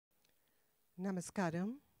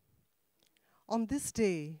Namaskaram. On this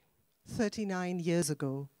day, 39 years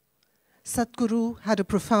ago, Sadhguru had a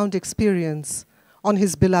profound experience on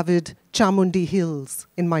his beloved Chamundi Hills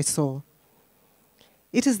in Mysore.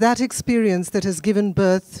 It is that experience that has given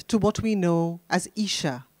birth to what we know as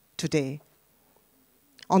Isha today.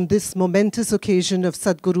 On this momentous occasion of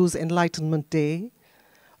Sadhguru's Enlightenment Day,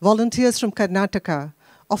 volunteers from Karnataka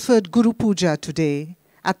offered Guru Puja today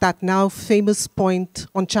at that now famous point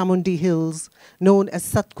on Chamundi Hills known as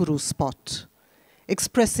Sadhguru spot,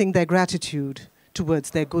 expressing their gratitude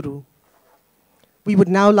towards their Guru. We would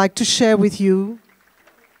now like to share with you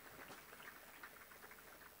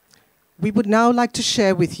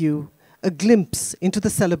a glimpse into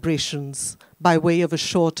the celebrations by way of a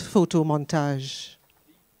short photo montage.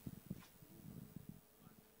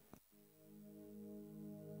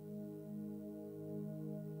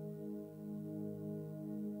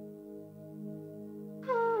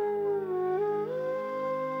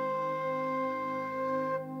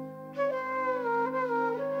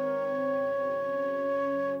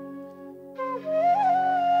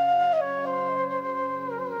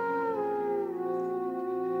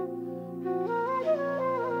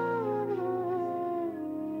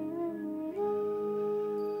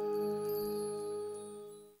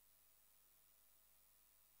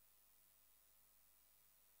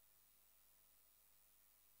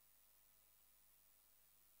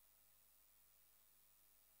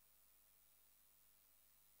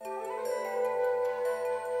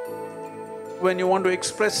 When you want to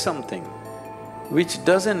express something which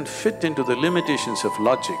doesn't fit into the limitations of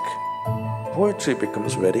logic, poetry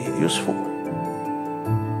becomes very useful.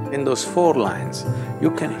 In those 4 lines,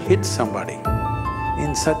 you can hit somebody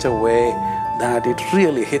in such a way that it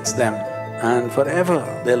really hits them and forever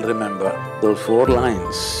they'll remember those 4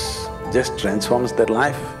 lines, just transforms their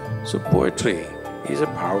life. So poetry is a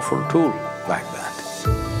powerful tool like that.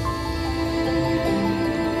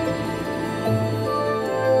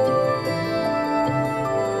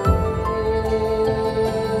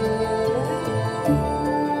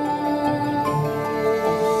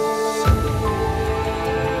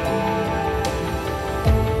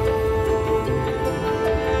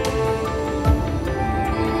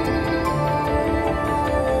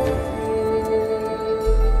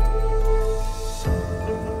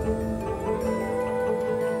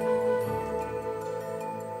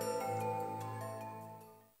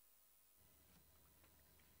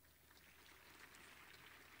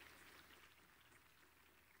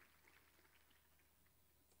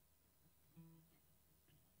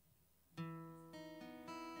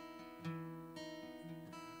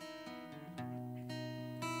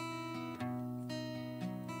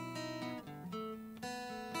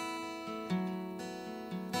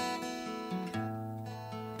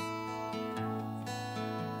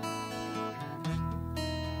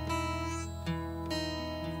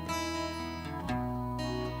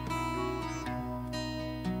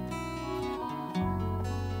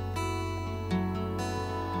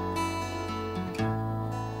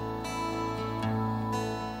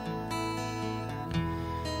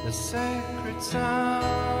 The sacred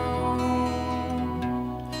sound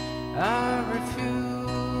I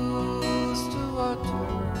refuse to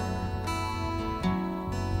utter.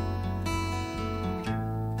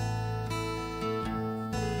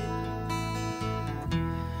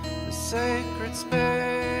 The sacred space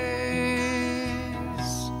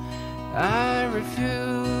I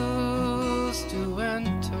refuse to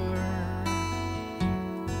enter.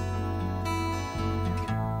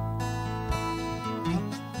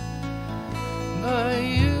 But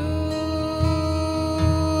you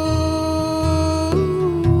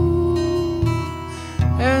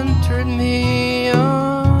entered me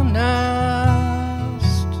unasked.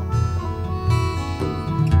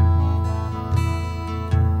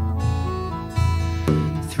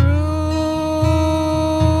 Through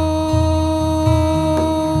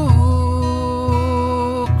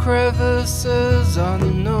crevices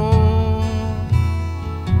unknown,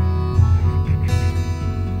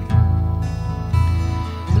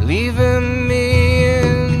 leaving me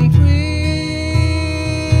in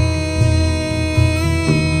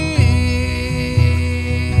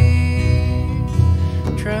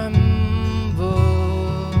tremble,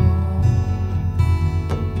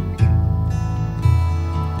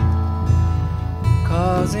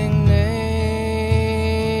 causing nameless,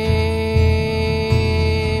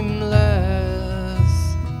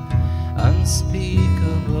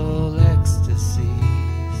 unspeakable ecstasy.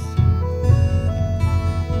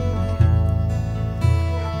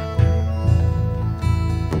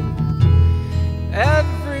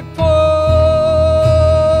 Every pore,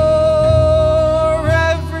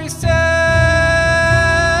 every cell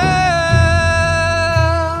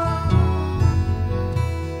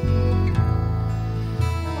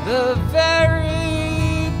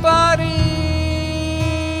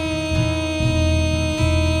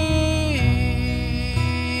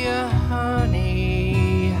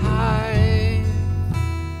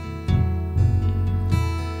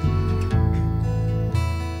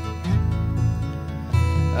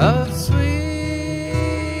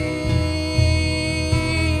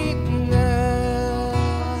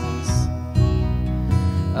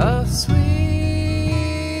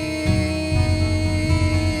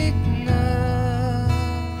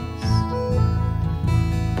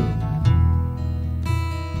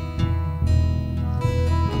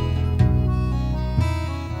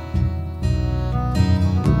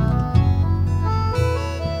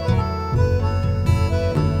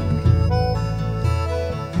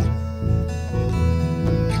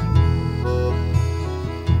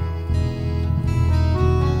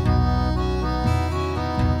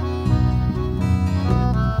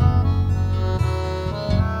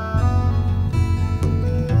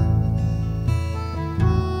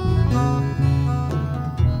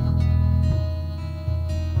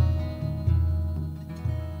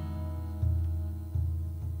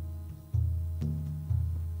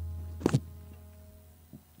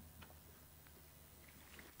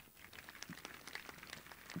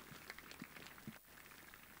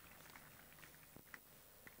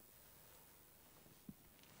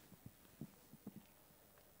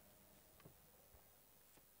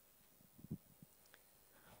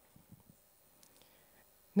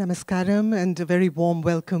Namaskaram and a very warm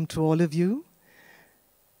welcome to all of you.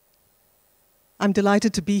 I'm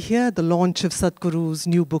delighted to be here at the launch of Sadhguru's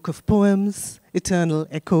new book of poems, Eternal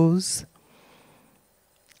Echoes.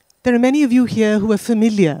 There are many of you here who are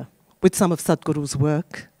familiar with some of Sadhguru's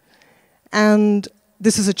work, and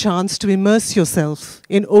this is a chance to immerse yourself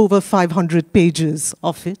in over 500 pages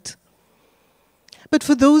of it. But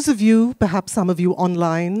for those of you, perhaps some of you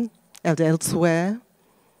online and elsewhere,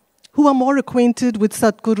 who are more acquainted with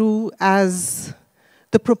Sadhguru as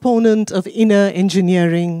the proponent of inner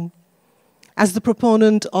engineering, as the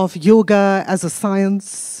proponent of yoga as a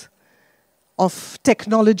science, of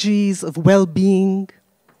technologies of well-being,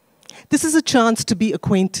 this is a chance to be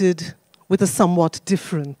acquainted with a somewhat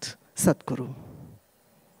different Sadhguru.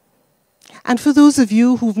 And for those of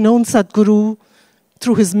you who've known Sadhguru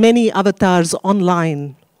through his many avatars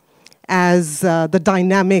online as the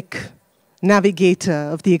dynamic navigator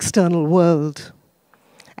of the external world,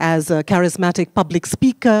 as a charismatic public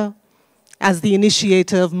speaker, as the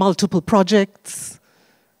initiator of multiple projects,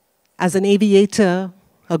 as an aviator,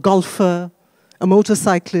 a golfer, a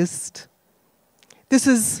motorcyclist, this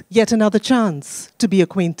is yet another chance to be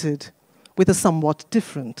acquainted with a somewhat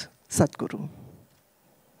different Sadhguru.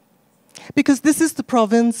 Because this is the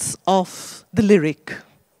province of the lyric,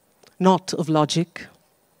 not of logic.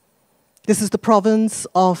 This is the province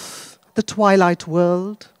of the twilight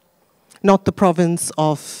world, not the province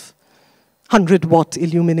of 100-watt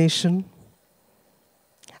illumination.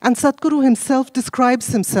 And Sadhguru himself describes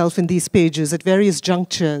himself in these pages at various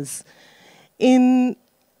junctures in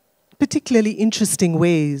particularly interesting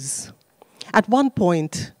ways. At one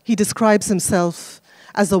point, he describes himself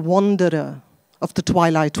as a wanderer of the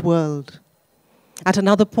twilight world. At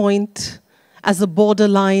another point, as a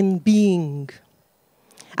borderline being.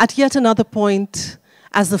 At yet another point,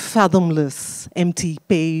 as a fathomless, empty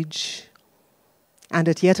page. And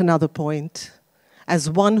at yet another point, as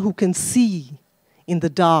one who can see in the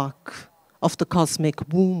dark of the cosmic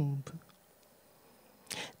womb.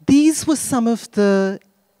 These were some of the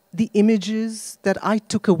images that I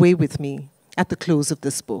took away with me at the close of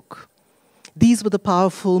this book. These were the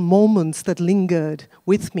powerful moments that lingered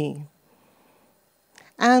with me.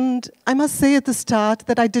 And I must say at the start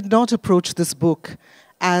that I did not approach this book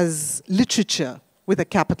as literature with a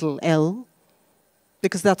capital L,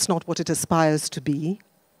 because that's not what it aspires to be.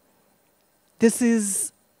 This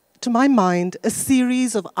is, to my mind, a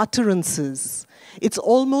series of utterances. It's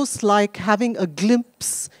almost like having a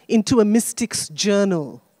glimpse into a mystic's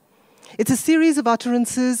journal. It's a series of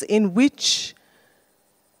utterances in which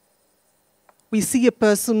we see a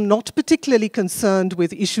person not particularly concerned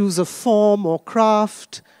with issues of form or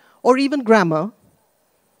craft or even grammar,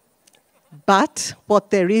 but what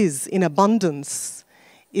there is in abundance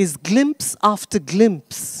is glimpse after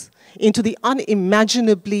glimpse into the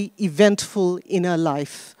unimaginably eventful inner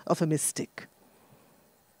life of a mystic.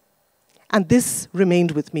 And this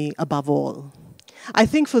remained with me above all. I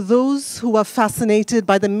think for those who are fascinated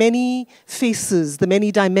by the many faces, the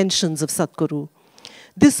many dimensions of Sadhguru,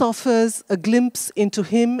 this offers a glimpse into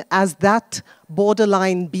him as that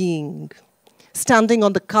borderline being, standing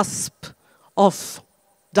on the cusp of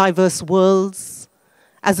diverse worlds,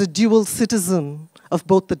 as a dual citizen of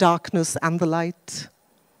both the darkness and the light.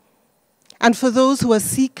 And for those who are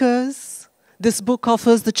seekers, this book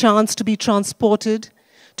offers the chance to be transported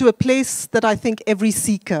to a place that I think every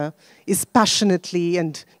seeker is passionately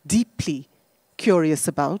and deeply curious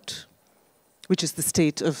about, which is the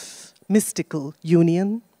state of mystical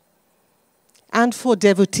union. And for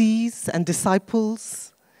devotees and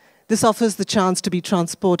disciples, this offers the chance to be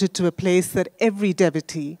transported to a place that every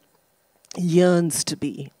devotee yearns to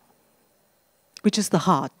be, which is the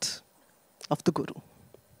heart of the Guru.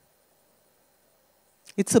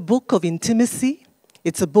 It's a book of intimacy,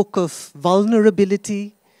 it's a book of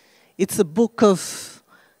vulnerability, it's a book of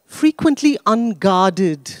frequently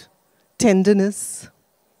unguarded tenderness.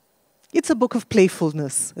 It's a book of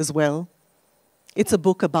playfulness as well. It's a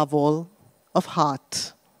book, above all, of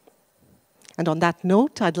heart. And on that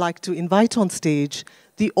note, I'd like to invite on stage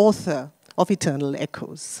the author of Eternal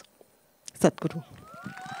Echoes, Sadhguru.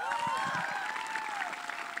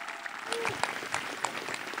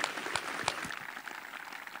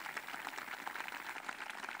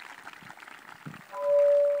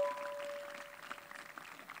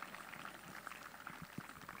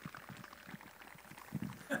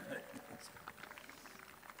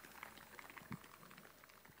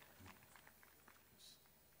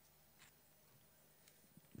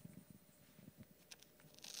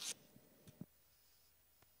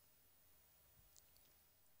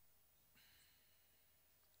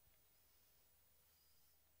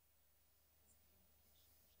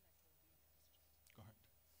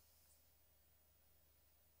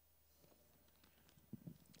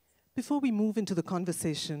 Before we move into the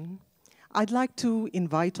conversation, I'd like to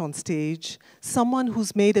invite on stage someone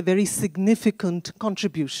who's made a very significant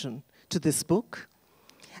contribution to this book,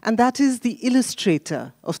 and that is the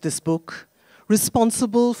illustrator of this book,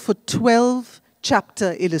 responsible for 12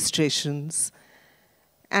 chapter illustrations,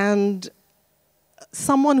 and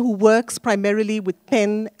someone who works primarily with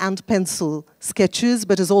pen and pencil sketches,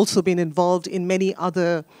 but has also been involved in many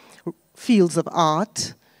other fields of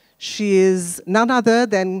art. She is none other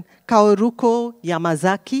than Kaoruko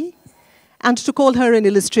Yamazaki. And to call her an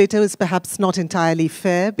illustrator is perhaps not entirely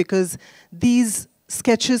fair, because these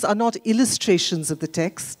sketches are not illustrations of the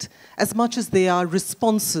text as much as they are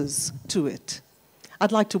responses to it.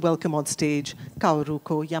 I'd like to welcome on stage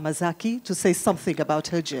Kaoruko Yamazaki to say something about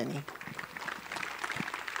her journey.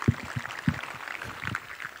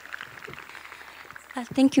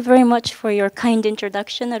 Thank you very much for your kind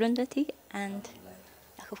introduction, Arundhati. And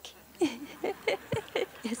okay.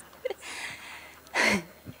 Yes.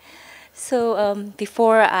 So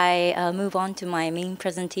before I move on to my main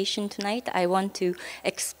presentation tonight, I want to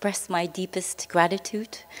express my deepest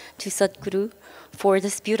gratitude to Sadhguru for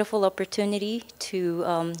this beautiful opportunity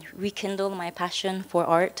to rekindle my passion for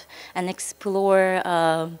art and explore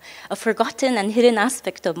a forgotten and hidden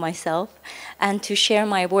aspect of myself, and to share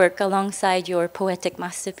my work alongside your poetic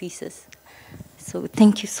masterpieces. So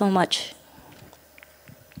thank you so much.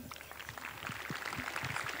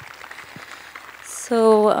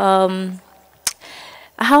 So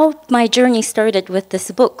how my journey started with this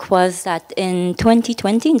book was that in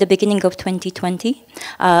 2020, in the beginning of 2020,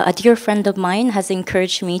 a dear friend of mine has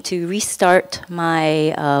encouraged me to restart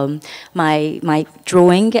my my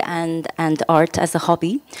drawing and art as a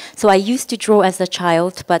hobby. So I used to draw as a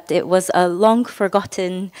child, but it was a long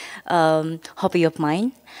forgotten hobby of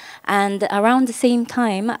mine. And around the same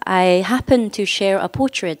time, I happened to share a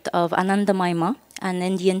portrait of Anandamaima, an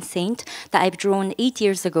Indian saint that I've drawn 8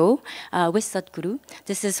 years ago with Sadhguru.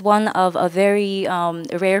 This is one of a very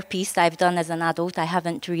rare piece that I've done as an adult. I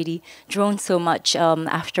haven't really drawn so much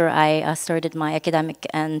after I started my academic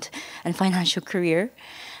and financial career.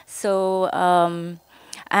 So,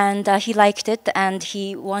 and he liked it, and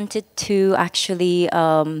he wanted to actually,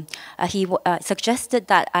 he suggested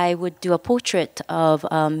that I would do a portrait of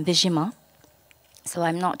Bijima. So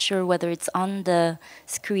I'm not sure whether it's on the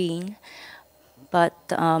screen. But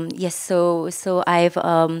yes, so I've,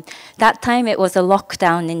 that time it was a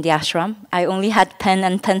lockdown in the ashram. I only had pen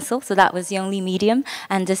and pencil, so that was the only medium.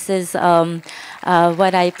 And this is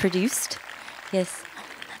what I produced, yes.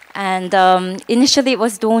 And initially it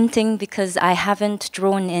was daunting because I haven't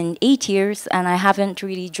drawn in 8 years, and I haven't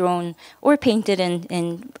really drawn or painted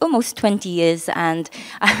in almost 20 years, and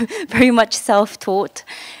I'm very much self-taught.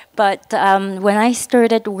 But when I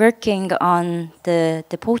started working on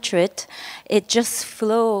the portrait, it just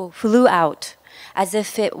flew out as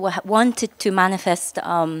if it wanted to manifest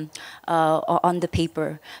on the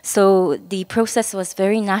paper. So the process was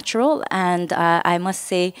very natural, and I must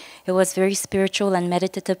say it was very spiritual and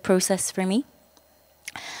meditative process for me.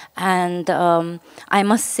 And I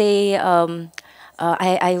must say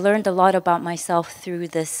I learned a lot about myself through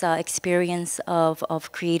this experience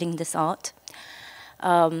of creating this art.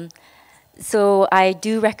 So I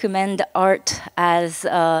do recommend art as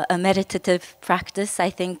a meditative practice. I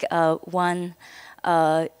think one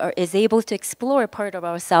is able to explore a part of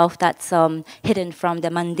ourselves that's hidden from the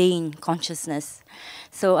mundane consciousness.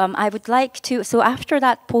 So I would like to, so after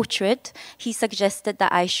that portrait, he suggested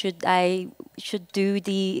that I should do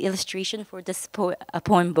the illustration for this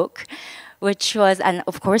poem book, which was, and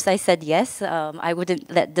of course I said yes. I wouldn't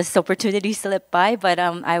let this opportunity slip by, but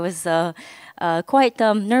I was quite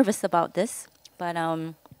nervous about this. But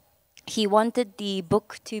he wanted the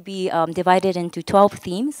book to be divided into 12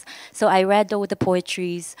 themes. So I read all the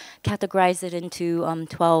poetries, categorized it into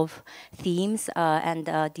 12 themes, and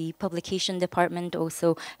the publication department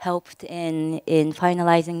also helped in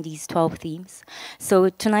finalizing these 12 themes. So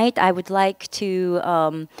tonight I would like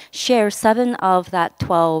to share 7 of that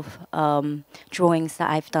 12 drawings that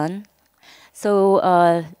I've done.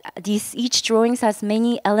 So each drawings has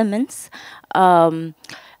many elements,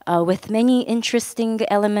 with many interesting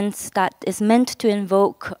elements that is meant to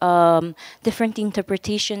invoke different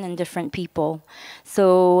interpretation in different people.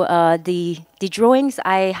 So the drawings,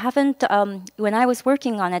 I haven't, when I was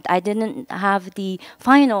working on it, I didn't have the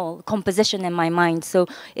final composition in my mind. So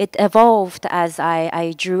it evolved as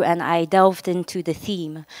I drew, and I delved into the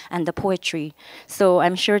theme and the poetry. So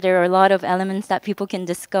I'm sure there are a lot of elements that people can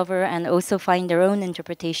discover and also find their own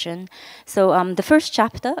interpretation. So the first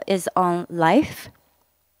chapter is on life.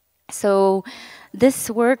 So this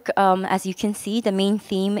work, as you can see, the main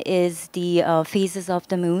theme is the phases of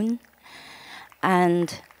the moon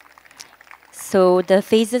And so the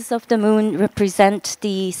phases of the moon represent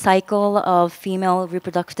the cycle of female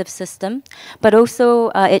reproductive system, but also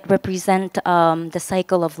it represents the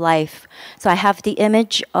cycle of life. So I have the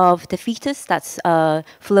image of the fetus that's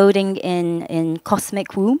floating in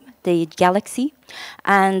cosmic womb, the galaxy,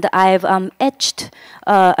 and I've etched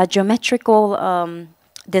a geometrical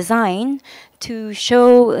design to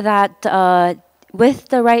show that with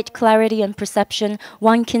the right clarity and perception,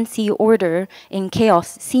 one can see order in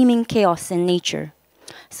chaos, seeming chaos in nature.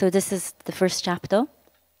 So this is the first chapter.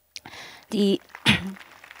 The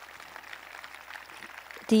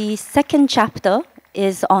second chapter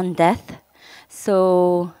is on death.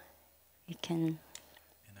 So you can...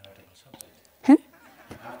 Huh?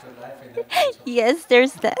 Yes,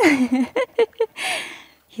 there's that.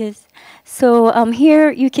 Yes. So here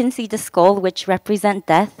you can see the skull, which represent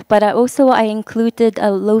death, but I included a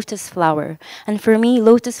lotus flower. And for me,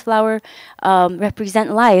 lotus flower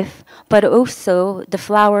represent life, but also the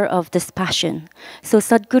flower of dispassion. So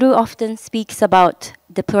Sadhguru often speaks about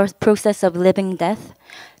the process of living death.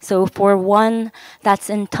 So for one that's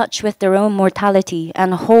in touch with their own mortality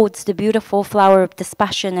and holds the beautiful flower of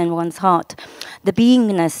dispassion in one's heart, the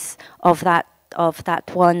beingness of that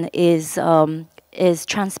one is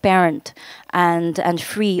transparent and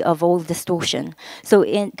free of all distortion. So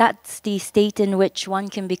that's the state in which one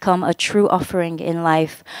can become a true offering in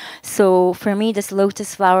life. So for me, this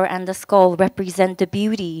lotus flower and the skull represent the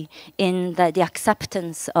beauty in the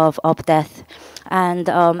acceptance of death. And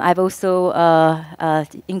I've also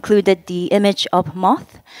included the image of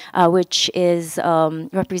moth, which is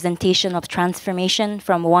representation of transformation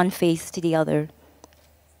from one phase to the other.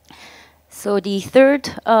 So the third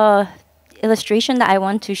illustration that I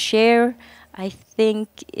want to share, I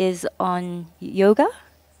think, is on yoga.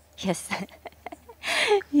 Yes.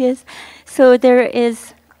 Yes. So there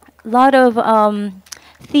is a lot of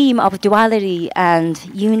theme of duality and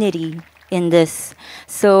unity in this.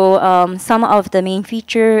 So some of the main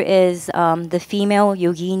feature is the female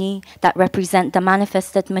yogini that represent the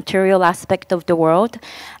manifested material aspect of the world,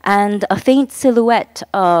 and a faint silhouette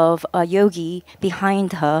of a yogi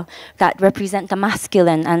behind her that represent the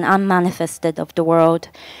masculine and unmanifested of the world.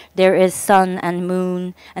 There is sun and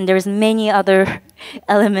moon, and there's many other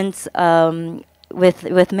elements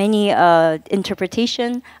with many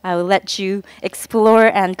interpretation. I will let you explore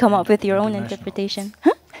and come up with your own interpretation.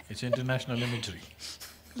 Huh? It's international imagery.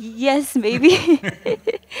 Yes, maybe.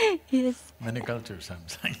 Yes. Many cultures, I'm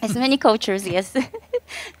saying. It's many cultures, yes.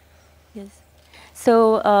 Yes.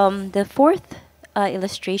 So the fourth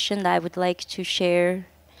illustration that I would like to share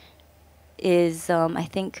is, I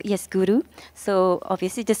think, yes, Guru. So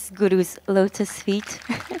obviously this is Guru's lotus feet.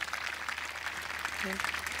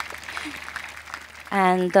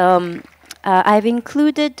 And I've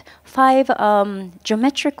included 5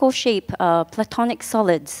 geometrical shape platonic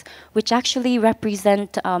solids, which actually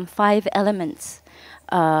represent 5 elements.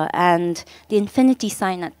 And the infinity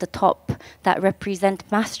sign at the top that represent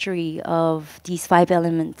mastery of these 5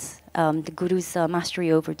 elements, the Guru's mastery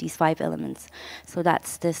over these 5 elements. So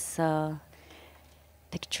that's this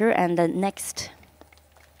picture. And the next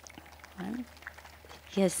one.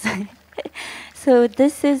 Yes. So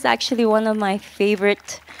this is actually one of my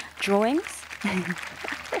favorite drawings.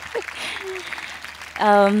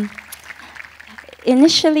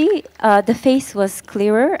 Initially, the face was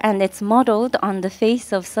clearer, and it's modeled on the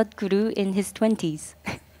face of Sadhguru in his 20s.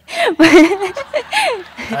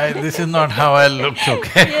 This is not how I looked,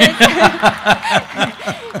 okay?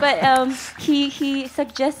 But he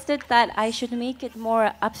suggested that I should make it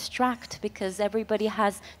more abstract because everybody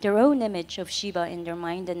has their own image of Shiva in their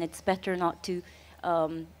mind, and it's better not to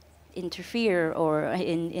interfere or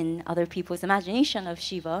in other people's imagination of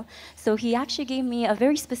Shiva. So he actually gave me a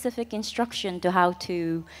very specific instruction to how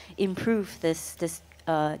to improve this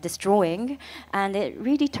drawing, and it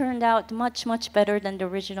really turned out much better than the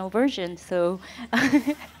original version. So,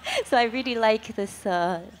 so I really like this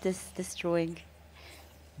this drawing.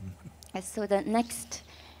 So the next,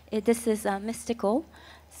 this is mystical.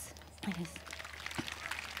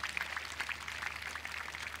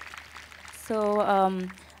 So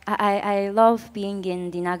I love being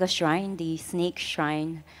in the Naga shrine, the snake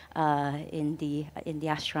shrine in the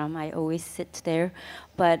ashram. I always sit there,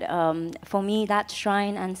 but for me that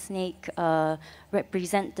shrine and snake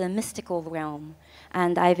represent the mystical realm,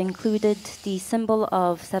 and I've included the symbol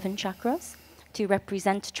of 7 chakras to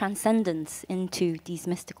represent transcendence into these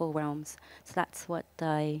mystical realms. So that's what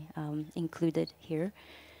I included here.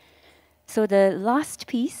 So the last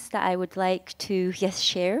piece that I would like to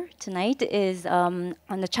share tonight is on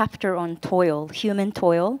the chapter on toil, human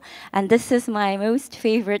toil. And this is my most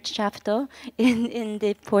favorite chapter in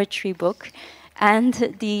the poetry book.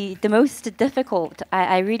 And the most difficult,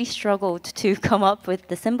 I really struggled to come up with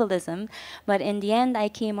the symbolism, but in the end I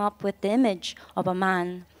came up with the image of a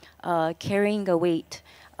man carrying a weight,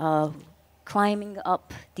 climbing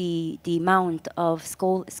up the mount of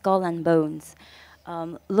skull and bones,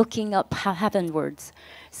 looking up heavenwards.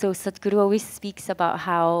 So Sadhguru always speaks about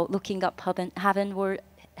how looking up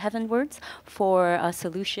heavenwards for a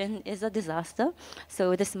solution is a disaster.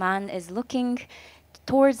 So this man is looking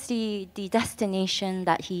towards the destination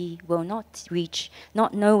that he will not reach,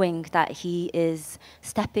 not knowing that he is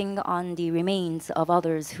stepping on the remains of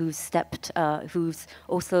others who's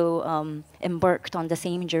also embarked on the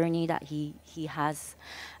same journey that he has.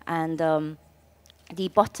 And the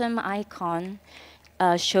bottom icon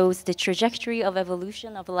shows the trajectory of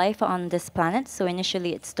evolution of life on this planet. So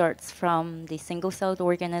initially it starts from the single-celled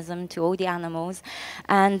organism to all the animals.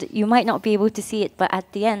 And you might not be able to see it, but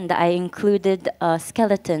at the end I included a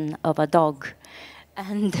skeleton of a dog.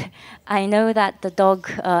 And I know that the dog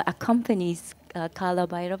accompanies Kala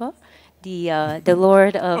Bhairava, the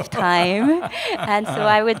Lord of Time. And so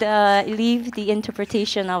I would leave the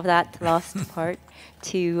interpretation of that last part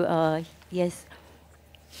to, yes.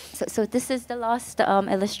 So this is the last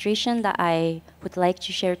illustration that I would like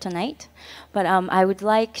to share tonight. But I would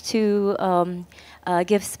like to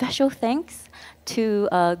give special thanks to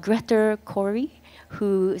Greta Corey,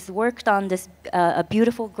 who's worked on this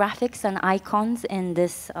beautiful graphics and icons in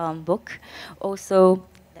this book. Also,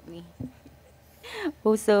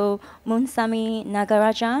 Munsami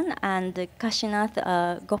Nagarajan and Kashinath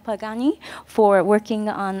Gopagani for working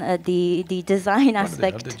on the design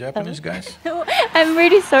aspect. Are they Japanese guys? No, I'm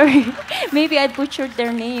really sorry. Maybe I butchered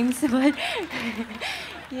their names, but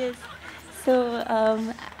yes. So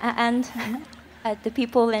and the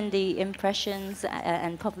people in the impressions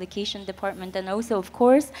and publication department, and also, of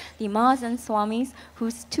course, the Mas and Swamis,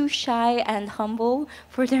 who's too shy and humble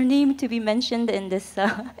for their name to be mentioned in this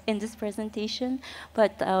presentation.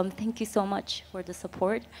 But thank you so much for the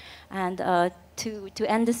support. And to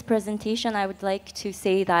end this presentation, I would like to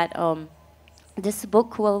say that this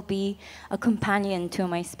book will be a companion to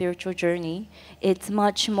my spiritual journey. It's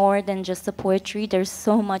much more than just the poetry. There's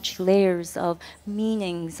so much layers of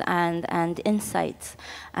meanings and insights.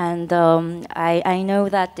 And I know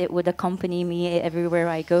that it would accompany me everywhere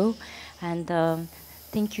I go. And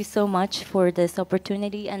thank you so much for this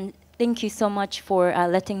opportunity. And thank you so much for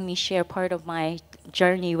letting me share part of my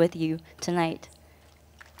journey with you tonight.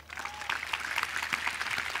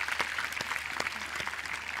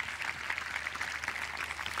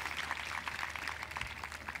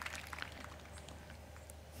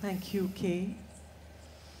 Thank you, Kay.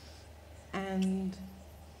 And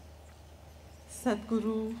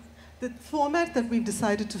Sadhguru, the format that we've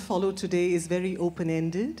decided to follow today is very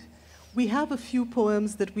open-ended. We have a few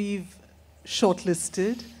poems that we've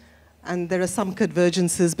shortlisted, and there are some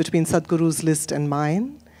convergences between Sadhguru's list and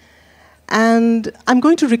mine. And I'm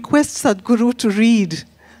going to request Sadhguru to read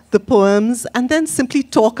the poems and then simply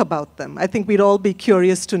talk about them. I think we'd all be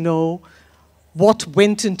curious to know what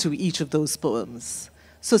went into each of those poems.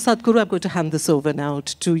 So Sadhguru, I'm going to hand this over now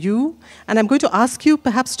to you. And I'm going to ask you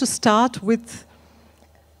perhaps to start with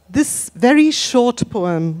this very short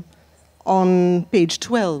poem on page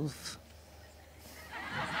 12.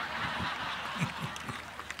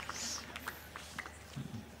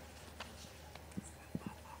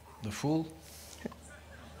 The Fool?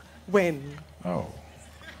 When? Oh.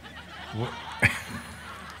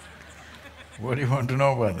 What do you want to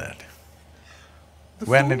know about that?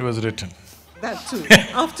 When Fool? it was written? That too,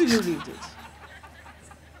 after you read it.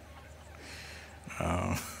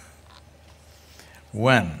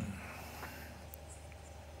 When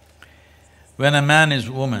a man is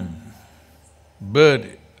woman,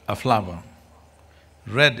 bird a flower,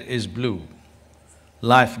 red is blue,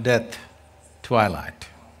 life, death, twilight.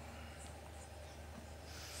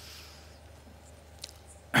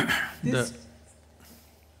 Go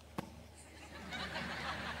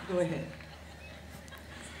ahead.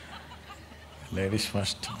 Ladies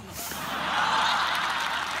first.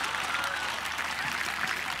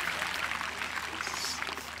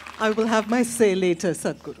 I will have my say later,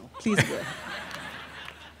 Sadhguru. Please go ahead.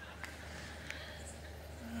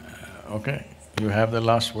 Okay, you have the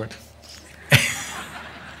last word.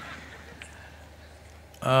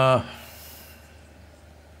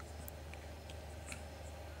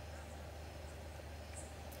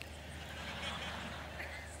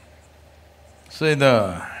 See,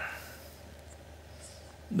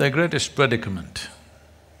 the The greatest predicament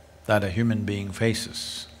that a human being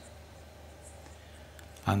faces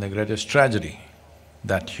and the greatest tragedy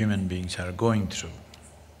that human beings are going through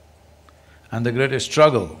and the greatest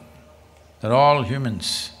struggle that all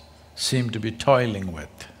humans seem to be toiling with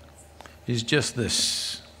is just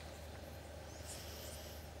this.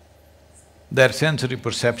 Their sensory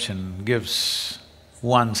perception gives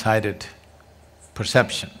one-sided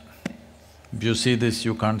perception. If you see this,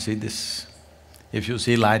 you can't see this. If you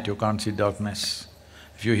see light, you can't see darkness.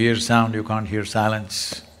 If you hear sound, you can't hear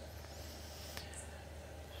silence.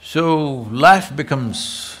 So, life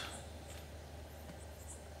becomes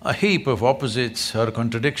a heap of opposites or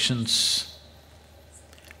contradictions.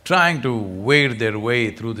 Trying to wade their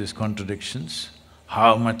way through these contradictions,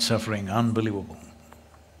 how much suffering, unbelievable.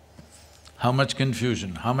 How much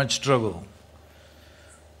confusion, how much struggle.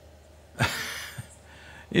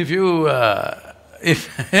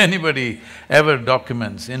 If anybody ever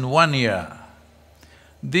documents in 1 year,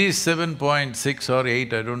 these 7.6 or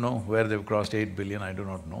 8, I don't know where they've crossed 8 billion, I do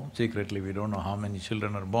not know. Secretly, we don't know how many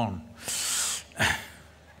children are born.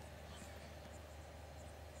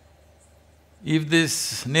 If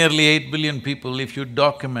this nearly 8 billion people, if you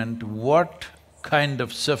document what kind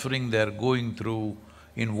of suffering they're going through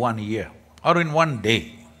in 1 year or in 1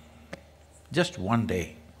 day, just 1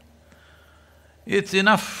 day, it's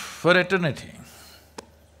enough for eternity.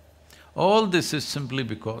 All this is simply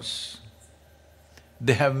because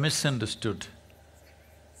they have misunderstood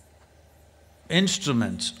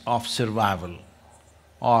instruments of survival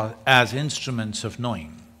or as instruments of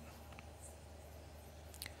knowing.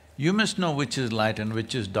 You must know which is light and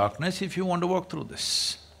which is darkness if you want to walk through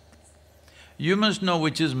this. You must know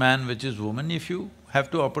which is man, which is woman if you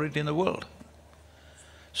have to operate in the world.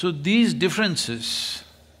 So these differences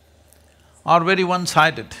are very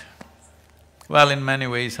one-sided. Well, in many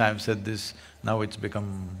ways I've said this, now it's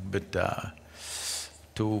become a bit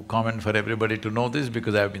too common for everybody to know this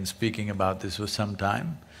because I've been speaking about this for some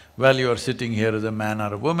time. Well, you are sitting here as a man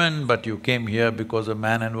or a woman, but you came here because a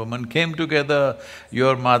man and woman came together,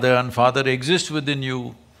 your mother and father exist within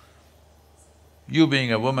you. You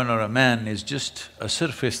being a woman or a man is just a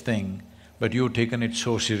surface thing, but you've taken it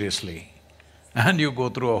so seriously. And you go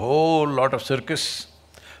through a whole lot of circus.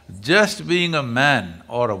 Just being a man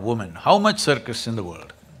or a woman, how much circus in the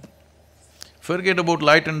world? Forget about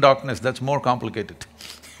light and darkness, that's more complicated.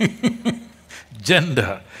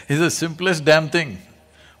 Gender is the simplest damn thing.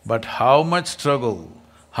 But how much struggle,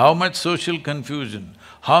 how much social confusion,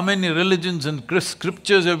 how many religions and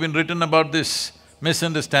scriptures have been written about this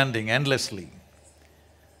misunderstanding endlessly.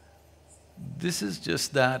 This is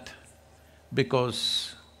just that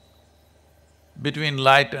because between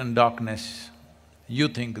light and darkness, you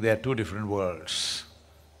think they are two different worlds,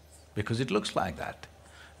 because it looks like that.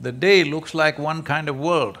 The day looks like one kind of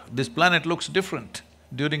world, this planet looks different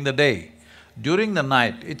during the day. During the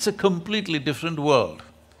night, it's a completely different world,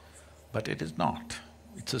 but it is not,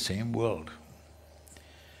 it's the same world.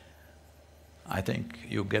 I think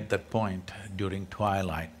you get that point during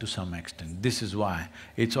twilight to some extent. This is why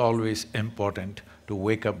it's always important to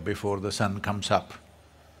wake up before the sun comes up,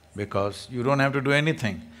 because you don't have to do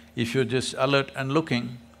anything. If you're just alert and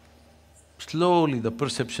looking, slowly the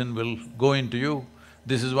perception will go into you.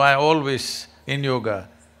 This is why always in yoga,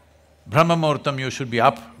 Brahma Muhurtam you should be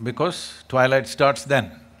up because twilight starts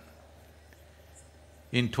then.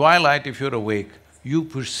 In twilight, if you're awake, you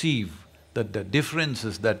perceive that the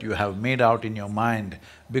differences that you have made out in your mind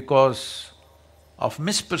because of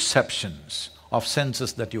misperceptions of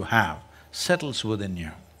senses that you have settles within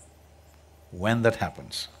you. When that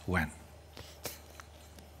happens? When?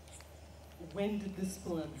 When did this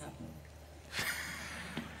poem happen?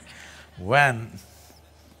 When?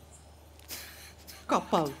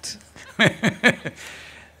 Cop out.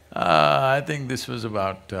 I think this was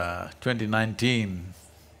about 2019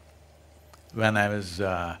 when I was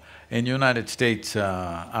in United States,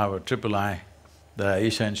 our III, the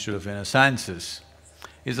Asia Institute of Inner Sciences,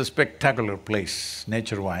 is a spectacular place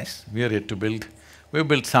nature-wise. We are yet to build. We've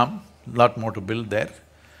built some, lot more to build there.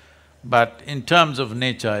 But in terms of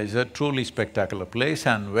nature, it's a truly spectacular place,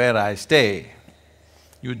 and where I stay,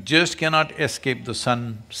 you just cannot escape the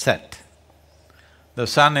sunset. The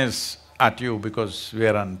sun is at you because we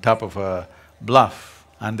are on top of a bluff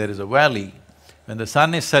and there is a valley. When the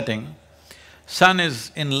sun is setting, sun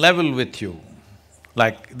is in level with you.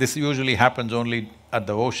 Like this usually happens only at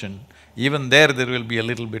the ocean. Even there will be a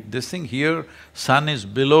little bit this thing. Here, sun is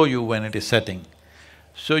below you when it is setting.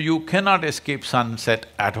 So you cannot escape sunset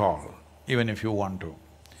at all, even if you want to.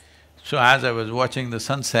 So as I was watching the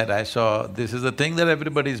sunset, I saw this is the thing that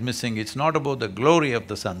everybody is missing. It's not about the glory of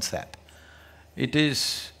the sunset. It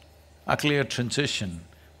is a clear transition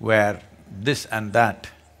where this and that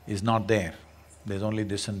is not there. There's only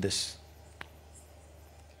this and this.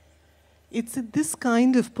 It's in this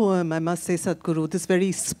kind of poem, I must say, Sadhguru, this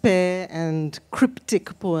very spare and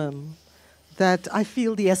cryptic poem, that I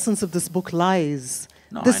feel the essence of this book lies.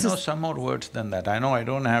 No, This I know is- some more words than that. I know I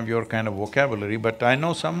don't have your kind of vocabulary, but I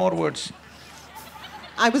know some more words.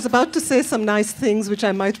 I was about to say some nice things which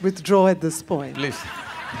I might withdraw at this point. Please.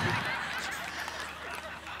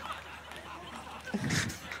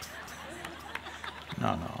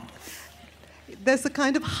 No, no. There's a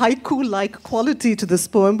kind of haiku-like quality to this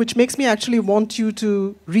poem which makes me actually want you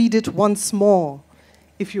to read it once more,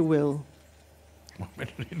 if you will.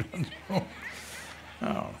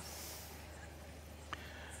 Oh.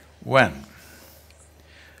 When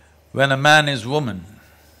a man is woman,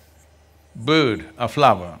 bird a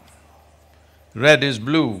flower, red is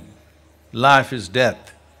blue, life is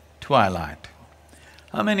death, twilight.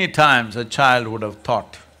 How many times a child would have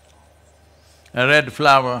thought a red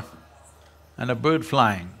flower and a bird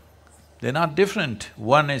flying, they're not different.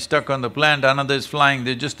 One is stuck on the plant, another is flying,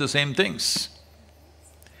 they're just the same things.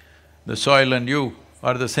 The soil and you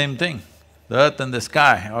are the same thing. The earth and the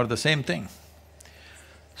sky are the same thing.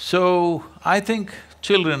 So, I think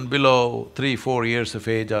children below 3-4 years of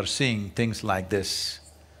age are seeing things like this.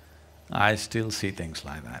 I still see things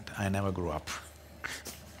like that. I never grew up.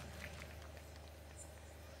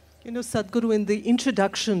 You know, Sadhguru, in the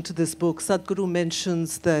introduction to this book, Sadhguru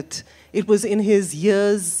mentions that it was in his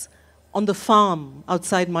years on the farm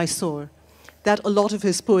outside Mysore that a lot of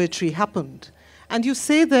his poetry happened. And you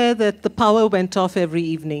say there that the power went off every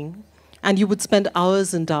evening and you would spend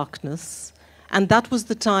hours in darkness, and that was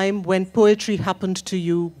the time when poetry happened to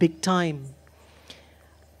you big time.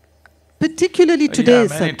 Particularly today, Yeah,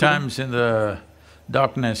 many Sadhguru. times in the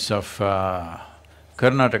darkness of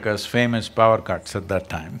Karnataka's famous power cuts at that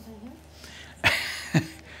time,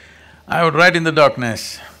 I would write in the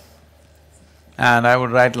darkness, and I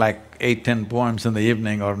would write like 8-10 poems in the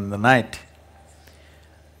evening or in the night.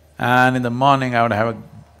 And in the morning, I would have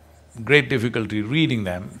a great difficulty reading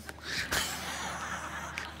them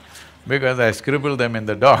because I scribbled them in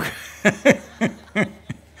the dark.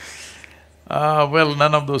 Well,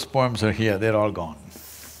 none of those poems are here, they're all gone.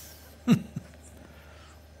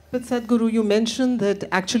 But Sadhguru, you mentioned that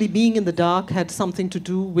actually being in the dark had something to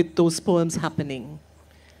do with those poems happening.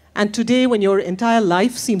 And today, when your entire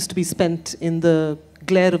life seems to be spent in the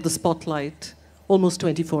glare of the spotlight, almost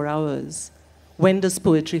 24 hours, when does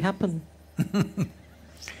poetry happen?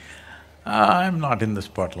 I'm not in the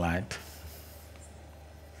spotlight.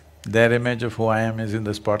 Their image of who I am is in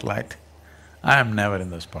the spotlight. I am never in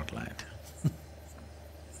the spotlight.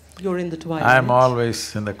 You're in the twilight. I'm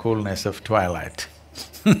always in the coolness of twilight.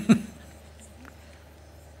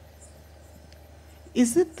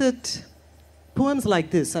 Is it that poems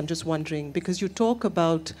like this, I'm just wondering, because you talk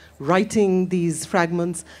about writing these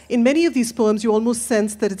fragments, in many of these poems you almost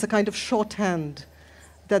sense that it's a kind of shorthand,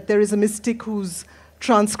 that there is a mystic who's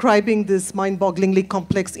transcribing this mind-bogglingly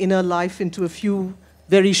complex inner life into a few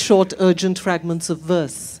very short, urgent fragments of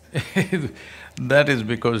verse. That is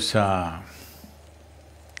because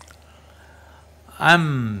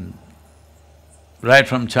I'm… right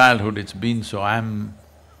from childhood it's been so, I'm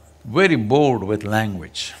very bored with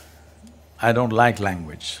language. I don't like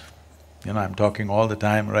language. You know, I'm talking all the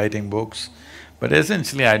time, writing books, but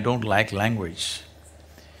essentially I don't like language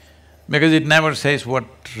because it never says what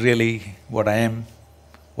I am,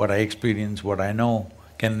 what I experience, what I know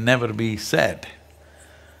can never be said.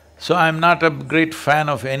 So I'm not a great fan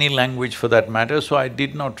of any language for that matter, so I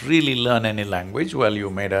did not really learn any language. Well, you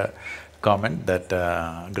made a comment that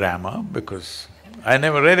grammar, because I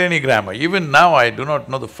never read any grammar. Even now I do not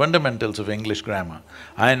know the fundamentals of English grammar.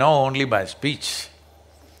 I know only by speech,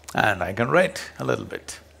 and I can write a little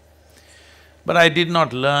bit. But I did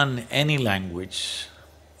not learn any language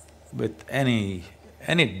with any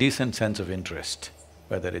decent sense of interest,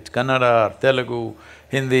 whether it's Kannada or Telugu,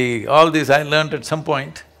 Hindi, all these I learned at some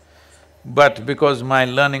point. But because my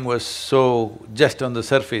learning was so just on the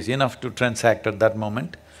surface, enough to transact at that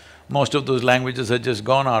moment, most of those languages had just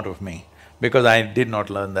gone out of me because I did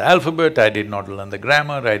not learn the alphabet, I did not learn the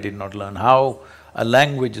grammar, I did not learn how a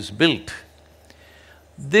language is built.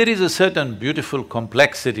 There is a certain beautiful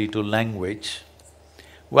complexity to language.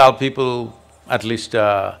 While people, at least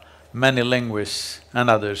many linguists and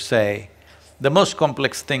others say, the most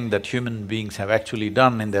complex thing that human beings have actually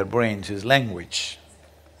done in their brains is language.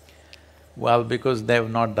 Well, because they've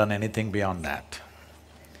not done anything beyond that.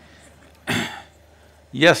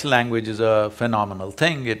 Yes, language is a phenomenal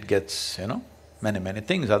thing, it gets, many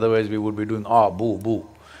things, otherwise we would be doing ah, boo, boo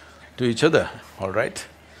to each other, all right?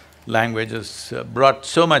 Language has brought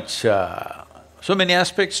so many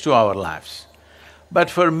aspects to our lives. But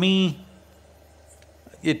for me,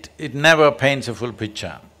 it never paints a full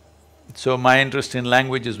picture. So my interest in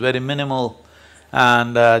language is very minimal,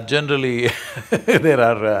 and generally there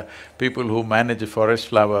are people who manage a forest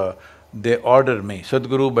flower, they order me,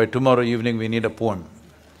 "Sadhguru, by tomorrow evening we need a poem."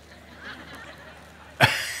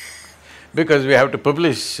 Because we have to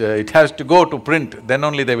publish, it has to go to print, then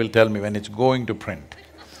only they will tell me when it's going to print.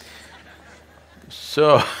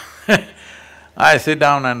 So I sit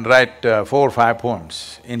down and write 4 or 5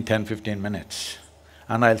 poems in 10-15 minutes,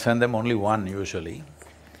 and I'll send them only one usually,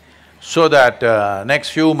 so that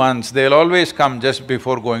next few months they'll always come just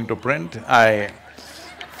before going to print. I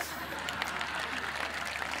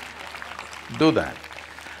do that.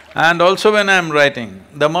 And also when I'm writing,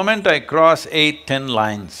 the moment I cross 8-10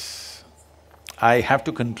 lines, I have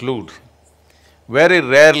to conclude. Very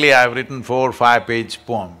rarely I've written 4 or 5-page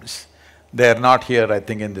poems. They're not here, I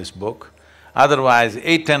think, in this book. Otherwise,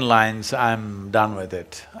 8-10 lines, I'm done with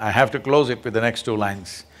it. I have to close it with the next 2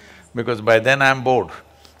 lines, because by then I'm bored.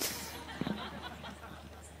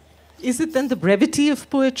 Is it then the brevity of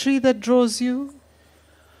poetry that draws you?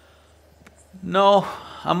 No,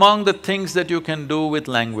 among the things that you can do with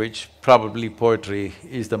language, probably poetry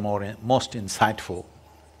is the most insightful.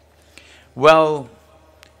 Well,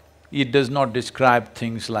 it does not describe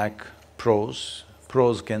things like prose.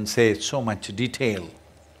 Prose can say so much detail.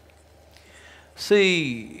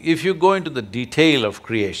 See, if you go into the detail of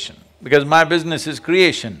creation, because my business is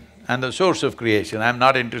creation and the source of creation, I'm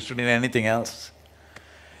not interested in anything else.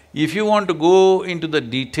 If you want to go into the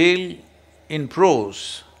detail in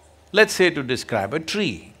prose, let's say to describe a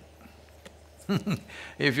tree,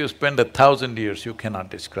 if you spend 1,000 years, you cannot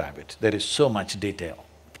describe it, there is so much detail.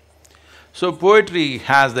 So poetry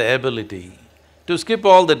has the ability to skip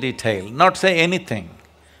all the detail, not say anything,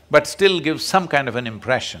 but still give some kind of an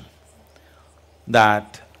impression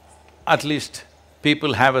that at least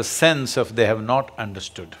people have a sense of they have not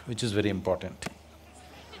understood, which is very important.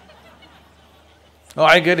 "Oh,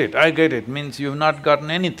 I get it," means you've not gotten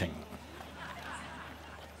anything.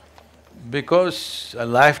 Because a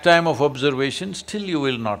lifetime of observation, still you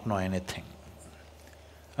will not know anything.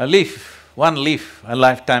 A leaf, one leaf, a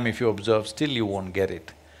lifetime if you observe, still you won't get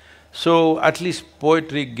it. So at least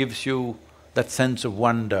poetry gives you that sense of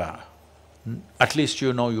wonder. At least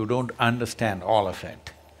you know you don't understand all of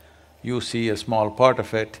it. You see a small part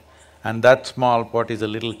of it, and that small part is a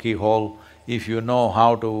little keyhole. If you know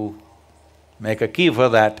how to make a key for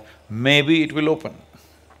that, maybe it will open.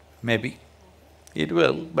 Maybe it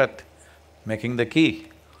will, but making the key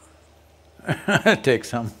takes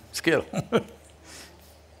some skill.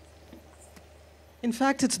 In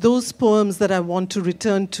fact, it's those poems that I want to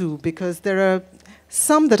return to, because there are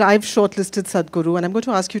some that I've shortlisted, Sadhguru, and I'm going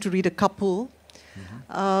to ask you to read a couple.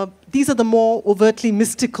 These are the more overtly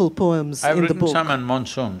mystical poems I've in the written book. some on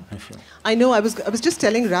monsoon, if you… I know, I was just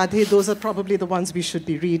telling Radhe, those are probably the ones we should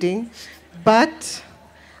be reading. But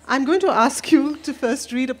I'm going to ask you to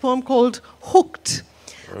first read a poem called Hooked.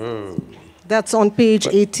 That's on page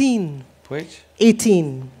 18. Which?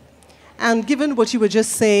 18. And given what you were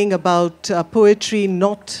just saying about poetry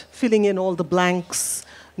not filling in all the blanks,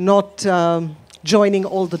 not joining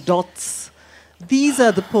all the dots, these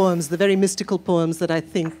are the poems, the very mystical poems that I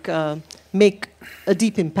think make a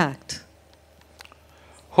deep impact.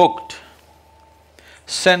 Hooked.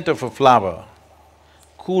 Scent of a flower,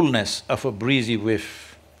 coolness of a breezy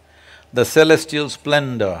whiff, the celestial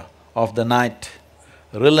splendor of the night,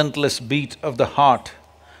 relentless beat of the heart,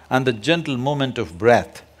 and the gentle movement of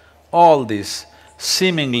breath, all these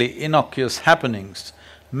seemingly innocuous happenings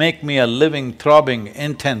make me a living, throbbing,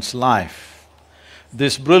 intense life.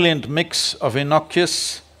 This brilliant mix of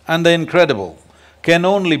innocuous and the incredible can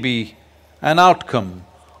only be an outcome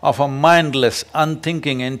of a mindless,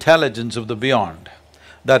 unthinking intelligence of the beyond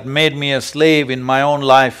that made me a slave in my own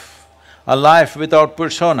life, a life without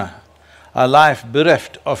persona, a life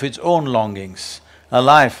bereft of its own longings, a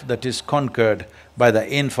life that is conquered by the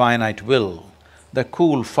infinite will. The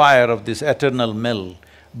cool fire of this eternal mill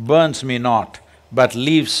burns me not, but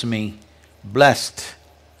leaves me blessed,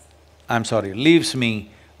 leaves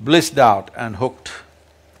me blissed out and hooked.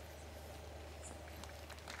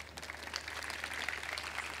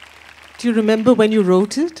 Do you remember when you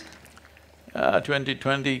wrote it?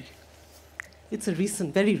 2020. It's a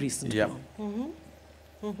recent, very recent Yeah. one.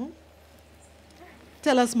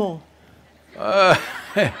 Tell us more.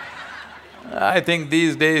 I think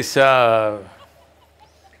these days,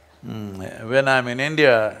 when I'm in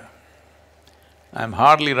India, I'm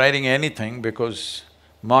hardly writing anything because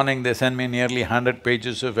Morning they send me nearly 100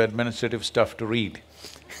 pages of administrative stuff to read.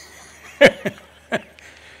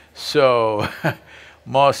 So,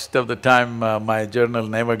 most of the time my journal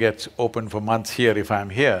never gets open for months here if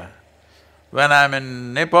I'm here. When I'm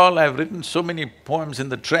in Nepal, I've written so many poems in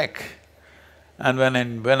the trek. And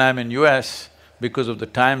when I'm in US, because of the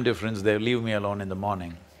time difference, they leave me alone in the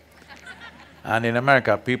morning. And in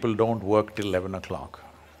America, people don't work till 11 o'clock.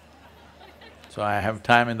 So I have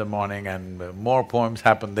time in the morning and more poems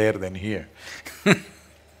happen there than here.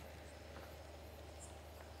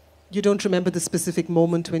 You don't remember the specific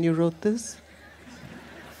moment when you wrote this?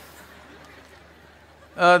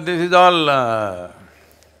 This is all,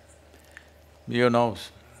 you know,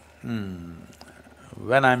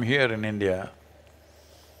 when I'm here in India,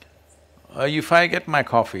 if I get my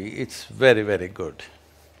coffee, it's very, very good.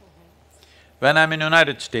 When I'm in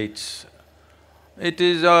United States, it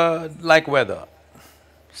is like weather.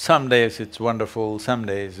 Some days it's wonderful, some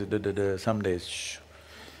days some days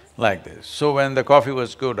like this. So when the coffee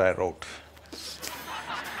was good, I wrote.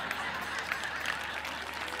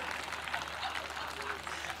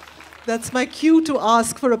 That's my cue to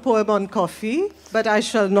ask for a poem on coffee, but I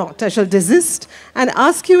shall not. I shall desist and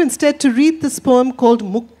ask you instead to read this poem called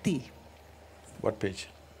Mukti. What page?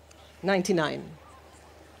 99.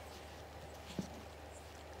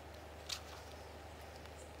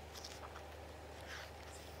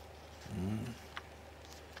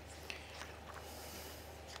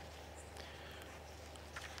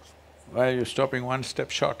 Why are you stopping one step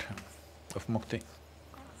short of mukti?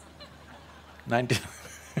 90.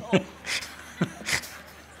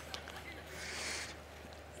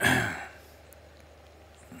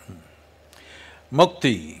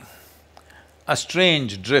 Mukti, a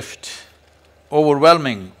strange drift,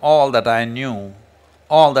 overwhelming all that I knew,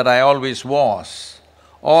 all that I always was,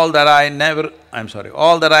 all that I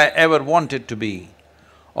all that I ever wanted to be,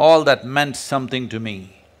 all that meant something to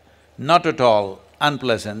me, not at all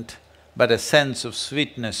unpleasant, but a sense of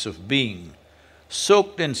sweetness of being,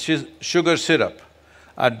 soaked in sugar syrup,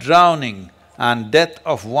 a drowning and death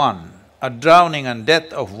of one, a drowning and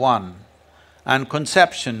death of one, and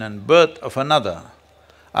conception and birth of another,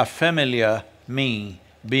 a familiar me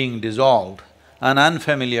being dissolved, an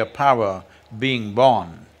unfamiliar power being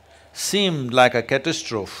born, seemed like a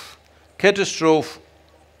catastrophe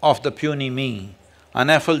of the puny me, an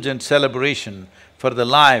effulgent celebration for the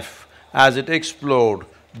life as it explored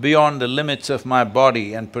beyond the limits of my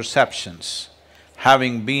body and perceptions.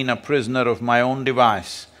 Having been a prisoner of my own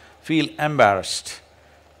device, feel embarrassed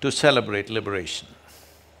to celebrate liberation.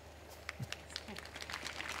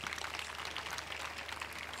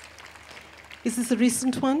 Is this a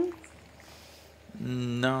recent one?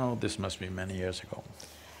 No, this must be many years ago.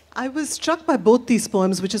 I was struck by both these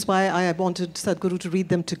poems, which is why I wanted Sadhguru to read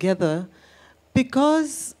them together,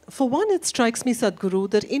 because for one, it strikes me, Sadhguru,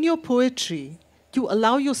 that in your poetry, you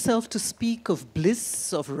allow yourself to speak of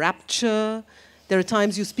bliss, of rapture. There are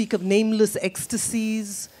times you speak of nameless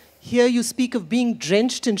ecstasies. Here you speak of being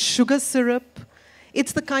drenched in sugar syrup.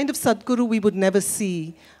 It's the kind of Sadhguru we would never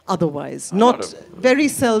see otherwise. Not very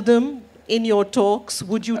seldom in your talks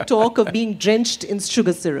would you talk of being drenched in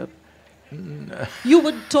sugar syrup. You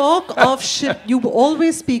would talk of you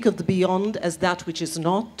always speak of the beyond as that which is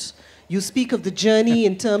not. You speak of the journey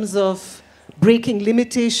in terms of breaking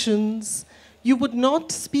limitations. You would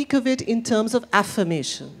not speak of it in terms of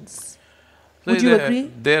affirmations. Would you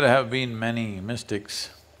agree? There have been many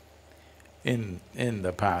mystics in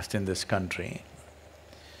the past in this country,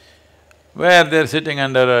 where they're sitting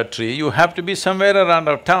under a tree. You have to be somewhere around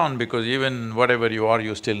our town because even whatever you are,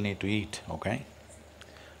 you still need to eat, okay?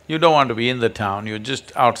 You don't want to be in the town, you're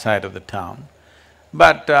just outside of the town.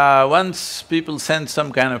 But once people sense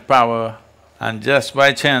some kind of power, and just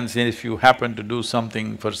by chance, if you happen to do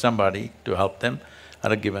something for somebody to help them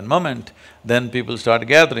at a given moment, then people start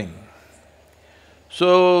gathering.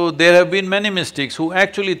 So, there have been many mystics who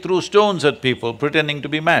actually threw stones at people pretending to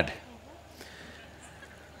be mad.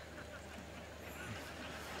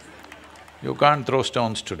 You can't throw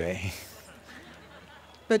stones today.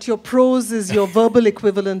 But your prose is your verbal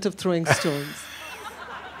equivalent of throwing stones.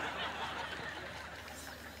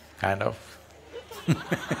 Kind of.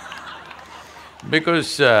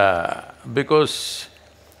 Because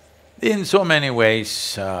in so many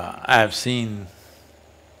ways, I've seen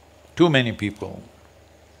too many people.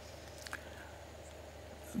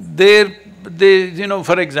 You know,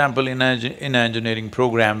 for example, in an engineering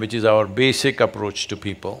program, which is our basic approach to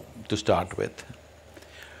people to start with,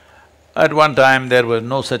 at one time there was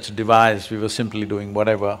no such device, we were simply doing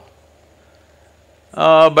whatever.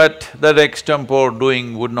 But that extempore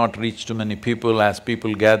doing would not reach to many people. As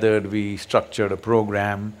people gathered, we structured a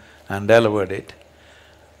program and delivered it.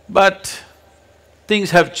 But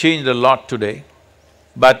things have changed a lot today.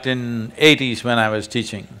 But in 80s when I was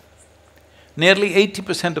teaching, nearly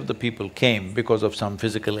 80% of the people came because of some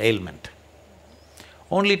physical ailment.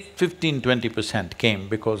 Only 15–20% came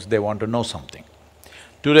because they want to know something.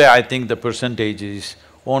 Today I think the percentage is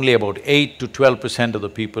only about 8–12% of the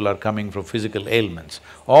people are coming from physical ailments.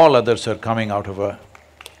 All others are coming out of a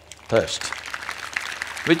thirst,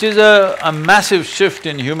 which is a massive shift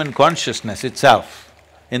in human consciousness itself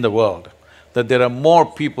in the world, that there are more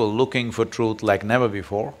people looking for truth like never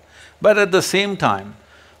before. But at the same time,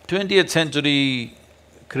 20th century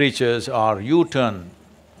creatures are U-turn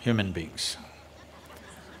human beings.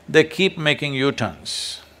 They keep making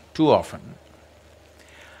U-turns too often.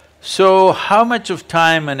 So, how much of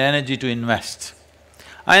time and energy to invest?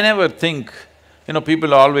 I never think,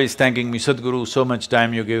 people are always thanking me, Sadhguru, so much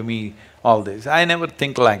time you gave me, all this. I never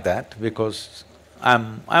think like that because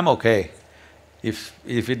I'm okay. If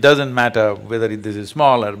it doesn't matter whether this is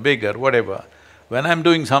small or big or whatever, when I'm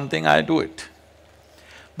doing something, I do it.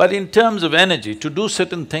 But in terms of energy, to do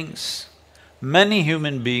certain things, many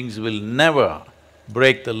human beings will never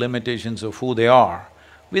break the limitations of who they are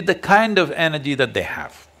with the kind of energy that they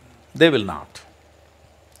have. They will not.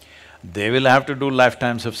 They will have to do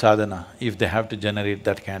lifetimes of sadhana if they have to generate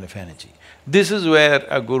that kind of energy. This is where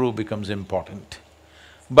a guru becomes important.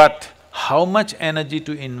 But how much energy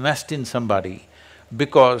to invest in somebody,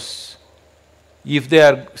 because if they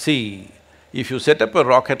are… see, if you set up a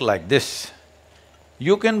rocket like this,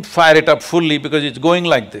 you can fire it up fully because it's going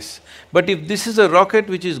like this. But if this is a rocket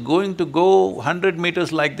which is going to go 100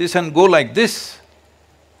 meters like this and go like this,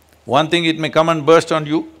 one thing, it may come and burst on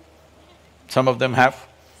you, some of them have.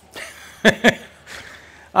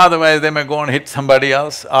 Otherwise, they may go and hit somebody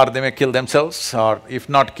else, or they may kill themselves, or if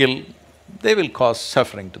not kill, they will cause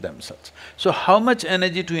suffering to themselves. So how much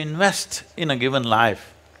energy to invest in a given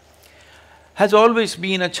life has always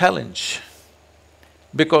been a challenge,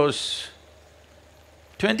 because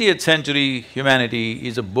 20th century humanity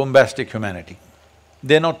is a bombastic humanity.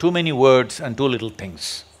 They know too many words and too little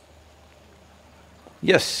things.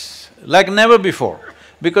 Yes, like never before,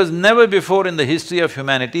 because never before in the history of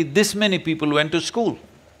humanity, this many people went to school.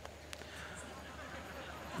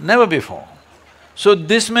 Never before. So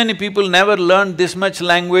this many people never learned this much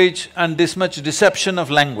language and this much deception of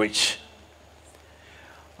language.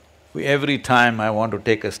 Every time I want to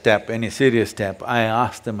take a step, any serious step, I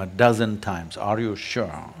ask them a dozen times, are you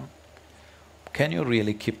sure? Can you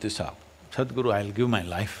really keep this up? Sadhguru, I'll give my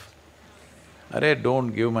life. Arey,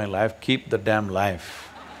 don't give my life, keep the damn life.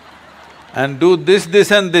 And do this, this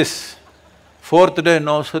and this. Fourth day,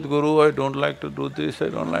 no Sadhguru, I don't like to do this, I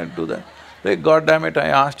don't like to do that. Hey, God damn it, I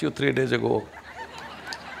asked you 3 days ago.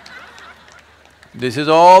 This is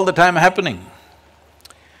all the time happening.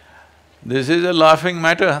 This is a laughing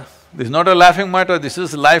matter. This is not a laughing matter, this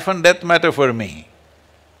is life and death matter for me.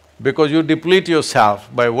 Because you deplete yourself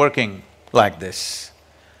by working like this.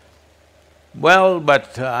 Well,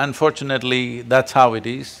 but unfortunately, that's how it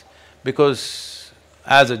is, because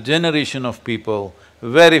as a generation of people,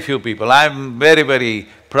 very few people, I'm very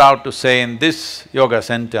proud to say in this yoga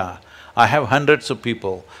center, I have hundreds of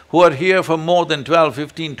people who are here for more than 12,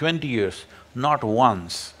 15, 20 years. Not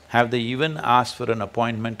once have they even asked for an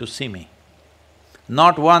appointment to see me.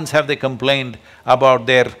 Not once have they complained about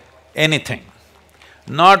their anything.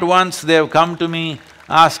 Not once they have come to me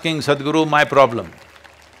asking, Sadhguru, my problem.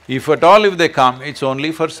 If at all if they come, it's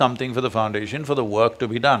only for something for the foundation, for the work to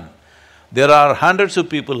be done. There are hundreds of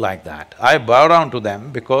people like that. I bow down to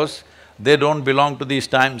them because they don't belong to these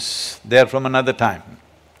times, they're from another time.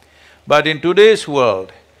 But in today's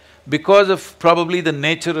world, because of probably the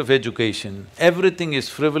nature of education, everything is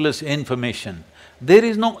frivolous information. There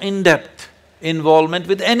is no in-depth involvement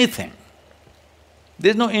with anything.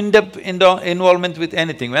 There's no in-depth involvement with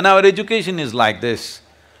anything. When our education is like this,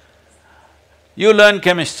 you learn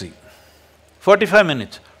chemistry, 45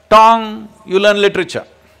 minutes, tong, you learn literature,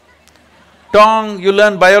 tong, you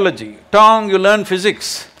learn biology, tong, you learn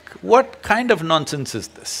physics. What kind of nonsense is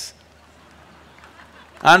this?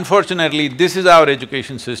 Unfortunately, this is our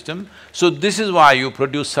education system, so this is why you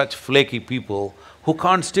produce such flaky people who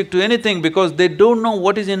can't stick to anything because they don't know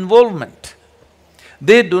what is involvement.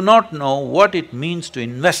 They do not know what it means to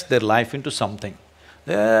invest their life into something.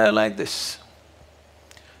 They're like this.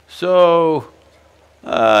 So,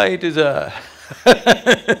 it is a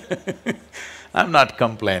I'm not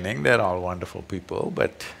complaining, they're all wonderful people,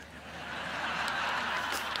 but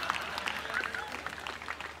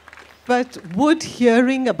But would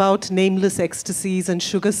hearing about nameless ecstasies and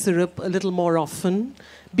sugar syrup a little more often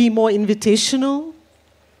be more invitational?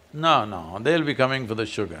 No, they'll be coming for the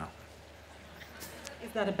sugar.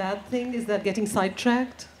 Is that a bad thing? Is that getting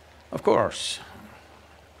sidetracked? Of course.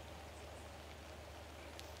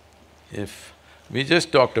 If we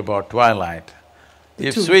just talked about twilight,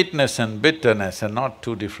 if sweetness and bitterness are not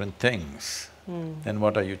two different things, then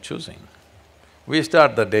what are you choosing? We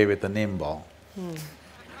start the day with a neem ball.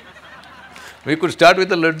 We could start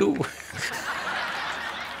with a laddu.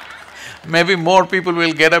 Maybe more people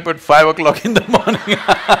will get up at 5 o'clock in the morning.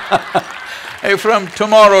 Hey, from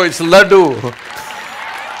tomorrow it's laddu.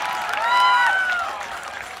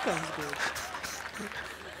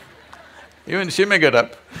 Even she may get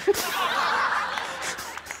up.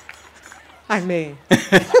 I may.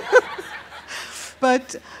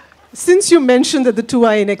 But since you mentioned that the two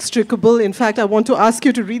are inextricable, in fact, I want to ask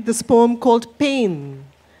you to read this poem called Pain,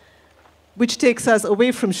 which takes us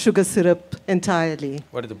away from sugar syrup entirely.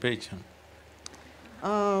 What is the page?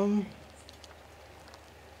 I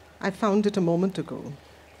found it a moment ago.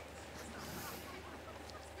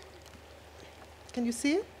 Can you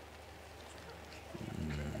see it?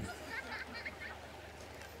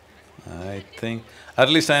 I think… at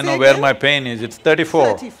least I know where my pain is, it's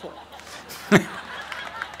 34. 34.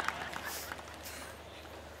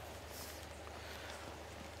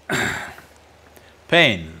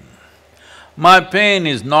 Pain. My pain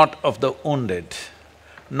is not of the wounded,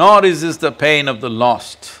 nor is this the pain of the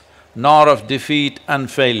lost, nor of defeat and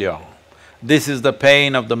failure. This is the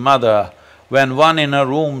pain of the mother when one in her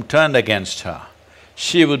womb turned against her.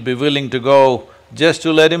 She would be willing to go just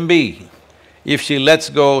to let him be. If she lets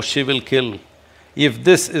go, she will kill. If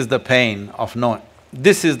this is the pain of knowing,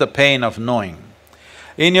 this is the pain of knowing.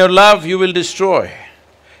 In your love, you will destroy.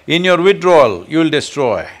 In your withdrawal, you will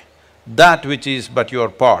destroy that which is but your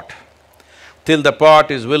part. Till the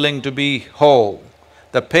part is willing to be whole,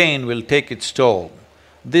 the pain will take its toll.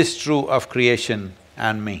 This true of creation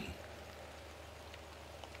and me.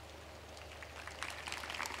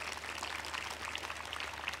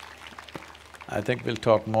 I think we'll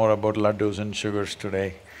talk more about laddus and sugars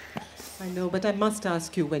today. I know, but I must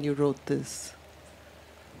ask you when you wrote this.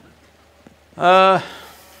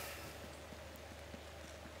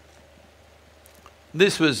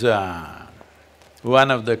 This was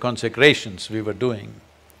one of the consecrations we were doing,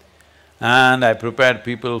 and I prepared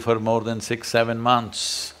people for more than 6-7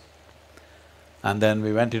 months. And then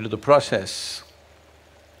we went into the process.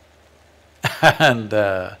 And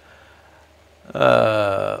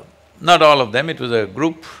not all of them, it was a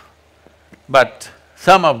group, but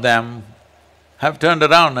some of them have turned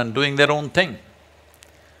around and doing their own thing.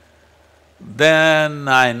 Then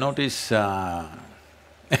I notice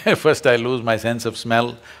first I lose my sense of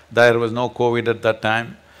smell, there was no COVID at that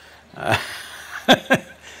time.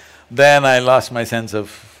 Then I lost my sense of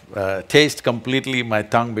taste completely, my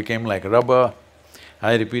tongue became like rubber.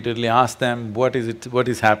 I repeatedly asked them, what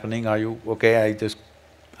is happening, are you okay? I just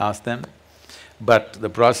asked them. But the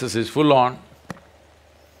process is full on.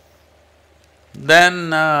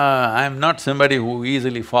 Then I'm not somebody who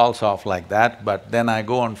easily falls off like that, but then I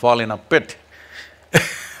go and fall in a pit,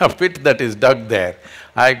 a pit that is dug there.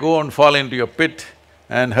 I go and fall into a pit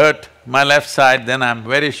and hurt my left side, then I'm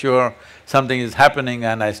very sure something is happening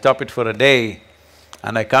and I stop it for a day.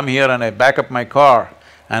 And I come here and I back up my car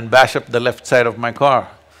and bash up the left side of my car.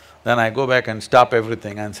 Then I go back and stop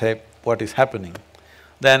everything and say, what is happening?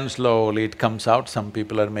 Then slowly it comes out, some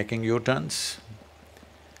people are making U-turns.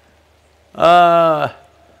 So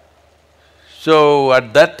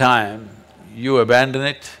at that time, you abandon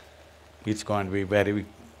it, it's going to be very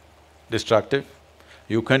destructive.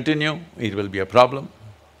 You continue, it will be a problem.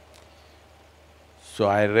 So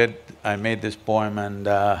I made this poem and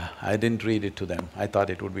I didn't read it to them. I thought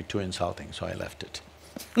it would be too insulting, so I left it.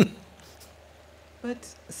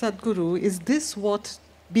 But Sadhguru, is this what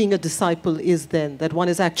being a disciple is then, that one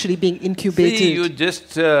is actually being incubated? See, you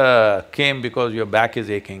just came because your back is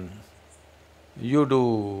aching. You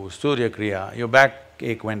do Surya Kriya, your back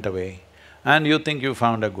ache went away, and you think you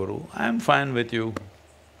found a guru, I'm fine with you.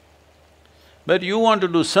 But you want to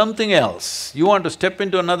do something else, you want to step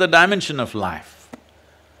into another dimension of life.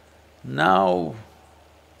 Now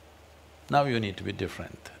you need to be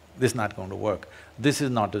different. This is not going to work. This is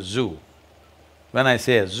not a zoo. When I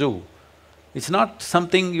say a zoo, it's not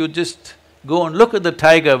something you just go and look at the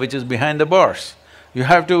tiger which is behind the bars. You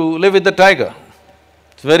have to live with the tiger.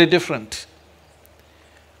 It's very different.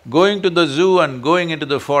 Going to the zoo and going into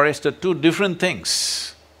the forest are two different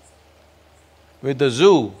things. With the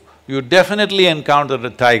zoo, you definitely encounter a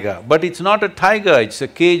tiger, but it's not a tiger, it's a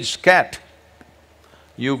caged cat.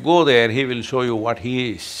 You go there, he will show you what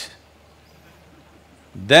he is.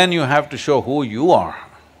 Then you have to show who you are.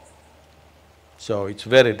 So it's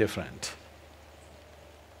very different.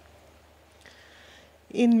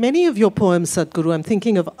 In many of your poems, Sadhguru, I'm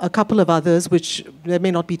thinking of a couple of others which there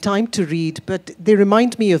may not be time to read, but they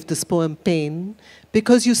remind me of this poem, Pain,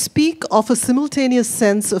 because you speak of a simultaneous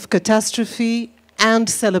sense of catastrophe and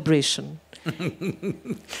celebration.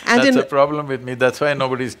 That's a problem with me, that's why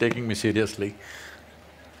nobody's taking me seriously.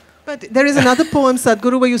 But there is another poem,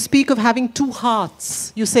 Sadhguru, where you speak of having two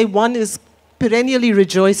hearts. You say one is perennially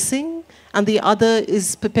rejoicing and the other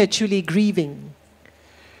is perpetually grieving.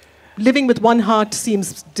 Living with one heart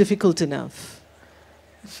seems difficult enough.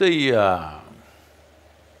 See, I'm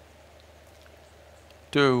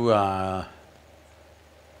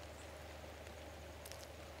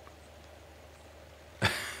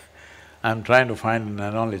trying to find an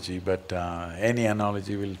analogy, but any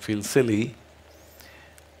analogy will feel silly.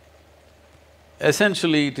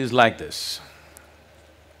 Essentially, it is like this.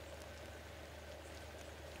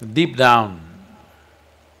 Deep down,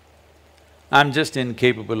 I'm just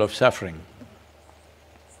incapable of suffering.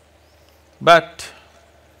 But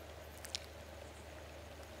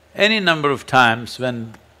any number of times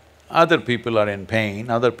when other people are in pain,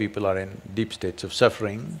 other people are in deep states of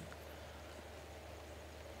suffering,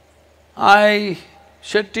 I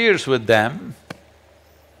shed tears with them.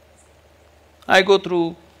 I go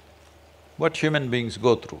through what human beings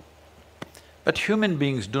go through. But human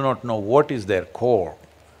beings do not know what is their core.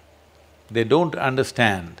 They don't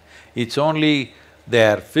understand. It's only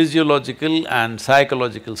their physiological and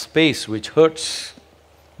psychological space which hurts.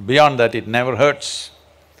 Beyond that, it never hurts.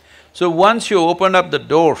 So once you open up the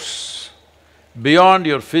doors beyond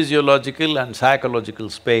your physiological and psychological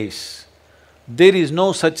space, there is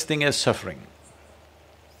no such thing as suffering.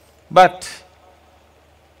 But,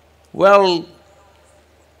 well,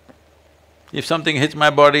 if something hits my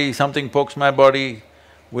body, something pokes my body,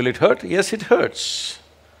 will it hurt? Yes, it hurts.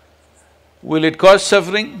 Will it cause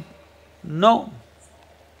suffering? No.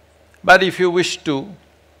 But if you wish to,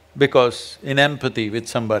 because in empathy with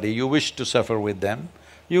somebody, you wish to suffer with them,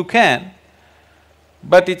 you can,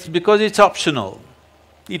 but it's because it's optional.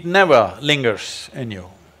 It never lingers in you.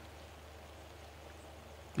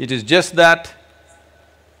 It is just that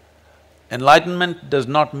enlightenment does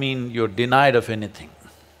not mean you're denied of anything.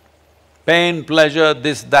 Pain, pleasure,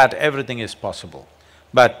 this, that, everything is possible,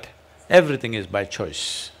 but everything is by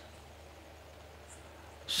choice.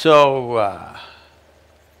 So,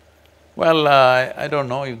 I don't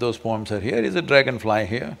know if those poems are here. Is a dragonfly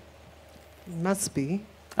here? Must be.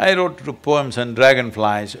 I wrote poems on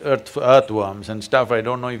dragonflies, earthworms and stuff, I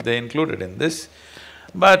don't know if they included in this.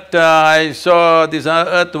 But I saw this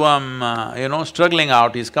earthworm, struggling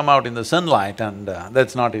out, he's come out in the sunlight and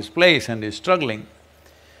that's not his place and he's struggling.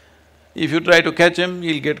 If you try to catch him,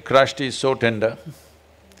 he'll get crushed, he's so tender.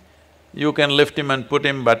 You can lift him and put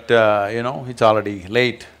him, but it's already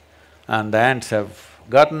late and the ants have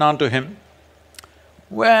gotten onto him.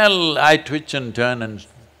 Well, I twitch and turn and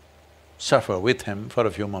suffer with him for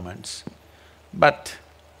a few moments. But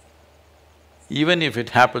even if it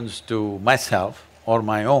happens to myself or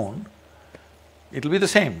my own, it'll be the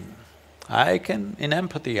same. In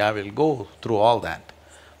empathy, I will go through all that.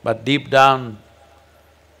 But deep down,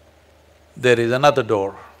 there is another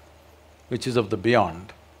door, which is of the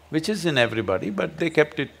beyond, which is in everybody, but they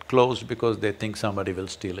kept it closed because they think somebody will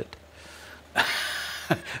steal it.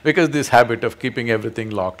 Because this habit of keeping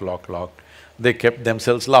everything locked, they kept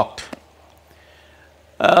themselves locked.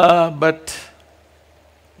 But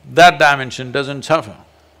that dimension doesn't suffer.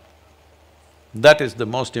 That is the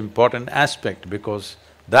most important aspect because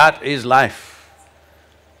that is life.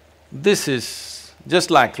 This is just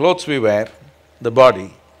like clothes we wear, the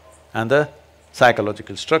body and the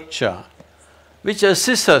psychological structure, which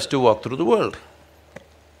assists us to walk through the world.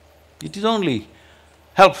 It is only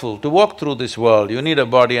helpful to walk through this world, you need a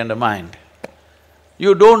body and a mind.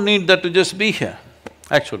 You don't need that to just be here,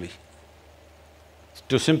 actually.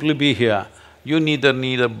 To simply be here, you neither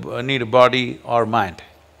need a body or mind.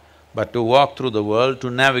 But to walk through the world, to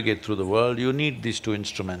navigate through the world, you need these two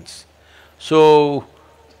instruments. So,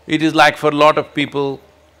 it is like for a lot of people,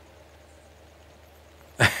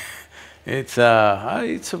 it's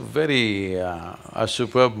a very a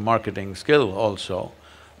superb marketing skill also.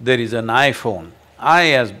 There is an iPhone.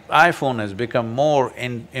 iPhone has become more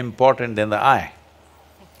important than the eye.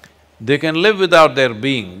 They can live without their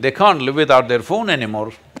being, they can't live without their phone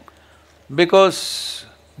anymore because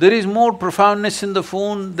there is more profoundness in the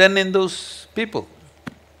phone than in those people.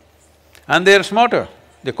 And they are smarter.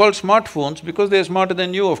 They're called smartphones because they're smarter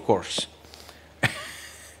than you, of course.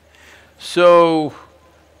 So,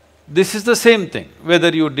 This is the same thing, whether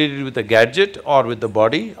you did it with a gadget or with the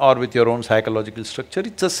body or with your own psychological structure,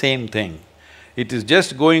 it's the same thing. It is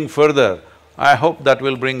just going further. I hope that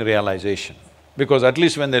will bring realization, because at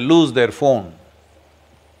least when they lose their phone,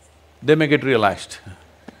 they may get realized.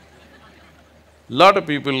 Lot of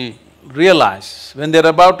people realize when they're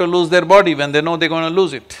about to lose their body, when they know they're going to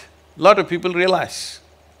lose it. Lot of people realize.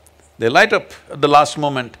 They light up at the last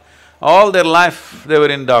moment. All their life they were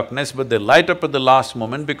in darkness, but they light up at the last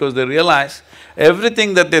moment because they realize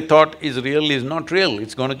everything that they thought is real is not real,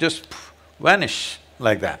 it's going to just vanish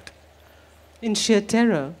like that. In sheer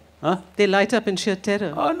terror? Huh? They light up in sheer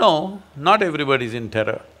terror? Oh no, not everybody's in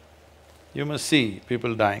terror. You must see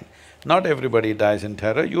people dying. Not everybody dies in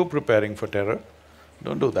terror, you're preparing for terror,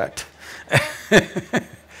 don't do that.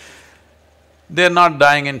 They're not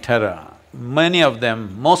dying in terror. Many of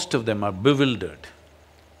them, most of them are bewildered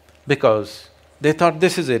because they thought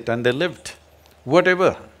this is it and they lived.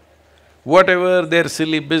 Whatever their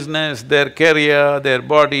silly business, their career, their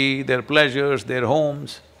body, their pleasures, their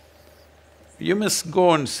homes, you must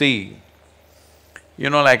go and see.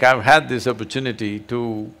 You know, like I've had this opportunity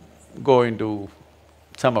to go into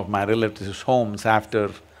some of my relatives' homes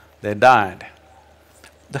after they died.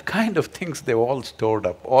 The kind of things they've all stored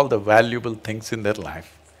up, all the valuable things in their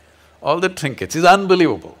life, all the trinkets, is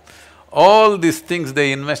unbelievable. All these things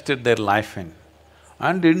they invested their life in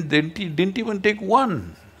and didn't even take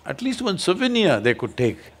one, at least one souvenir they could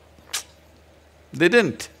take. They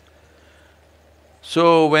didn't.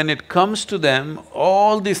 So when it comes to them,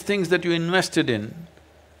 all these things that you invested in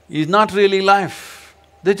is not really life,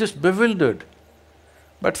 they're just bewildered.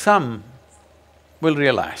 But some will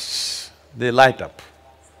realize, they light up.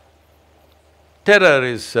 Terror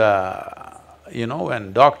is, you know,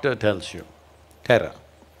 when doctor tells you, terror.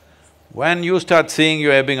 When you start seeing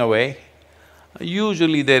you ebbing away,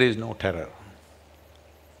 usually there is no terror.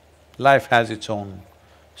 Life has its own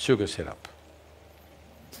sugar syrup.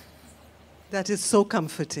 That is so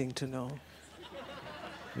comforting to know.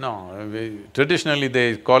 No, traditionally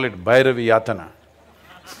they call it Bhairavi Yatana.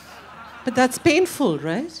 But that's painful,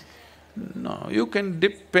 right? No, you can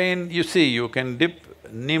dip pain… you see, you can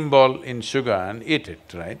dip neem ball in sugar and eat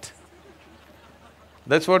it, right?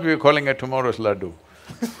 That's what we're calling a tomorrow's laddu.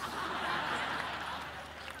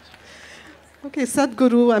 Okay,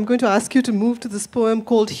 Sadhguru, I'm going to ask you to move to this poem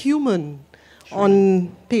called Human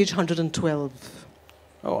on page 112.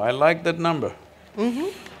 Oh, I like that number. Mm-hmm.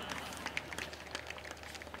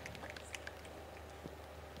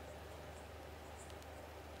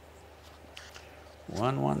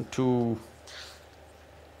 One, two…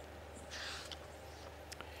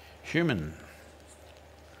 Human.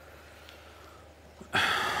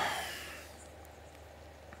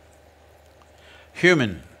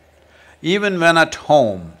 Human. Even when at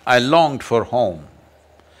home, I longed for home,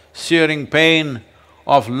 searing pain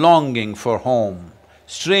of longing for home,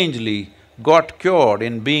 strangely got cured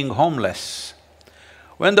in being homeless.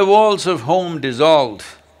 When the walls of home dissolved,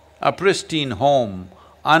 a pristine home,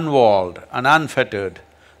 unwalled and unfettered,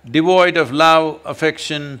 devoid of love,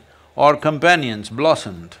 affection or companions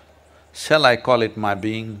blossomed. Shall I call it my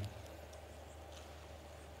being?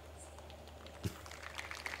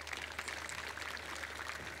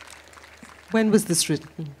 When was this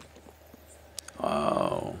written?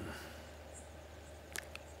 Oh,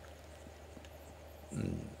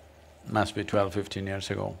 must be 12, 15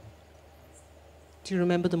 years ago. Do you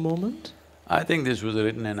remember the moment? I think this was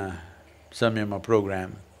written in a Samyama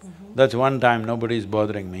program. That's one time nobody's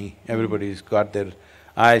bothering me, everybody's got their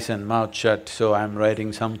eyes and mouth shut, so I'm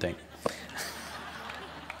writing something.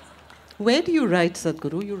 Where do you write,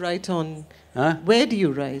 Sadhguru? You write on… Huh? Where do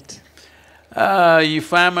you write?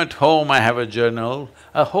 If I'm at home, I have a journal.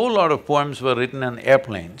 A whole lot of poems were written on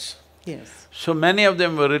airplanes. Yes. So many of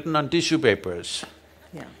them were written on tissue papers.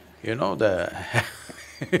 Yeah. You know, the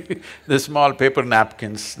the small paper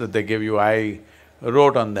napkins that they give you, I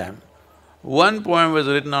wrote on them. One poem was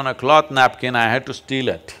written on a cloth napkin, I had to steal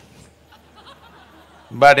it.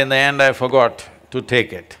 But in the end, I forgot to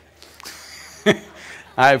take it.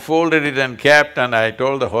 I folded it and kept, and I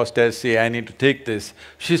told the hostess, see, I need to take this.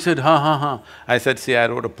 She said, ha. I said, see, I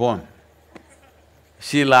wrote a poem.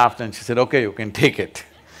 She laughed and she said, okay, you can take it.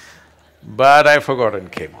 But I forgot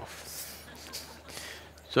and came off.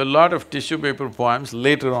 So a lot of tissue paper poems,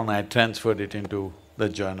 later on I transferred it into the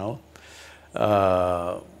journal.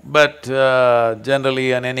 But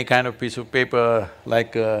generally on any kind of piece of paper,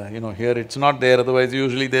 like you know, here it's not there, otherwise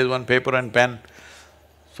usually there's one paper and pen.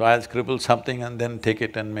 So I'll scribble something and then take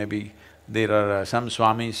it, and maybe there are some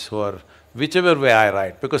swamis who are… whichever way I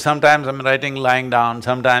write, because sometimes I'm writing lying down,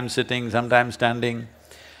 sometimes sitting, sometimes standing.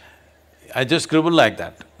 I just scribble like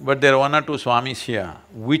that, but there are one or two swamis here,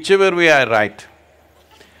 whichever way I write,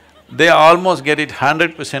 they almost get it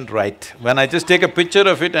 100% right. When I just take a picture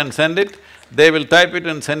of it and send it, they will type it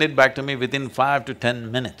and send it back to me within 5 to 10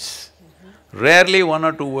 minutes. Rarely one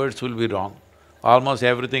or two words will be wrong, almost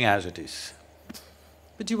everything as it is.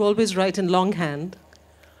 But you always write in longhand,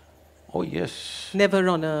 Oh, yes. never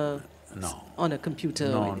on a… No. on a computer?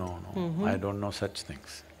 No, or no, no. I don't know such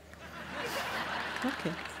things.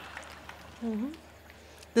 Okay.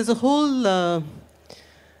 There's a whole…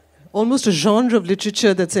 almost a genre of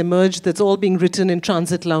literature that's emerged that's all being written in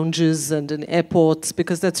transit lounges and in airports,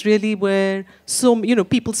 because that's really where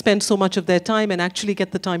people spend so much of their time and actually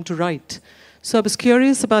get the time to write. So I was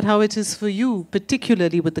curious about how it is for you,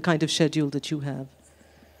 particularly with the kind of schedule that you have.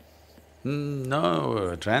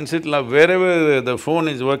 No, transit love, wherever the phone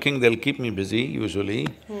is working, they'll keep me busy usually.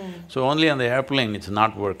 So only on the airplane it's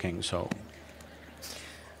not working, so…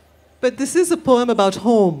 But this is a poem about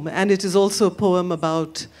home, and it is also a poem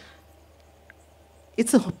about…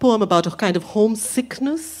 It's a poem about a kind of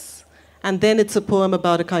homesickness, and then it's a poem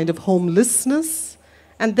about a kind of homelessness,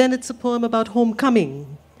 and then it's a poem about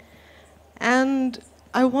homecoming. And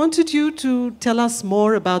I wanted you to tell us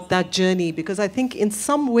more about that journey, because I think in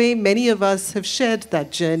some way many of us have shared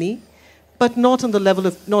that journey, but not on the level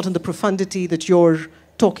of… not in the profundity that you're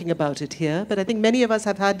talking about it here, but I think many of us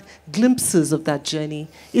have had glimpses of that journey.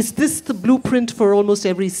 Is this the blueprint for almost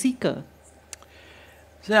every seeker?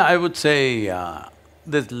 Yeah, I would say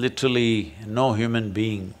there's literally no human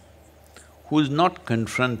being who's not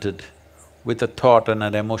confronted with a thought and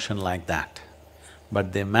an emotion like that,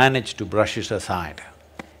 but they manage to brush it aside.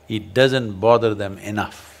 It doesn't bother them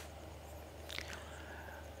enough.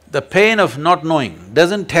 The pain of not knowing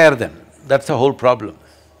doesn't tear them, that's the whole problem.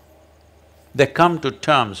 They come to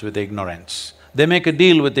terms with ignorance. They make a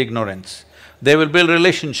deal with ignorance. They will build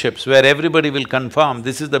relationships where everybody will confirm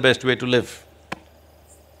this is the best way to live.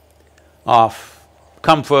 Of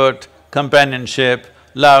comfort, companionship,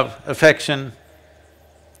 love, affection.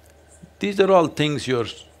 These are all things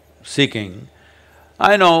you're seeking.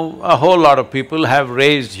 I know a whole lot of people have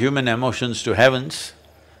raised human emotions to heavens.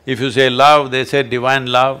 If you say love, they say divine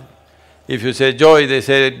love. If you say joy, they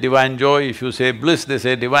say divine joy. If you say bliss, they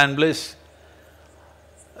say divine bliss.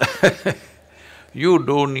 You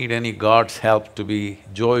don't need any God's help to be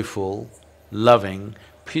joyful, loving,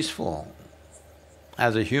 peaceful.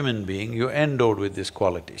 As a human being, you're endowed with these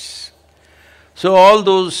qualities. So all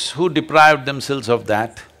those who deprived themselves of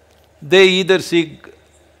that, they either seek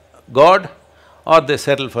God or they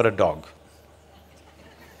settle for a dog.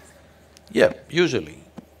 Yeah, usually.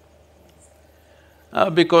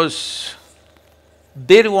 Because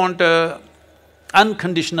they want a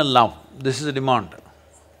unconditional love, this is a demand.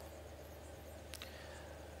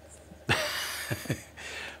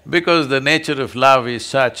 Because the nature of love is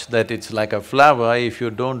such that it's like a flower, if you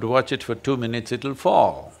don't watch it for 2 minutes, it'll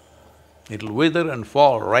fall. It'll wither and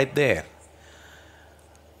fall right there.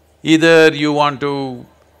 Either you want to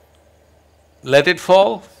let it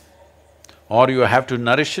fall, or you have to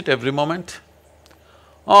nourish it every moment,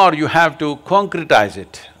 or you have to concretize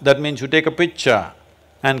it. That means you take a picture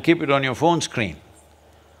and keep it on your phone screen,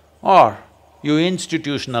 or you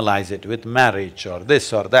institutionalize it with marriage or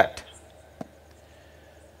this or that.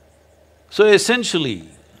 So essentially,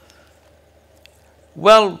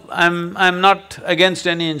 well, I'm not against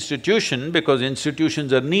any institution because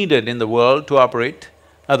institutions are needed in the world to operate,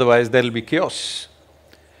 otherwise there'll be chaos.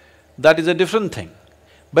 That is a different thing.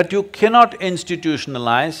 But you cannot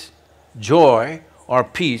institutionalize joy or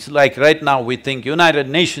peace, like right now we think United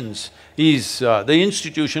Nations is the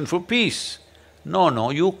institution for peace.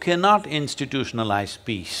 No, you cannot institutionalize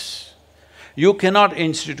peace. You cannot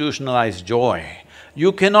institutionalize joy.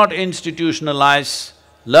 You cannot institutionalize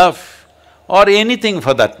love or anything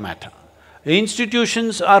for that matter.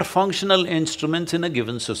 Institutions are functional instruments in a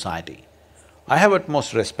given society. I have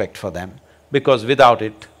utmost respect for them because without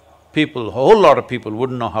it, a whole lot of people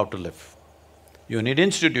wouldn't know how to live. You need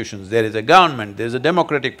institutions, there is a government, there is a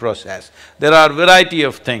democratic process, there are variety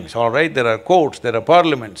of things, all right? There are courts, there are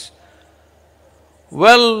parliaments.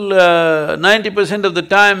 Well, 90% of the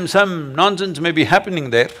time some nonsense may be happening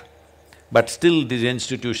there, but still these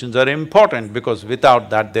institutions are important because without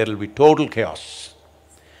that there will be total chaos.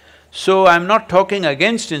 So I'm not talking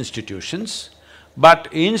against institutions, but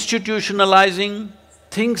institutionalizing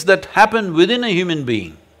things that happen within a human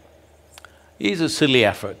being is a silly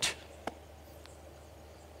effort.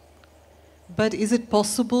 But is it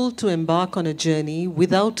possible to embark on a journey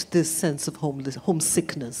without this sense of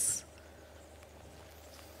homesickness?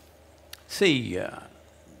 See,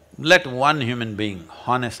 let one human being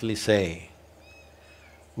honestly say,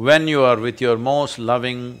 when you are with your most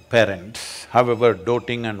loving parents, however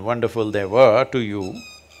doting and wonderful they were to you,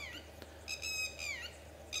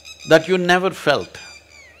 that you never felt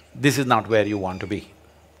this is not where you want to be.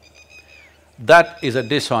 That is a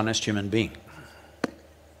dishonest human being.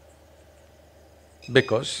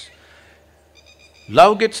 Because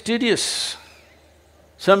love gets tedious,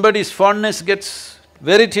 somebody's fondness gets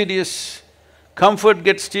very tedious, comfort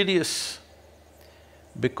gets tedious.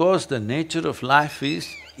 Because the nature of life is,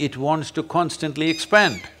 it wants to constantly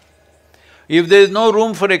expand. If there is no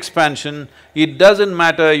room for expansion, it doesn't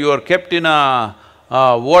matter you are kept in a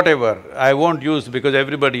whatever, I won't use because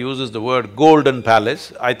everybody uses the word golden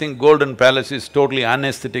palace. I think golden palace is totally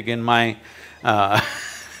unaesthetic in my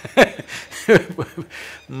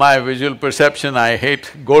my visual perception. I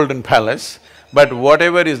hate golden palace, but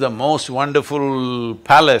whatever is the most wonderful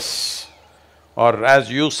palace, or as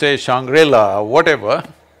you say Shangri-La, whatever,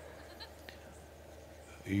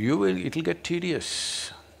 it'll get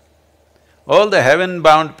tedious. All the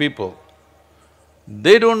heaven-bound people,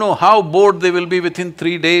 they don't know how bored they will be within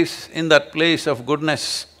 3 days in that place of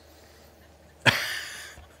goodness.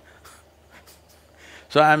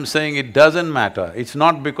 So I'm saying it doesn't matter, it's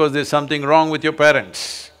not because there's something wrong with your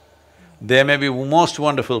parents. They may be most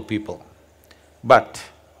wonderful people, but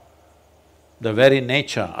the very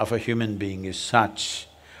nature of a human being is such.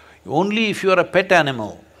 Only if you are a pet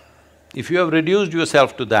animal, if you have reduced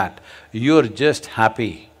yourself to that, you're just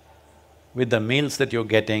happy with the meals that you're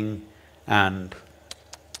getting and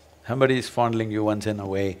somebody is fondling you once in a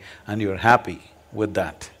way and you're happy with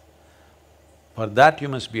that. For that you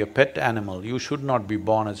must be a pet animal, you should not be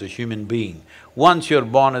born as a human being. Once you're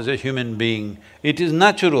born as a human being, it is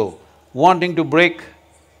natural wanting to break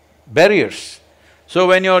barriers. So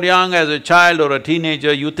when you're young as a child or a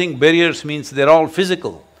teenager, you think barriers means they're all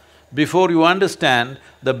physical. Before you understand,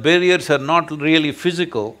 the barriers are not really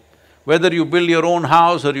physical. Whether you build your own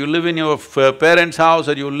house or you live in your parents' house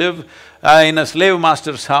or you live in a slave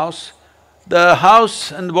master's house, the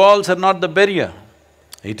house and walls are not the barrier.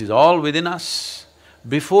 It is all within us.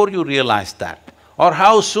 Before you realize that, or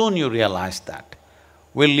how soon you realize that,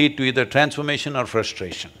 will lead to either transformation or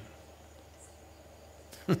frustration.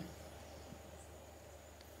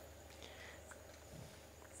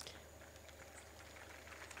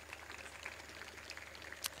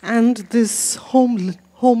 And this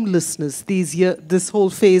homelessness, this whole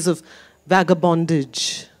phase of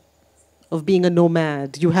vagabondage, of being a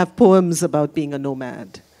nomad, you have poems about being a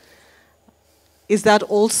nomad. Is that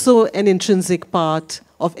also an intrinsic part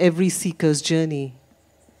of every seeker's journey?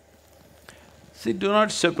 See, do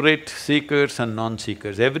not separate seekers and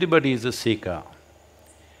non-seekers, everybody is a seeker.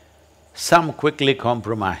 Some quickly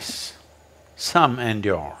compromise, some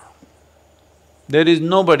endure. There is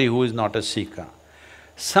nobody who is not a seeker.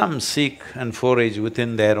 Some seek and forage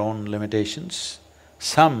within their own limitations,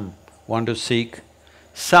 some want to seek,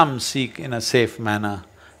 some seek in a safe manner,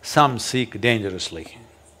 some seek dangerously.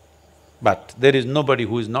 But there is nobody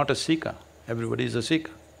who is not a seeker, everybody is a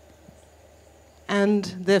seeker. And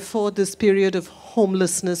therefore this period of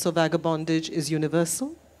homelessness or vagabondage is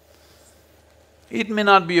universal? It may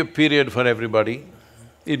not be a period for everybody,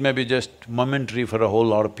 it may be just momentary for a whole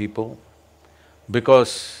lot of people,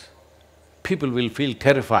 because people will feel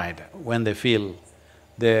terrified when they feel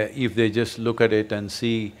if they just look at it and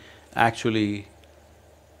see actually,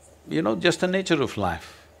 just the nature of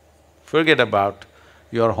life. Forget about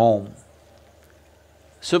your home.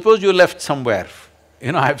 Suppose you left somewhere,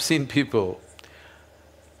 I've seen people,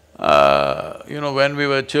 when we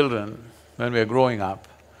were children, when we were growing up,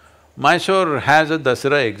 Mysore has a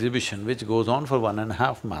Dasara exhibition which goes on for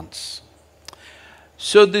 1.5 months.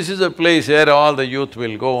 So this is a place where all the youth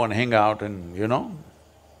will go and hang out and,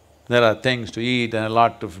 there are things to eat and a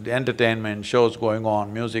lot of entertainment, shows going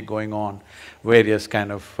on, music going on, various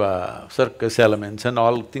kind of circus elements and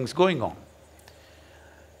all things going on.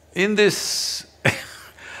 In this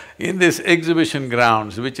in this exhibition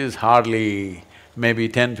grounds, which is hardly maybe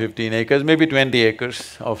 10-15 acres, maybe 20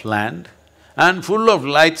 acres of land, and full of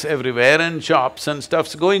lights everywhere and shops and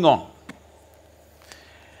stuff's going on.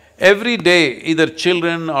 Every day, either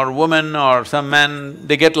children or women or some men,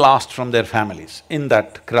 they get lost from their families in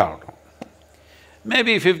that crowd.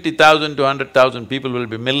 Maybe 50,000 to 100,000 people will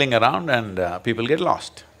be milling around and people get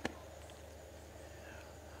lost.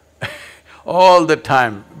 All the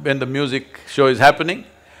time, when the music show is happening,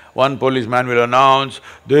 one policeman will announce,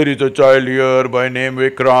 there is a child here by name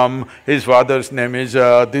Vikram, his father's name is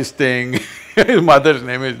this thing, his mother's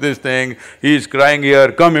name is this thing, he is crying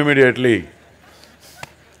here, come immediately.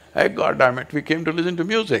 Hey, God damn it, we came to listen to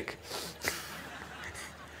music.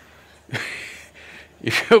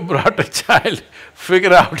 If you brought a child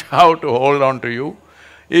figure out how to hold on to you.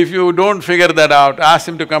 If you don't figure that out, ask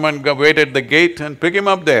him to come and wait at the gate and pick him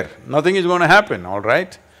up there. Nothing is going to happen, all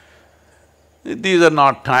right? These are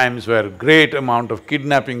not times where great amount of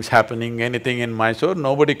kidnappings happening, anything in Mysore,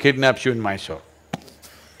 nobody kidnaps you in Mysore.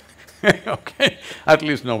 Okay? At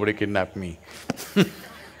least nobody kidnapped me.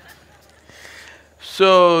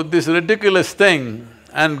 So, this ridiculous thing,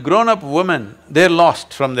 and grown-up women, they're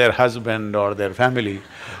lost from their husband or their family,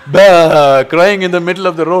 bah, crying in the middle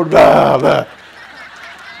of the road, bah, bah.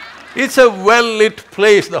 It's a well-lit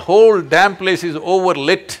place, the whole damn place is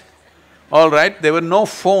overlit, all right? There were no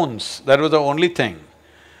phones, that was the only thing.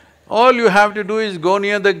 All you have to do is go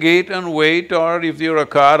near the gate and wait, or if you're a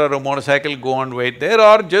car or a motorcycle, go and wait there,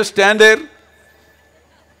 or just stand there.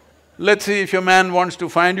 Let's see if your man wants to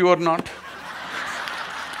find you or not.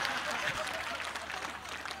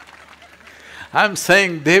 I'm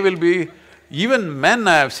saying they will be… Even men,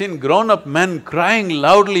 I have seen grown-up men crying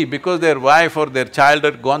loudly because their wife or their child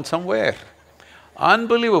had gone somewhere.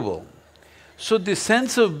 Unbelievable. So this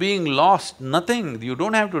sense of being lost, nothing, you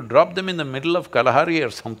don't have to drop them in the middle of Kalahari or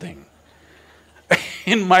something.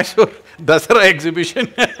 In Mysore, Dasara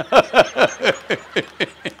exhibition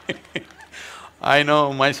I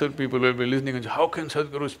know Mysore people will be listening and say, how can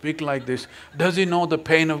Sadhguru speak like this? Does he know the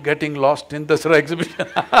pain of getting lost in Dasara exhibition?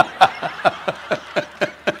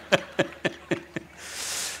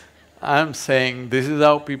 I'm saying this is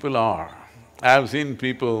how people are. I've seen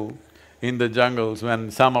people in the jungles when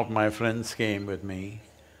some of my friends came with me,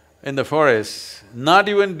 in the forest, not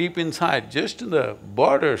even deep inside, just in the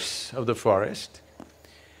borders of the forest.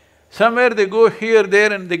 Somewhere they go here,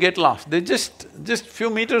 there and they get lost. They just few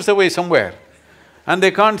meters away somewhere and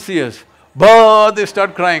they can't see us. Bah! They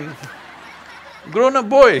start crying. Grown-up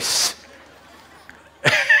boys.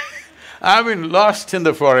 I've been lost in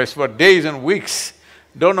the forest for days and weeks.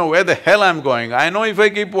 Don't know where the hell I'm going. I know if I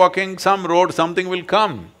keep walking some road, something will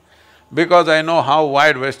come. Because I know how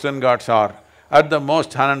wide Western Ghats are. At the most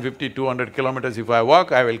 150, 200 kilometers if I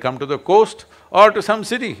walk, I will come to the coast or to some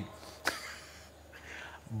city.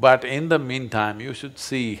 But in the meantime, you should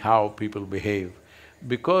see how people behave.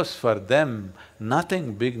 Because for them,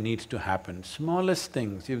 nothing big needs to happen. Smallest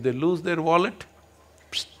things, if they lose their wallet,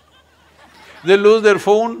 psst. They lose their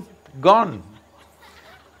phone, gone.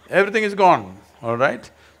 Everything is gone. All right?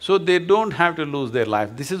 So they don't have to lose their life.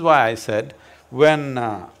 This is why I said, when…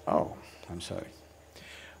 oh, I'm sorry.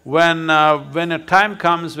 When a time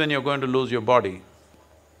comes when you're going to lose your body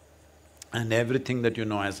and everything that you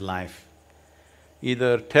know as life,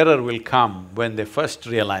 either terror will come when they first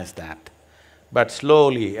realize that, but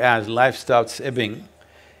slowly as life starts ebbing,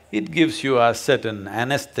 it gives you a certain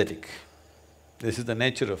anesthetic. This is the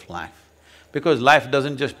nature of life. Because life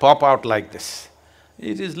doesn't just pop out like this,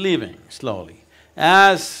 it is leaving slowly.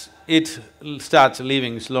 As it starts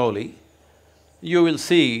leaving slowly, you will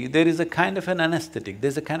see there is a kind of an anesthetic,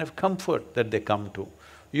 there's a kind of comfort that they come to.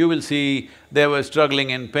 You will see they were struggling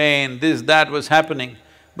in pain, this, that was happening.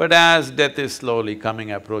 But as death is slowly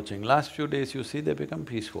coming, approaching, last few days you see they become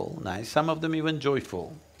peaceful, nice, some of them even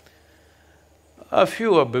joyful. A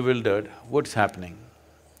few are bewildered, what's happening?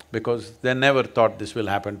 Because they never thought this will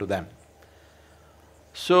happen to them.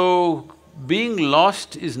 So, being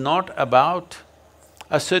lost is not about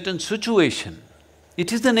a certain situation,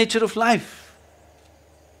 it is the nature of life.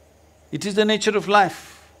 It is the nature of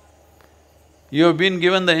life. You have been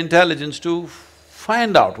given the intelligence to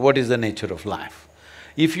find out what is the nature of life.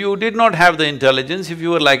 If you did not have the intelligence, if you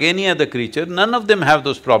were like any other creature, none of them have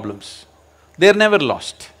those problems. They're never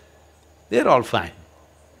lost, they're all fine.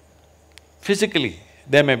 Physically,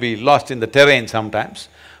 they may be lost in the terrain sometimes,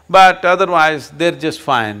 but otherwise they're just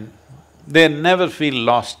fine. They never feel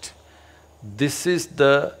lost. This is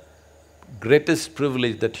the greatest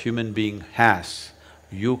privilege that human being has.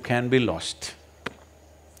 You can be lost.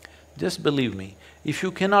 Just believe me, if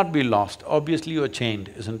you cannot be lost, obviously you're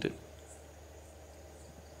chained, isn't it?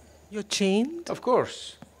 You're chained? Of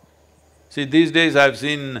course. See, these days I've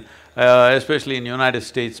seen, especially in United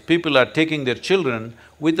States, people are taking their children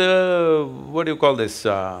with a… what do you call this?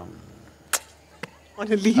 On a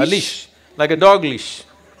leash? A leash, like a dog leash.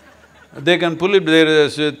 They can pull it… there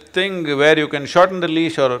is a thing where you can shorten the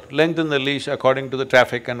leash or lengthen the leash according to the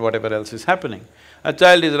traffic and whatever else is happening. A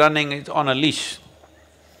child is running, it's on a leash.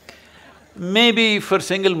 Maybe for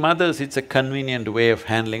single mothers, it's a convenient way of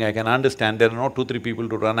handling, I can understand, there are no 2, 3 people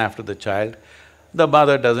to run after the child. The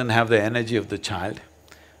mother doesn't have the energy of the child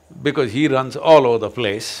because he runs all over the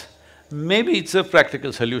place. Maybe it's a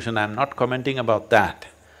practical solution, I'm not commenting about that.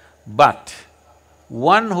 But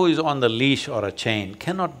one who is on the leash or a chain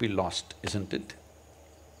cannot be lost, isn't it?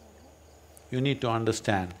 You need to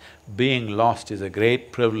understand, being lost is a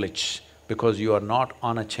great privilege because you are not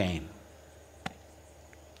on a chain.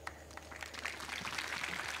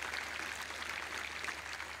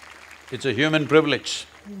 It's a human privilege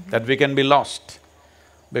that we can be lost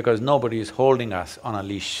because nobody is holding us on a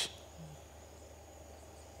leash.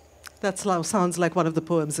 That sounds like one of the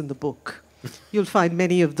poems in the book. You'll find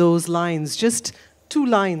many of those lines, just 2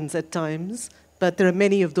 lines at times, but there are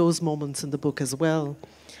many of those moments in the book as well.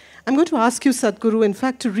 I'm going to ask you, Sadhguru, in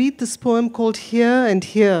fact, to read this poem called Here and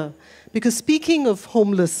Here, because speaking of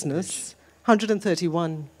homelessness,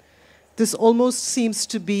 131, this almost seems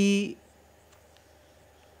to be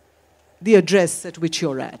the address at which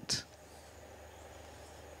you're at.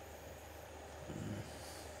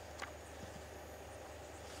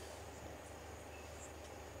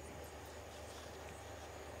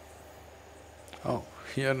 Oh,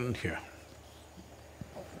 here and here.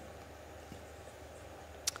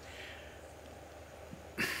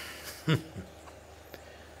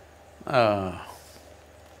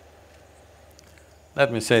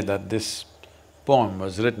 Let me say that this poem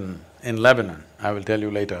was written in Lebanon. I will tell you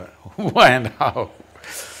later why and how.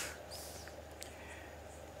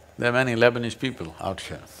 There are many Lebanese people out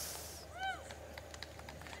here.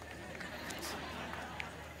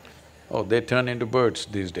 Oh, they turn into birds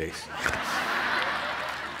these days.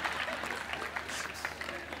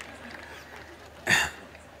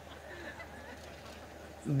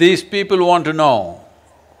 These people want to know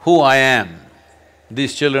who I am.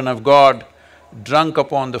 These children of God, drunk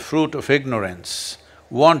upon the fruit of ignorance,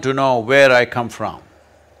 want to know where I come from.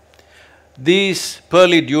 These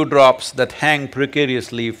pearly dewdrops that hang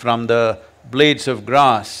precariously from the blades of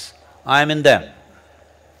grass, I am in them.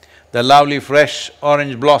 The lovely fresh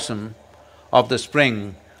orange blossom of the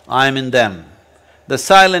spring, I am in them. The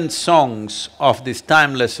silent songs of these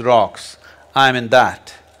timeless rocks, I am in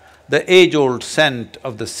that. The age-old scent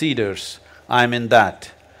of the cedars, I am in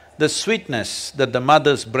that. The sweetness that the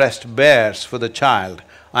mother's breast bears for the child,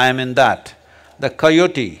 I am in that. The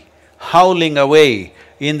coyote howling away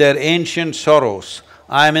in their ancient sorrows,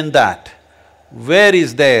 I am in that. Where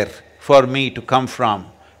is there for me to come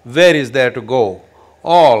from? Where is there to go?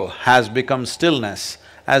 All has become stillness,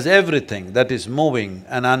 as everything that is moving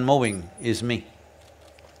and unmoving is me.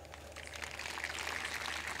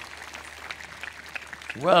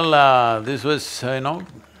 Well, this was,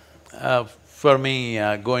 for me,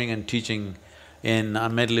 going and teaching in a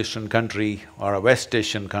Middle Eastern country or a West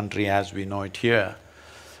Asian country as we know it here,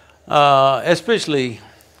 especially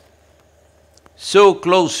so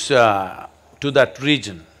close to that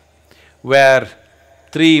region where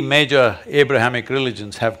 3 major Abrahamic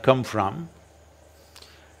religions have come from,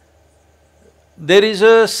 there is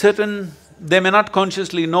a certain… they may not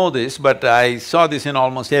consciously know this, but I saw this in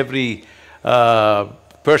almost every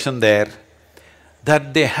person there,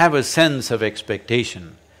 that they have a sense of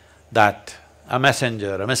expectation that a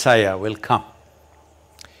messenger, a messiah will come.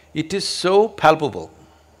 It is so palpable.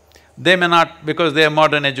 They may not… because they are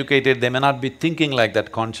modern educated, they may not be thinking like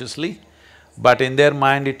that consciously, but in their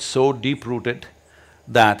mind it's so deep-rooted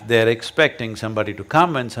that they're expecting somebody to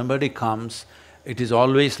come. When somebody comes, it is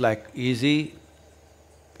always like, is he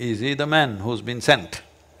the man who's been sent?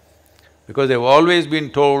 Because they've always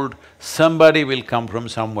been told somebody will come from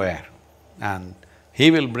somewhere and he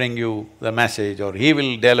will bring you the message or he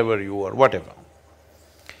will deliver you or whatever.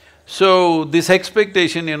 So this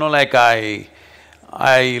expectation, like I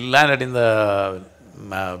landed in the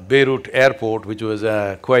Beirut airport, which was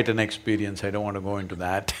quite an experience, I don't want to go into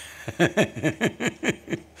that.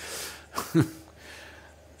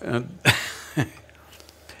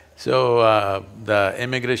 So, the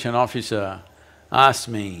immigration officer asked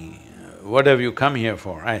me, "What have you come here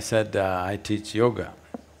for?" I said, "I teach yoga."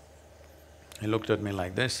 He looked at me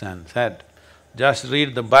like this and said, "Just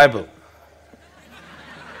read the Bible."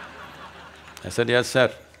 I said, "Yes,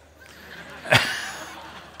 sir."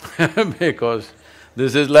 Because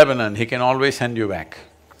this is Lebanon, he can always send you back.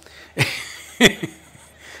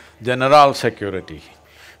 General security,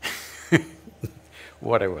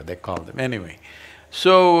 whatever they call them, anyway.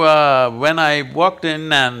 So, when I walked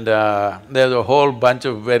in and there's a whole bunch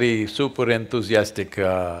of very super enthusiastic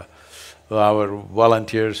our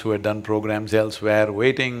volunteers who had done programs elsewhere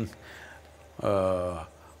waiting.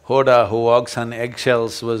 Hoda, who walks on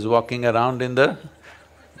eggshells, was walking around in the…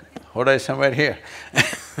 Hoda is somewhere here.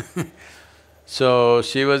 So,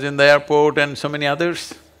 she was in the airport and so many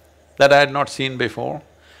others that I had not seen before,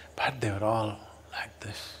 but they were all like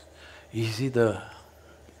this. Is he the…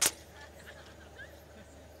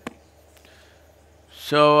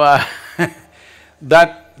 So,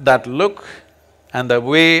 that look and the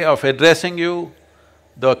way of addressing you,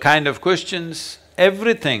 the kind of questions,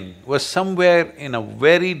 everything was somewhere in a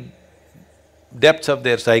very depths of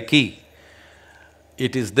their psyche.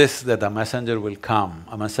 It is this that a messenger will come,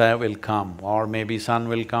 a messiah will come, or maybe son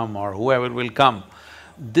will come, or whoever will come.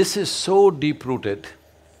 This is so deep-rooted.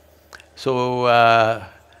 So, I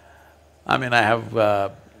mean, I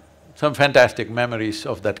have some fantastic memories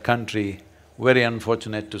of that country, very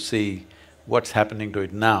unfortunate to see what's happening to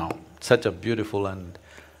it now. Such a beautiful and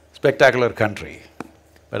spectacular country,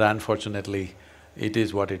 but unfortunately, it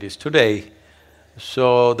is what it is today.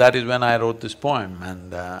 So that is when I wrote this poem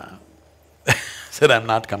and said, I'm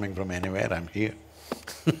not coming from anywhere, I'm here.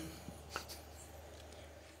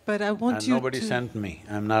 But I want and you nobody to… sent me,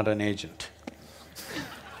 I'm not an agent.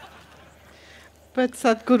 But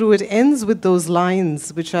Sadhguru, it ends with those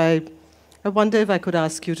lines which I wonder if I could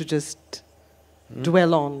ask you to just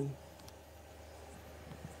dwell on.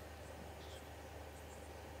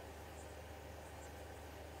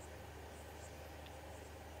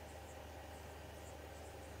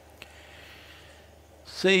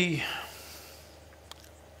 See,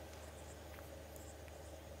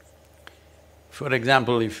 for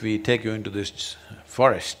example, if we take you into this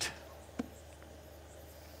forest,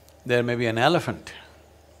 there may be an elephant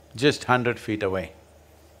just 100 feet away.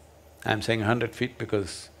 I'm saying 100 feet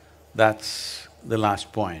because that's the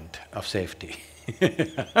last point of safety.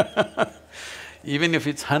 Even if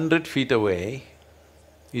it's 100 feet away,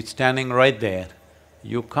 it's standing right there,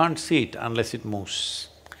 you can't see it unless it moves,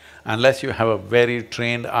 unless you have a very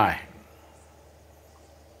trained eye.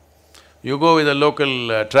 You go with a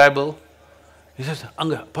local tribal, he says,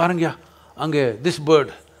 "Anga, parangya, ange, this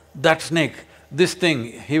bird, that snake, this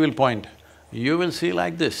thing," he will point. You will see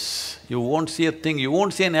like this, you won't see a thing, you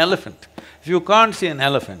won't see an elephant. If you can't see an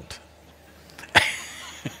elephant,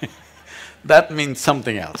 that means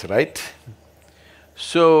something else, right?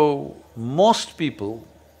 So, most people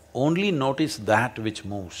only notice that which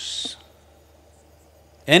moves.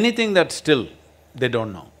 Anything that's still, they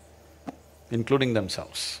don't know, including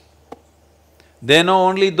themselves. They know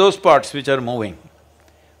only those parts which are moving.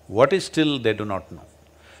 What is still, they do not know.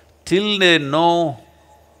 Till they know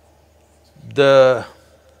there's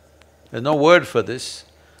no word for this,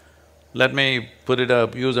 let me put it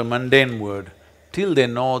up, use a mundane word, till they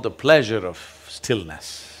know the pleasure of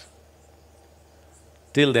stillness,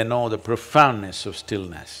 till they know the profoundness of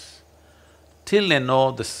stillness, till they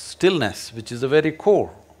know the stillness which is the very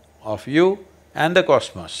core of you and the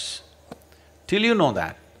cosmos, till you know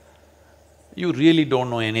that, you really don't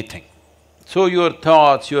know anything. So your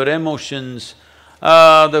thoughts, your emotions,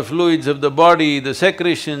 the fluids of the body, the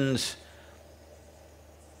secretions,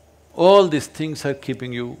 all these things are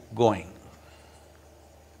keeping you going.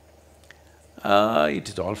 It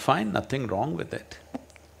is all fine, nothing wrong with it,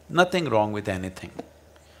 nothing wrong with anything.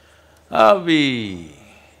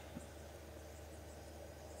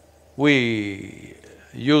 We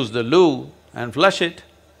use the loo and flush it.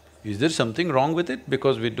 Is there something wrong with it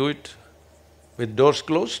because we do it with doors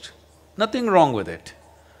closed? Nothing wrong with it.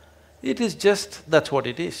 It is just, that's what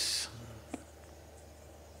it is.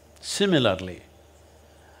 Similarly,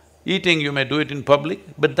 eating you may do it in public,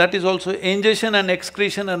 but that is also… ingestion and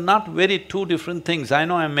excretion are not very two different things. I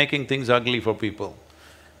know I'm making things ugly for people,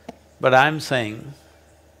 but I'm saying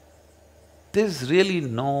there's really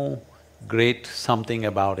no great something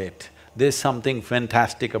about it. There's something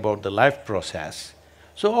fantastic about the life process.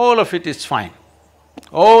 So all of it is fine.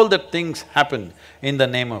 All the things happen in the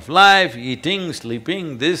name of life, eating,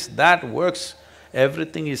 sleeping, this, that works,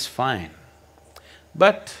 everything is fine.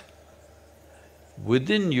 But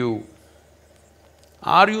within you,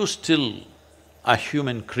 are you still a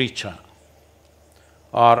human creature?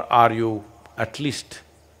 Or are you at least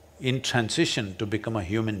in transition to become a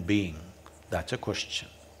human being? That's a question.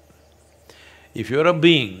 If you're a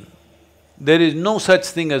being, there is no such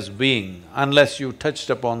thing as being unless you touched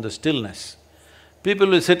upon the stillness. People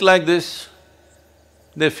will sit like this,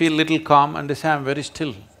 they feel little calm and they say, I'm very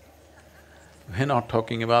still. We're not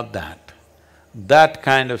talking about that. That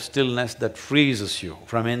kind of stillness that freezes you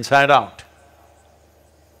from inside out,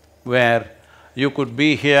 where you could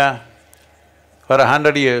be here for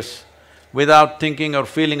 100 years without thinking or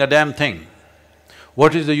feeling a damn thing.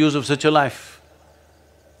 What is the use of such a life?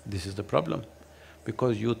 This is the problem,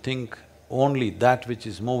 because you think only that which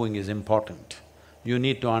is moving is important. You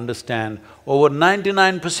need to understand over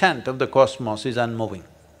 99% of the cosmos is unmoving.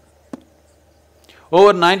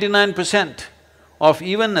 Over 99% of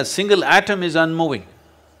even a single atom is unmoving.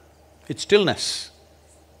 It's stillness.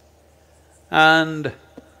 And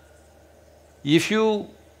if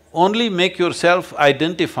you only make yourself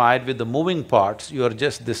identified with the moving parts, you are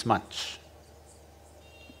just this much.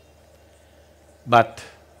 But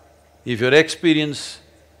if your experience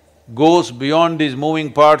goes beyond these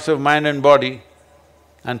moving parts of mind and body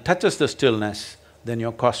and touches the stillness, then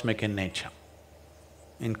you're cosmic in nature,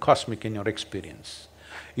 cosmic in your experience.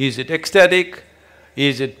 Is it ecstatic?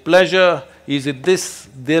 Is it pleasure? Is it this?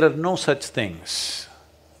 There are no such things.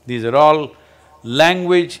 These are all…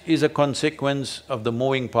 Language is a consequence of the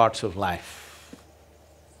moving parts of life.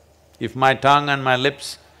 If my tongue and my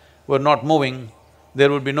lips were not moving, there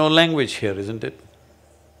would be no language here, isn't it?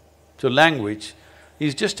 So language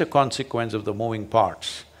is just a consequence of the moving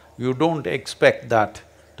parts. You don't expect that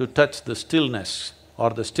to touch the stillness or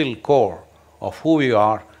the still core of who we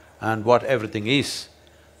are and what everything is.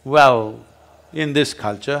 Well, in this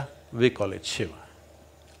culture, we call it Shiva,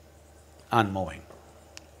 unmoving.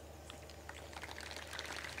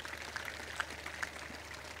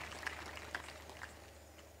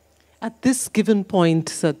 At this given point,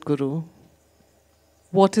 Sadhguru,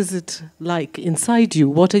 what is it like inside you?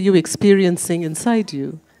 What are you experiencing inside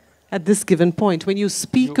you at this given point? When you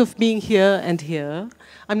speak of being here and here,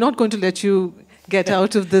 I'm not going to let you get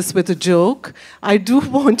out of this with a joke. I do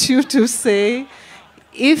want you to say,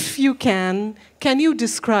 if you can you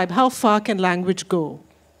describe how far can language go?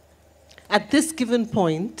 At this given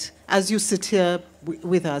point, as you sit here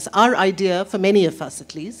with us, our idea, for many of us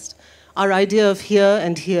at least, our idea of here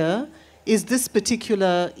and here is this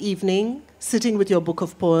particular evening, sitting with your book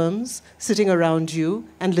of poems, sitting around you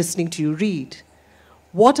and listening to you read.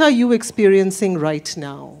 What are you experiencing right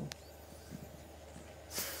now?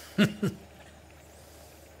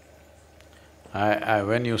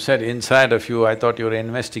 When you said inside of you, I thought you were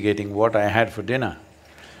investigating what I had for dinner.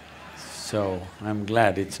 So, I'm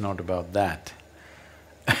glad it's not about that.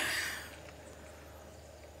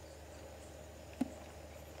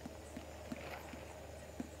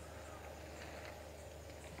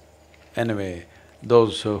 Anyway,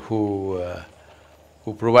 those who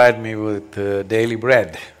provide me with daily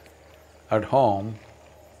bread at home,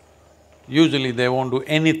 usually they won't do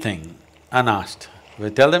anything unasked. We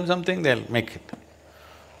tell them something, they'll make it.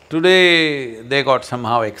 Today, they got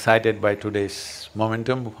somehow excited by today's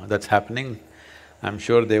momentum that's happening. I'm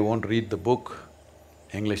sure they won't read the book,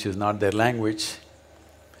 English is not their language.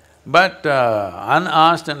 But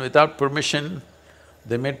unasked and without permission,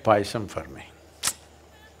 they made payasam for me.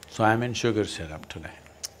 So I'm in sugar syrup today.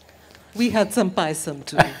 We had some payasam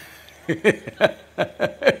too.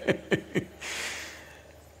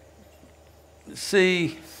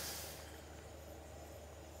 See,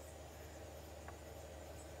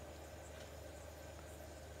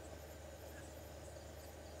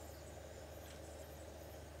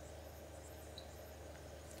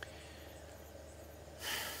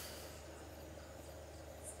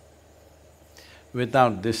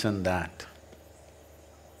 without this and that,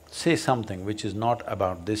 say something which is not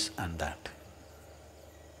about this and that.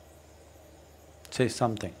 Say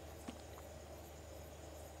something.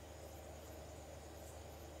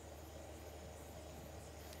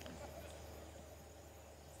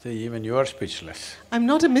 See, even you are speechless. I'm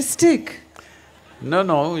not a mystic.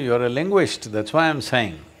 No, you're a linguist, that's why I'm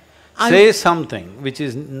saying. Say something which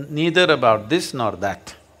is neither about this nor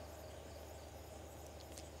that.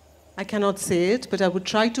 I cannot say it, but I would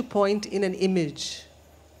try to point in an image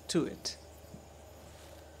to it.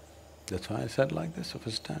 That's why I said like this the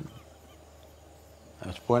first time. I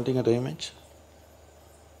was pointing at an image.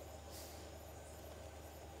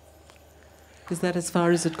 Is that as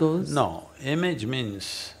far as it goes? No, image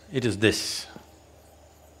means it is this.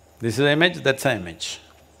 This is an image, that's an image.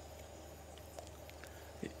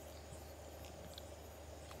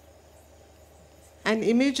 An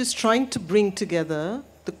image is trying to bring together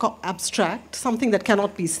the abstract, something that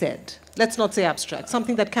cannot be said. Let's not say abstract,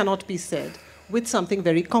 something that cannot be said, with something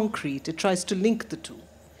very concrete. It tries to link the two.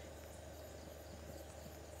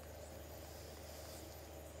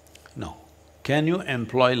 No. Can you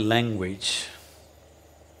employ language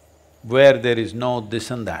where there is no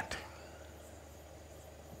this and that?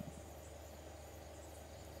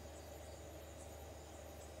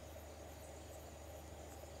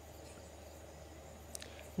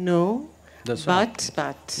 No, That's all.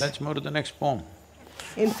 but… Let's move to the next poem.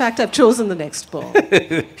 In fact, I've chosen the next poem.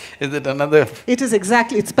 Is it another… It is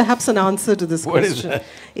exactly… it's perhaps an answer to this What is question. that?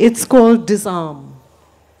 It's called Disarm,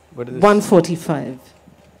 What is this? 145.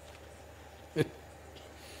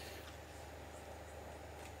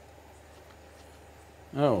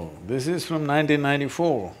 Oh, this is from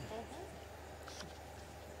 1994.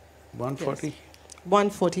 140? Yes.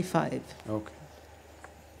 145. Okay.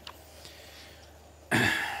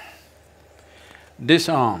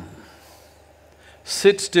 Disarm.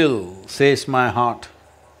 Sit still, says my heart.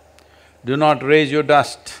 Do not raise your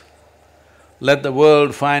dust. let the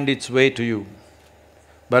world find its way to you.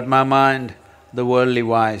 But my mind, the worldly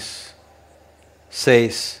voice,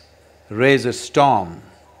 says, raise a storm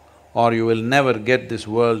or you will never get this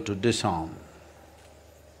world to disarm.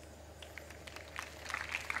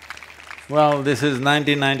 Well, this is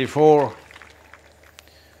 1994,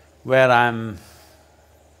 where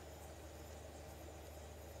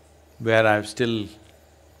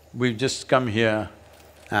we've just come here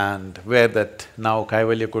and where that now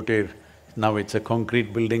Kaivalya Kutir, now it's a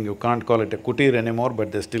concrete building, you can't call it a kutir anymore,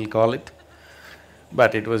 but they still call it.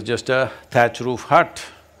 But it was just a thatch roof hut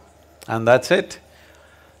and that's it.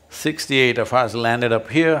 68 of us landed up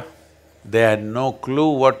here. They had no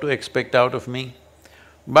clue what to expect out of me,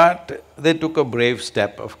 but they took a brave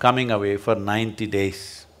step of coming away for 90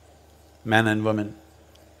 days, men and women.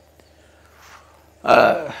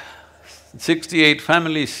 68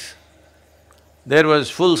 families, there was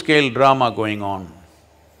full-scale drama going on.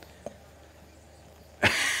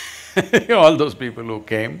 All those people who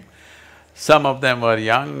came, some of them were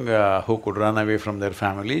young, who could run away from their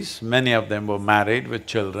families, many of them were married with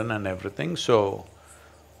children and everything, so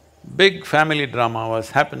big family drama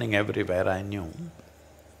was happening everywhere, I knew.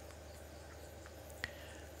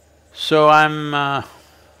 So at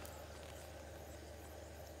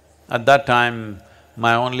that time,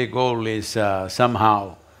 my only goal is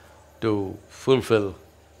somehow to fulfill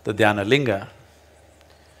the Dhyana Linga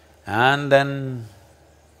and then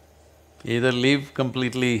either leave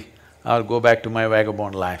completely or go back to my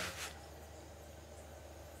vagabond life.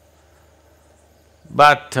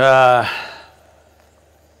 But to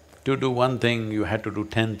do one thing, you had to do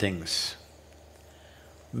 10 things,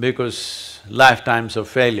 because lifetimes of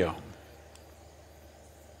failure,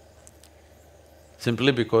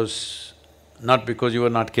 simply because… not because you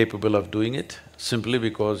were not capable of doing it, simply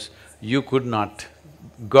because you could not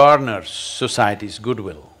garner society's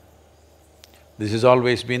goodwill. This has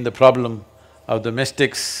always been the problem of the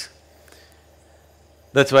mystics.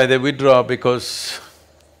 That's why they withdraw, because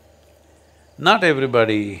not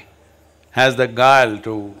everybody has the guile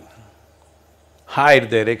to hide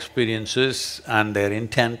their experiences and their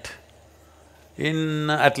intent in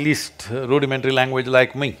at least rudimentary language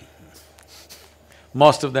like me.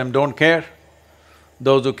 Most of them don't care.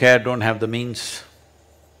 Those who care don't have the means.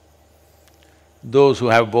 Those who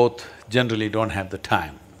have both generally don't have the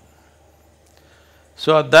time.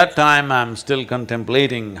 So at that time, I'm still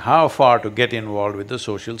contemplating how far to get involved with the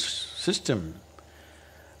social system.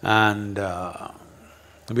 And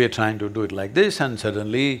we are trying to do it like this, and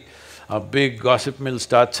suddenly a big gossip mill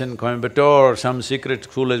starts in Coimbatore, some secret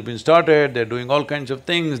school has been started, they're doing all kinds of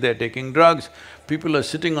things, they're taking drugs. People are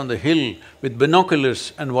sitting on the hill with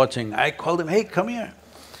binoculars and watching. I call them, hey, come here.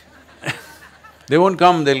 They won't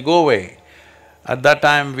come, they'll go away. At that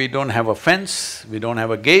time, we don't have a fence, we don't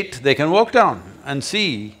have a gate, they can walk down and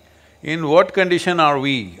see in what condition are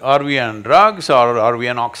we. Are we on drugs, or are we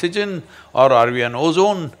on oxygen, or are we on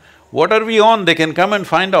ozone? What are we on, they can come and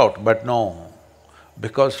find out, but no,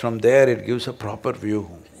 because from there it gives a proper view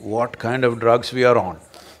what kind of drugs we are on.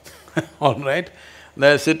 All right?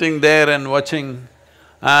 They're sitting there and watching,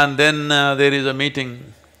 and then there is a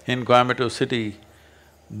meeting in Coimbatore city.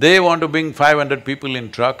 They want to bring 500 people in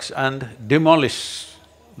trucks and demolish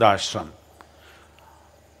the ashram.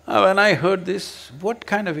 When I heard this, what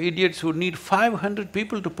kind of idiots would need 500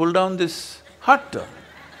 people to pull down this hut?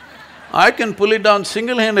 I can pull it down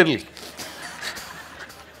single-handedly.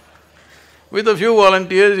 With a few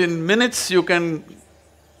volunteers, in minutes you can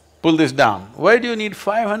pull this down. Why do you need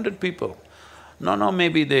 500 people? No,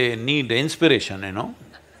 maybe they need inspiration, you know.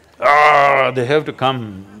 They have to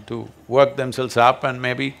come to work themselves up, and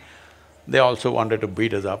maybe they also wanted to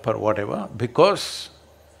beat us up or whatever, because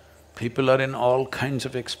people are in all kinds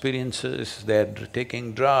of experiences, they're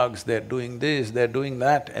taking drugs, they're doing this, they're doing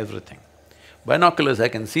that, everything. Binoculars, I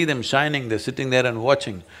can see them shining, they're sitting there and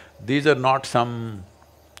watching. These are not some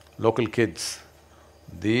local kids,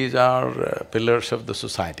 these are pillars of the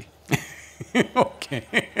society. Okay.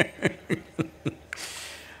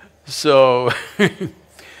 So,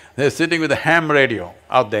 they're sitting with a ham radio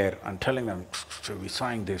out there and telling them, we're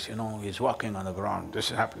saying this, you know, he's walking on the ground,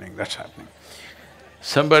 this is happening, that's happening.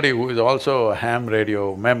 Somebody who is also a ham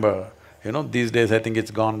radio member, you know, these days I think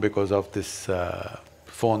it's gone because of this…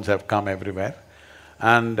 phones have come everywhere.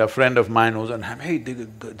 And a friend of mine who's on ham, hey,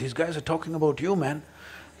 these guys are talking about you, man.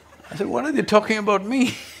 I said, what are they talking about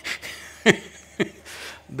me?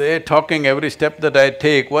 They're talking every step that I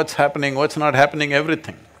take, what's happening, what's not happening,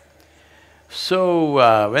 everything.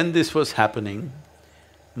 So, when this was happening,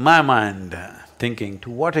 my mind thinking,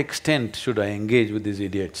 to what extent should I engage with these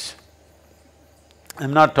idiots?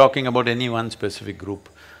 I'm not talking about any one specific group.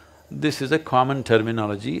 This is a common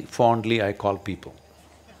terminology, fondly I call people.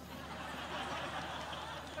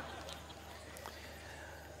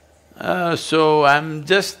 So I'm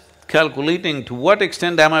just calculating to what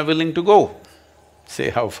extent am I willing to go. See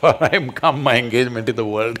how far I'm come my engagement in the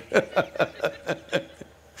world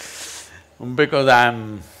because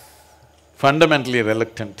I'm fundamentally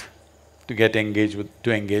reluctant to engage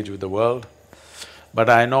with the world. But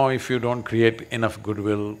I know if you don't create enough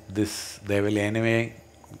goodwill, they will anyway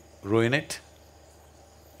ruin it.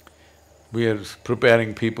 We are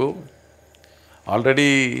preparing people,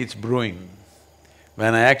 already it's brewing.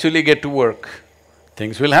 When I actually get to work,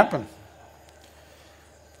 things will happen.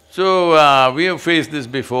 So, we have faced this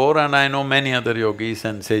before and I know many other yogis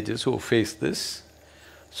and sages who faced this.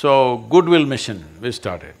 So, goodwill mission we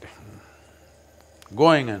started.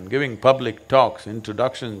 Going and giving public talks,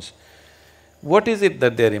 introductions. What is it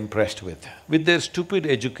that they're impressed with? With their stupid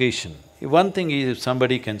education. One thing is if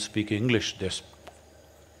somebody can speak English,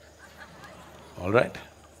 all right?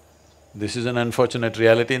 This is an unfortunate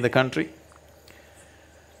reality in the country.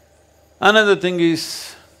 Another thing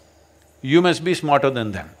is, you must be smarter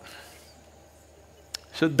than them.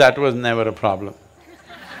 So that was never a problem.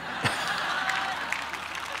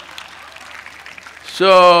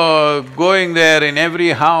 So, going there in every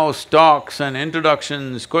house, talks and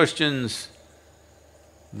introductions, questions,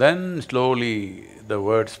 then slowly the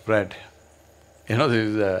word spread. You know,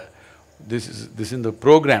 this is in the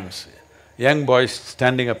programs, young boys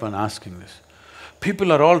standing up and asking this.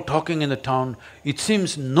 People are all talking in the town, it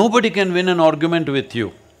seems nobody can win an argument with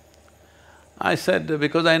you. I said,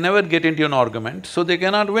 because I never get into an argument, so they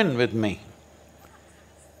cannot win with me.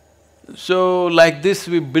 So, like this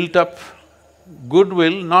we built up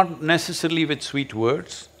goodwill, not necessarily with sweet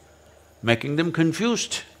words, making them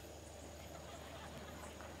confused.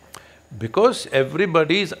 Because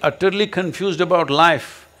everybody is utterly confused about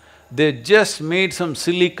life, they just made some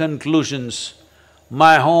silly conclusions.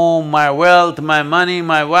 My home, my wealth, my money,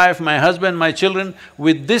 my wife, my husband, my children,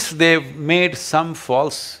 with this they've made some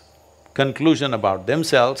false conclusion about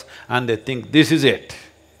themselves and they think this is it.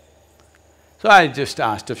 So I just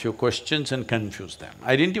asked a few questions and confused them.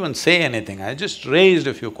 I didn't even say anything, I just raised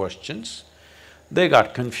a few questions. They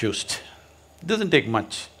got confused. Doesn't take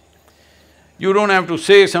much. You don't have to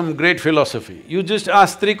say some great philosophy, you just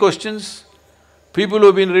ask 3 questions. People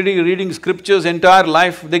who've been reading scriptures entire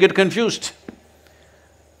life, they get confused.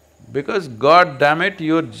 Because God damn it,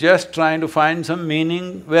 you're just trying to find some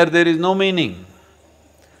meaning where there is no meaning.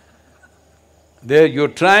 You're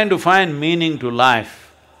trying to find meaning to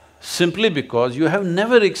life simply because you have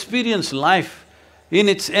never experienced life in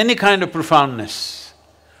its any kind of profoundness.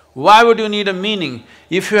 Why would you need a meaning?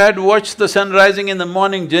 If you had watched the sun rising in the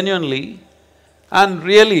morning genuinely and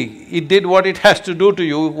really it did what it has to do to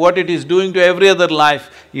you, what it is doing to every other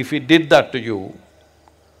life, if it did that to you,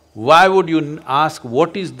 why would you ask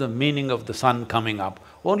what is the meaning of the sun coming up?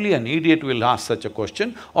 Only an idiot will ask such a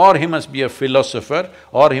question, or he must be a philosopher,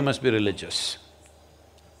 or he must be religious.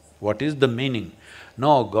 What is the meaning?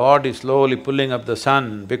 No, God is slowly pulling up the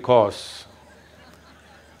sun because…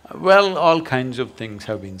 Well, all kinds of things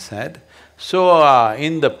have been said. So,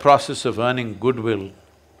 in the process of earning goodwill,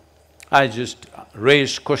 I just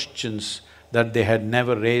raised questions that they had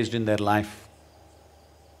never raised in their life,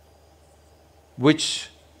 which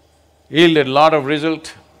yielded a lot of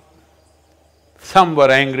result. Some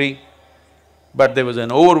were angry, but there was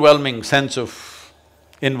an overwhelming sense of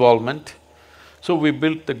involvement. So we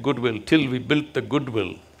built the goodwill. Till we built the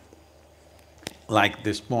goodwill, like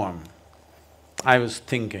this poem, I was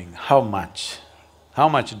thinking, how much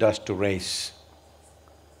dust to raise?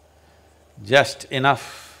 Just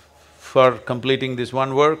enough for completing this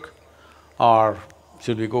one work, or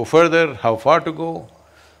should we go further, how far to go?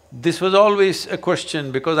 This was always a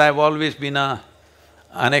question because I've always been an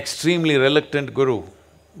extremely reluctant guru.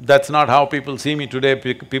 That's not how people see me today.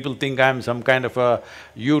 People think I'm some kind of a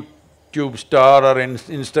YouTube star or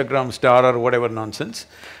Instagram star or whatever nonsense.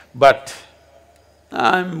 But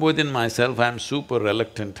I'm within myself, I'm super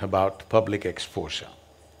reluctant about public exposure.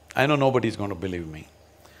 I know nobody's going to believe me.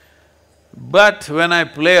 But when I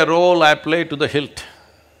play a role, I play to the hilt.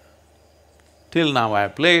 Till now I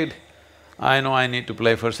played, I know I need to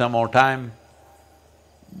play for some more time.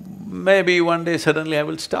 Maybe one day suddenly I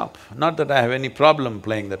will stop. Not that I have any problem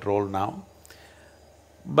playing that role now.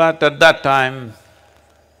 But at that time,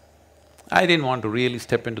 I didn't want to really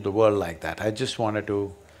step into the world like that. I just wanted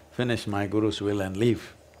to finish my guru's will and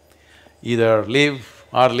leave. Either live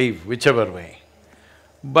or leave, whichever way.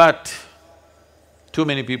 But too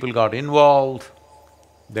many people got involved,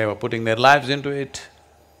 they were putting their lives into it,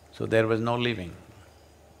 so there was no leaving.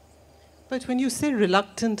 But when you say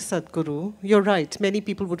reluctant Sadhguru, you're right. Many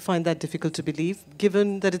people would find that difficult to believe,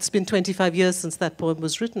 given that it's been 25 years since that poem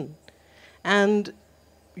was written. And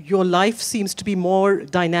your life seems to be more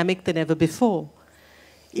dynamic than ever before.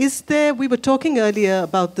 We were talking earlier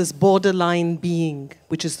about this borderline being,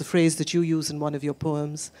 which is the phrase that you use in one of your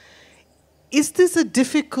poems. Is this a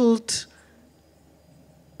difficult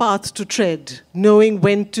path to tread, knowing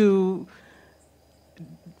when to,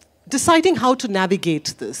 deciding how to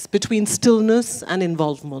navigate this between stillness and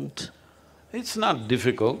involvement? It's not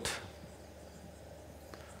difficult.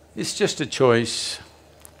 It's just a choice.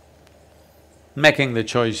 Making the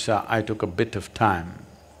choice, I took a bit of time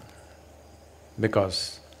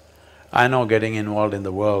because I know getting involved in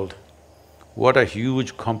the world, what a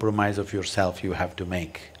huge compromise of yourself you have to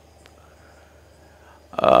make.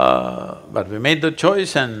 But we made the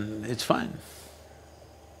choice and it's fine.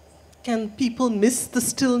 Can people miss the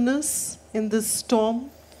stillness in this storm?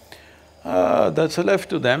 That's left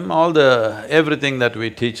to them. Everything that we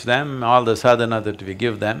teach them, all the sadhana that we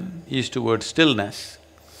give them is towards stillness.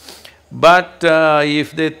 But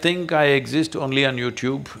if they think I exist only on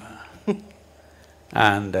YouTube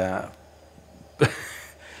and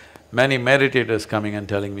many meditators coming and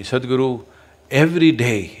telling me, Sadhguru, every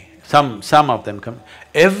day, some of them come,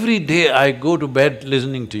 every day I go to bed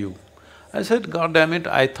listening to you. I said, God damn it,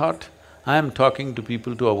 I thought I am talking to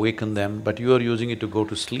people to awaken them, but you are using it to go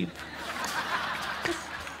to sleep.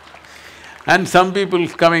 And some people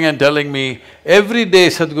coming and telling me, every day,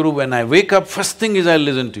 Sadhguru, when I wake up, first thing is I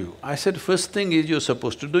listen to you. I said, first thing is you're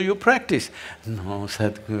supposed to do your practice. No,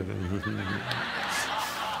 Sadhguru.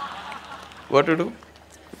 What to do?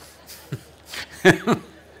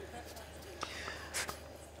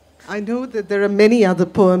 I know that there are many other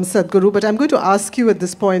poems, Sadhguru, but I'm going to ask you at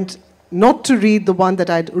this point not to read the one that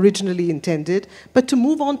I'd originally intended, but to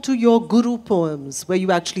move on to your guru poems, where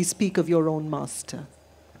you actually speak of your own master.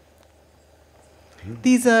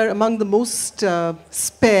 These are among the most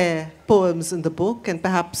spare poems in the book, and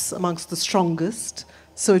perhaps amongst the strongest,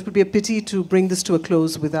 so it would be a pity to bring this to a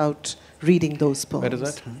close without reading those poems. Where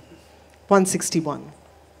is that? 161.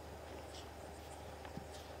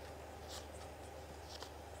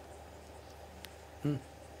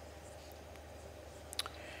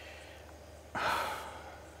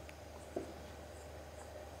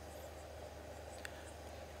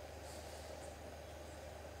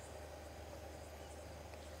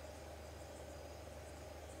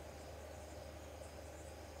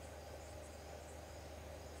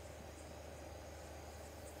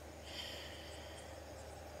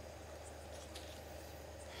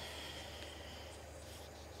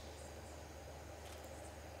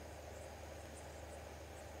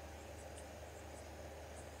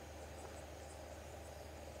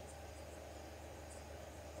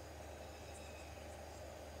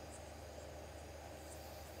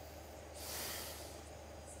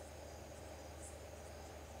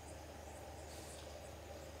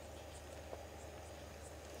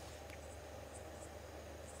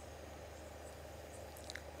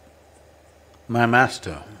 My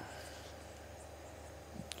master,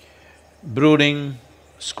 brooding,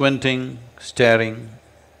 squinting, staring,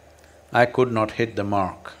 I could not hit the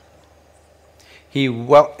mark. He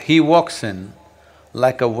walks in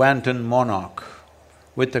like a wanton monarch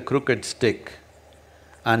with a crooked stick,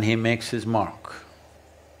 and he makes his mark.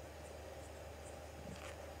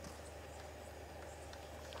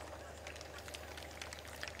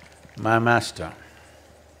 My master,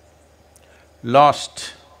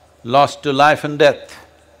 lost to life and death,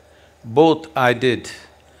 both I did,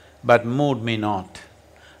 but moved me not.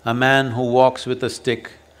 A man who walks with a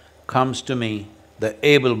stick comes to me, the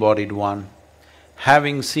able-bodied one,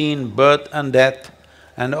 having seen birth and death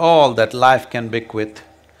and all that life can bequeath,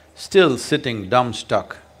 still sitting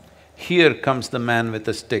dumb-stuck. Here comes the man with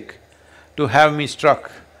a stick to have me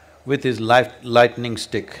struck with his lightning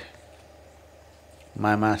stick.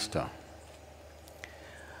 My master,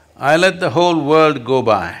 I let the whole world go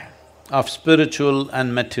by, of spiritual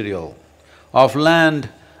and material, of land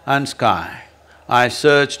and sky. I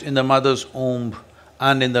searched in the mother's womb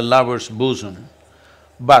and in the lover's bosom,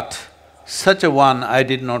 but such a one I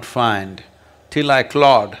did not find till I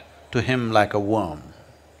clawed to him like a worm.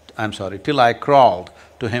 Till I crawled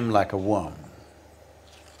to him like a worm.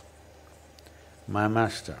 My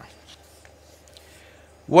master,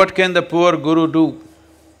 what can the poor guru do?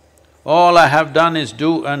 All I have done is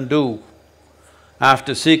do and do.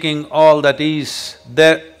 After seeking all that is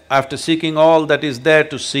there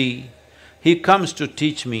to see, he comes to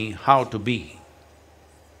teach me how to be.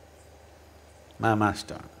 My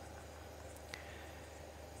master,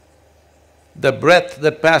 the breath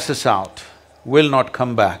that passes out will not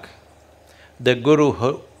come back. the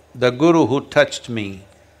guru who touched me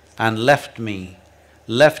and left me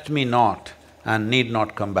not and need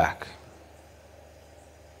not come back.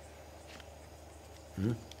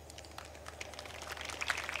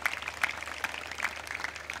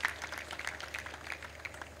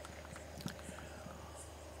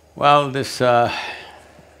 Well, this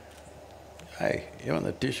even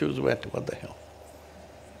the tissue's wet, what the hell?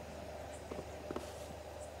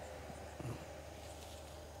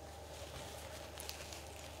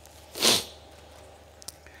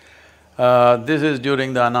 This is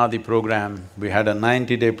during the Anadi program. We had a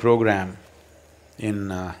 90-day program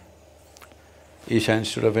in Isha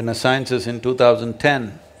Institute of Inner Sciences in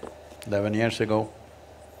 2010, 11 years ago.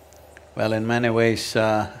 Well, in many ways,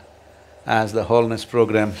 as the wholeness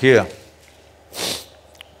program here,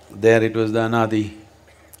 there it was the Anadi.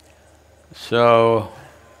 So,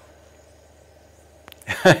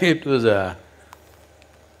 it was the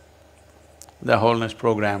wholeness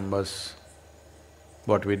program was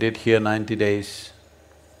what we did here, 90 days.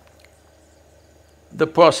 The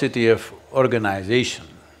paucity of organization.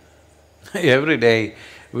 Every day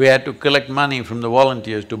we had to collect money from the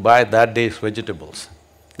volunteers to buy that day's vegetables.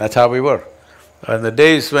 That's how we were. And the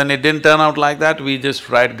days when it didn't turn out like that, we just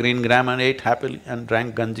fried green gram and ate happily and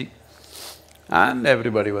drank ganji. And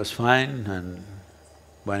everybody was fine, and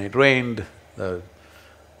when it rained, the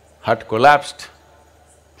hut collapsed.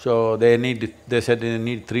 So they said they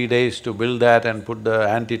need 3 days to build that and put the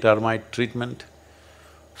anti-termite treatment.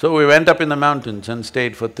 So we went up in the mountains and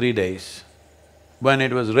stayed for 3 days when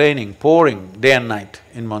it was raining, pouring day and night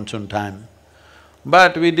in monsoon time.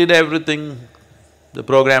 But we did everything, the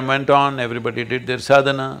program went on, everybody did their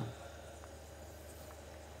sadhana.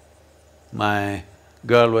 My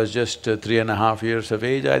girl was just 3.5 years of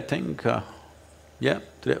age, I think,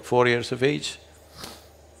 4 years of age.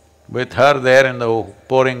 With her there in the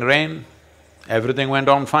pouring rain, everything went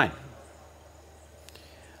on fine.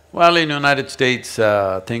 Well, in United States,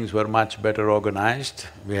 things were much better organized.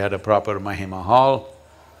 We had a proper Mahima hall.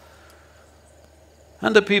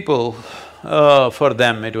 And the people, for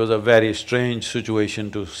them it was a very strange situation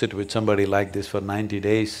to sit with somebody like this for 90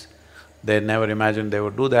 days. They never imagined they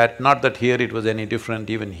would do that. Not that here it was any different,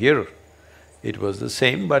 even here it was the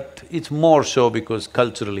same, but it's more so because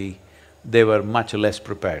culturally they were much less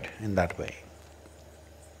prepared in that way.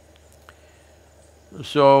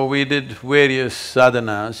 So we did various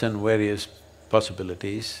sadhanas and various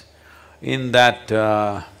possibilities. In that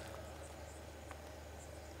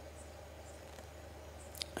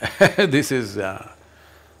this is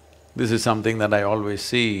something that I always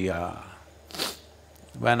see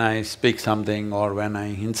when I speak something or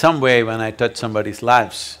in some way when I touch somebody's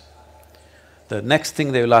lives. The next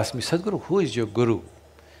thing they will ask me, Sadhguru, who is your guru?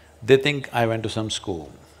 They think I went to some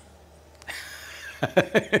school.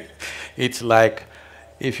 It's like,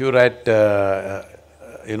 if you write,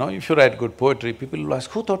 if you write good poetry, people will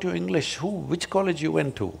ask, who taught you English? Which college you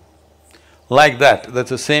went to? Like that,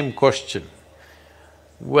 that's the same question.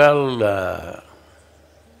 Well,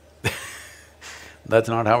 that's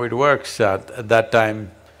not how it works. At that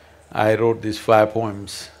time, I wrote these 5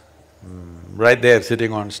 poems, right there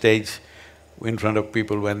sitting on stage in front of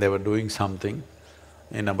people when they were doing something.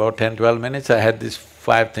 In about 10-12 minutes, I had these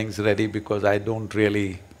 5 things ready because I don't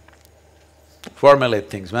really formulate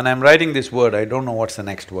things. When I'm writing this word, I don't know what's the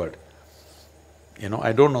next word.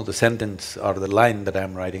 I don't know the sentence or the line that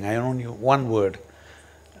I'm writing, I only know one word.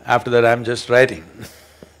 After that, I'm just writing.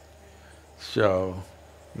 So,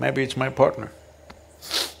 maybe it's my partner.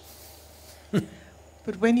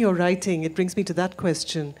 But when you're writing, it brings me to that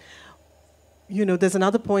question. There's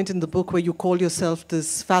another point in the book where you call yourself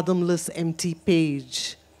this fathomless empty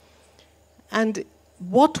page. And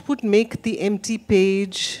what would make the empty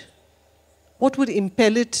page, what would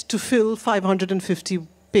impel it to fill 550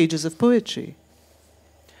 pages of poetry?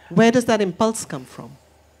 Where does that impulse come from?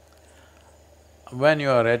 When you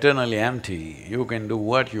are eternally empty, you can do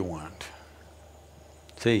what you want.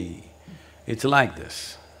 See, it's like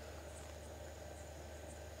this.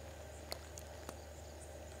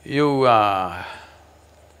 You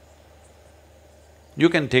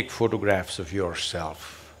can take photographs of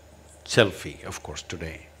yourself, selfie, of course,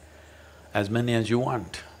 today, as many as you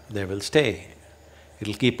want, they will stay.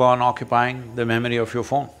 It'll keep on occupying the memory of your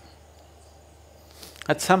phone.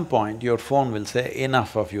 At some point, your phone will say,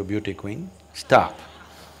 enough of you, beauty queen, stop,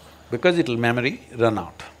 because it'll memory run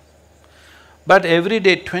out. But every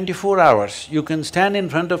day, 24 hours, you can stand in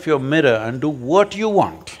front of your mirror and do what you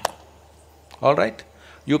want, all right?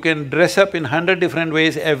 You can dress up in 100 different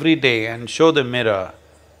ways every day and show the mirror.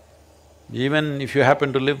 Even if you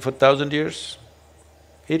happen to live for 1,000 years,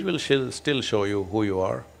 it will still show you who you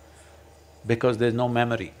are. Because there's no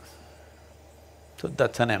memory. So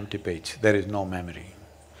that's an empty page, there is no memory.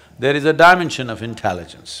 There is a dimension of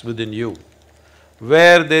intelligence within you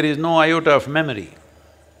where there is no iota of memory.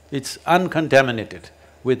 It's uncontaminated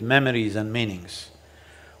with memories and meanings.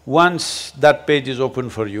 Once that page is open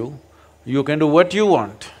for you, you can do what you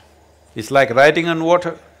want. It's like writing on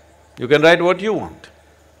water. You can write what you want.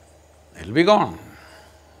 It'll be gone.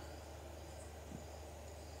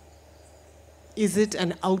 Is it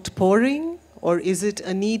an outpouring, or is it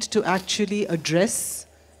a need to actually address,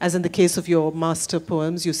 as in the case of your master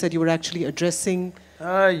poems, you said you were actually addressing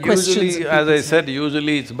questions? Usually, as I said,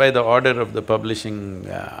 usually it's by the order of the publishing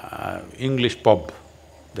English pub,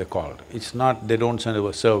 they're called. It's not… they don't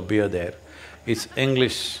serve beer there, it's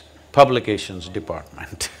English publications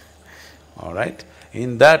department, all right?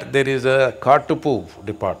 In that there is a Kartupu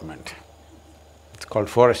department, it's called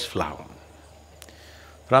forest flower.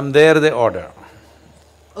 From there they order.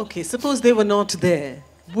 Okay, suppose they were not there,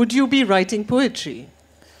 would you be writing poetry?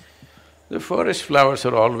 The forest flowers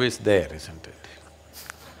are always there, isn't it?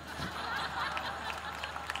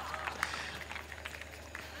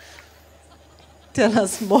 Tell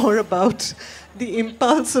us more about the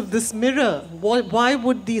impulse of this mirror. Why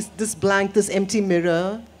would this blank, this empty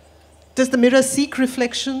mirror… does the mirror seek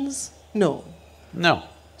reflections? No. No.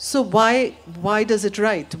 So why does it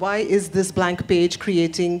write? Why is this blank page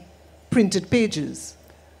creating printed pages?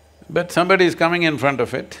 But somebody is coming in front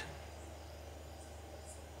of it,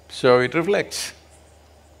 so it reflects.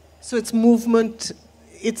 So it's movement,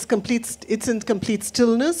 it's in complete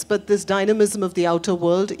stillness, but this dynamism of the outer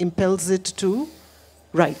world impels it to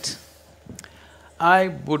write. I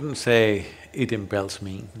wouldn't say it impels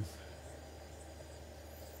me.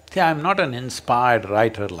 See, I'm not an inspired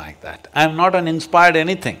writer like that. I'm not an inspired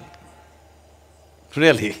anything,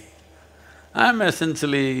 really. I'm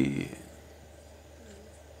essentially…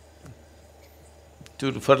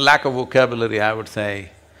 for lack of vocabulary, I would say,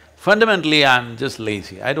 fundamentally I'm just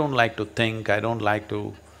lazy. I don't like to think, I don't like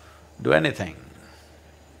to do anything.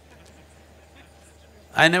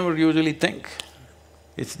 I never usually think.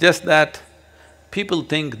 It's just that people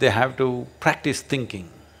think they have to practice thinking,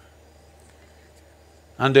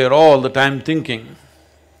 and they're all the time thinking.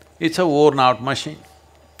 It's a worn-out machine.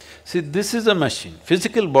 See, this is a machine.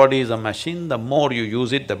 Physical body is a machine, the more you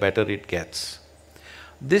use it, the better it gets.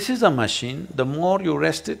 This is a machine, the more you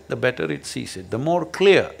rest it, the better it sees it. The more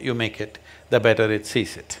clear you make it, the better it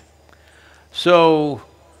sees it. So,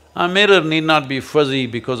 a mirror need not be fuzzy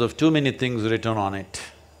because of too many things written on it.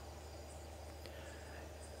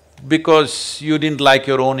 Because you didn't like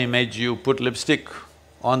your own image, you put lipstick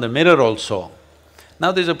on the mirror also.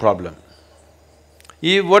 Now there's a problem.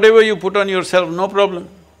 Whatever you put on yourself, no problem,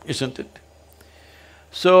 isn't it?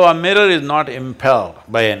 So a mirror is not impelled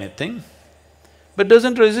by anything, but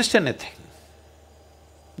doesn't resist anything.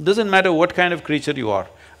 Doesn't matter what kind of creature you are,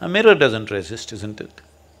 a mirror doesn't resist, isn't it?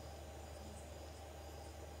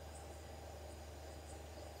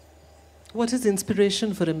 What is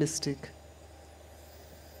inspiration for a mystic?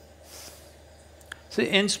 See,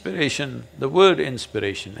 inspiration, the word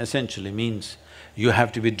inspiration essentially means you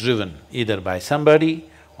have to be driven either by somebody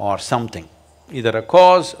or something, either a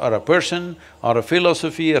cause or a person or a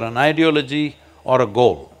philosophy or an ideology or a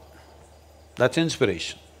goal. That's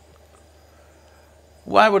inspiration.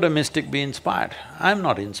 Why would a mystic be inspired? I'm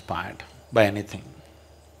not inspired by anything.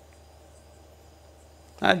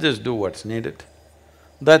 I just do what's needed.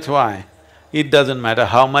 That's why it doesn't matter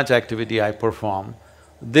how much activity I perform,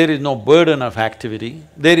 there is no burden of activity,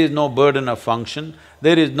 there is no burden of function,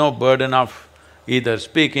 there is no burden of either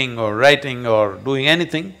speaking or writing or doing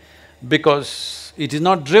anything, because it is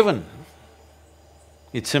not driven.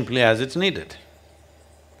 It's simply as it's needed.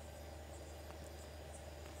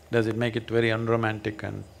 Does it make it very unromantic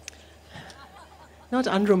and… Not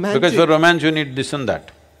unromantic. Because for romance you need this and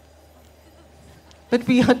that. But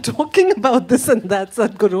we are talking about this and that,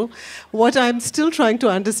 Sadhguru. What I'm still trying to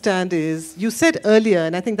understand is, you said earlier,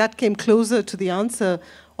 and I think that came closer to the answer,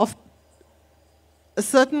 of a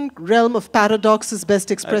certain realm of paradox is best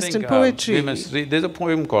expressed in poetry. We must read… there's a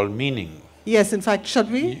poem called Meaning. Yes, in fact, shall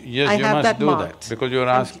we? Yes, I you have must that do marked. that, because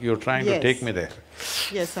you're trying to take me there.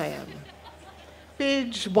 Yes, I am.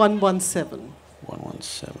 Page 117.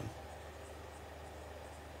 117.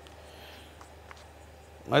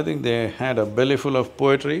 I think they had a belly full of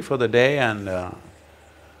poetry for the day and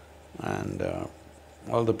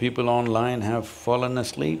all the people online have fallen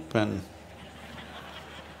asleep and…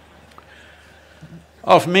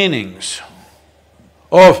 Of meanings.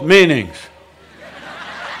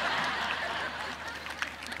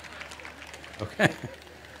 Okay.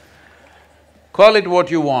 Call it what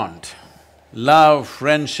you want. love,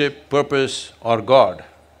 friendship, purpose, or God.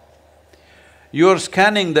 You're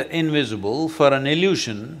scanning the invisible for an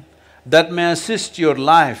illusion that may assist your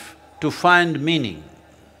life to find meaning.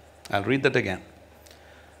 I'll read that again.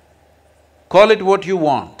 Call it what you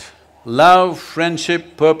want, love,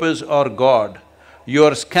 friendship, purpose, or God.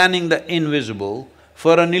 You're scanning the invisible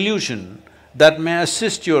for an illusion that may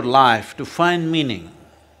assist your life to find meaning.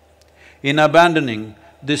 In abandoning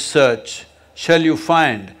this search, shall you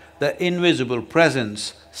find the invisible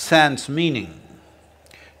presence sans meaning.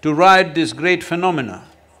 To ride this great phenomena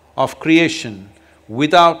of creation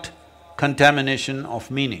without contamination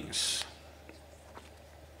of meanings.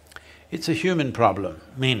 It's a human problem,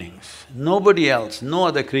 meanings. Nobody else, no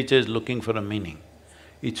other creature is looking for a meaning.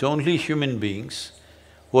 It's only human beings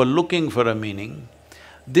who are looking for a meaning.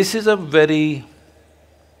 This is a very,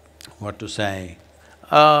 what to say,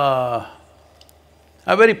 a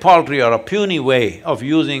very paltry or a puny way of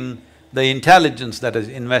using the intelligence that is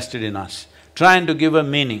invested in us, trying to give a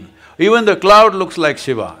meaning. Even the cloud looks like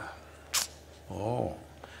Shiva. Oh,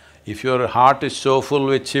 if your heart is so full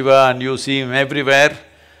with Shiva and you see him everywhere,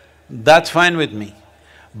 that's fine with me.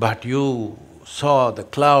 But you saw the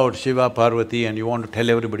cloud, Shiva, Parvati, and you want to tell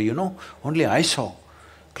everybody, you know, only I saw.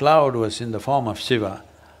 Cloud was in the form of Shiva.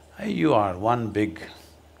 You are one big…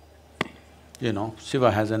 You know,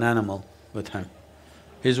 Shiva has an animal with him,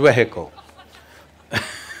 his vehicle.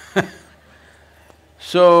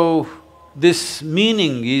 So, this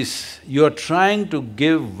meaning is, you're trying to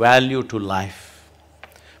give value to life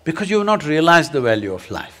because you have not realized the value of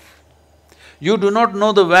life. You do not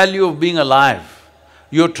know the value of being alive,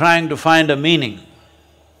 you're trying to find a meaning.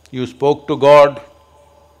 You spoke to God,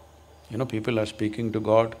 you know, people are speaking to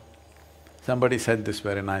God. Somebody said this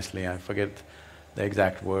very nicely, I forget the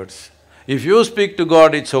exact words. If you speak to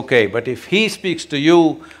God, it's okay, but if He speaks to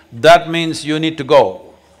you, that means you need to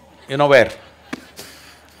go. You know where?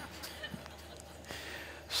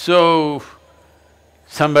 So,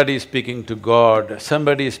 somebody is speaking to God,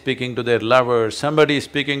 somebody is speaking to their lover, somebody is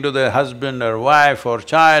speaking to their husband or wife or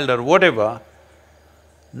child or whatever,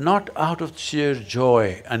 not out of sheer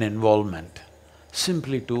joy and involvement,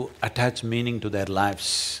 simply to attach meaning to their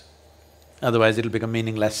lives, otherwise it'll become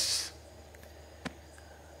meaningless.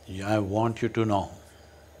 I want you to know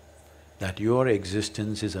that your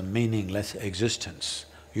existence is a meaningless existence.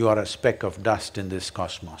 You are a speck of dust in this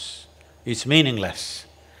cosmos. It's meaningless,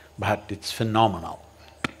 but it's phenomenal.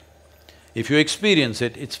 If you experience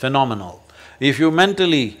it, it's phenomenal. If you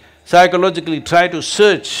mentally, psychologically try to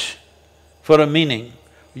search for a meaning,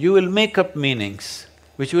 you will make up meanings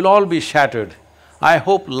which will all be shattered. I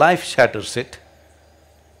hope life shatters it.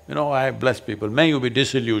 You know, I bless people, may you be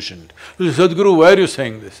disillusioned. Sadhguru, why are you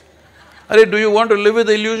saying this? Arey, do you want to live with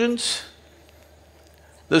illusions?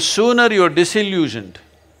 The sooner you're disillusioned,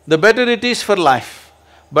 the better it is for life.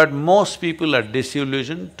 But most people are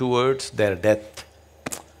disillusioned towards their death.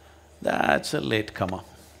 That's a late comer.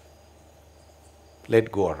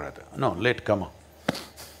 Late goer rather, no, late comer.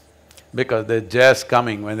 Because they're just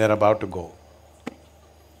coming when they're about to go.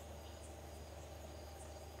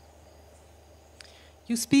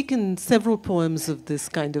 You speak in several poems of this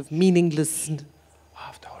kind of meaningless…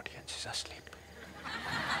 Half the audience is asleep.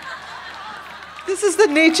 This is the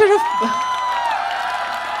nature of…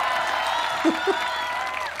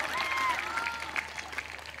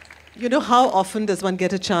 You know, how often does one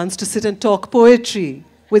get a chance to sit and talk poetry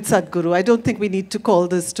with Sadhguru? I don't think we need to call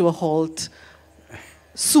this to a halt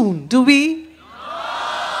soon, do we?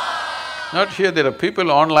 Not here, there are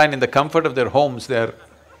people online in the comfort of their homes, they're…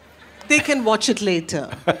 They can watch it later.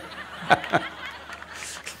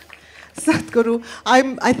 Sadhguru,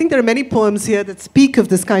 I think there are many poems here that speak of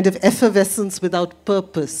this kind of effervescence without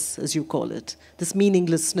purpose, as you call it, this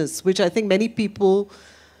meaninglessness, which I think many people…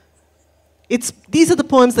 These are the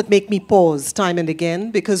poems that make me pause time and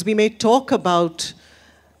again, because we may talk about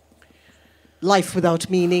life without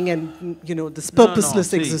meaning and, you know, this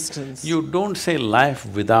purposeless existence. You don't say life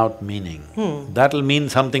without meaning, that'll mean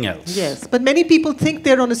something else. Yes, but many people think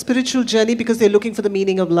they're on a spiritual journey because they're looking for the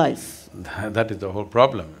meaning of life. That is the whole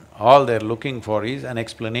problem. All they're looking for is an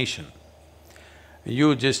explanation.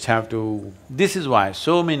 You just have to… This is why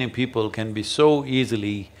so many people can be so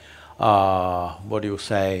easily,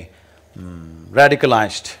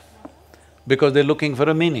 radicalized, because they're looking for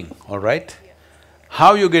a meaning, all right?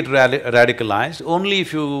 How you get radicalized? Only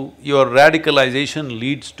if your radicalization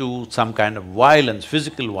leads to some kind of violence,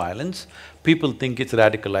 physical violence, people think it's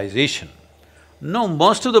radicalization. No,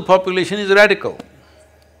 most of the population is radical.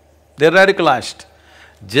 They're radicalized.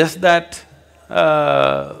 Just that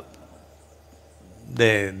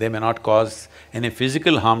they may not cause any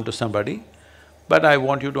physical harm to somebody, But I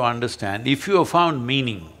want you to understand, if you have found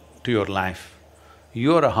meaning to your life,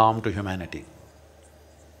 you're a harm to humanity.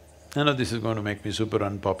 I know this is going to make me super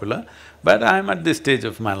unpopular, but I'm at this stage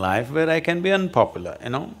of my life where I can be unpopular, you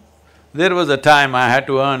know. There was a time I had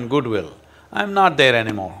to earn goodwill. I'm not there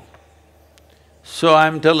anymore. So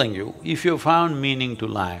I'm telling you, if you found meaning to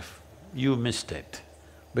life, you missed it,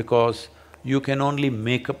 because you can only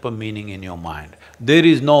make up a meaning in your mind. There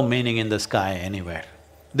is no meaning in the sky anywhere.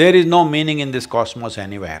 There is no meaning in this cosmos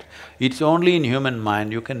anywhere. It's only in human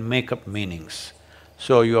mind you can make up meanings.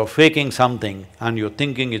 So you're faking something and you're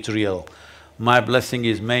thinking it's real. My blessing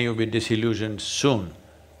is may you be disillusioned soon,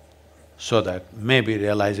 so that maybe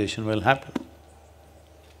realization will happen.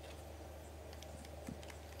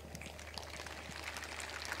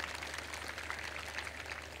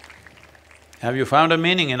 Have you found a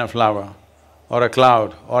meaning in a flower, or a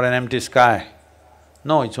cloud, or an empty sky?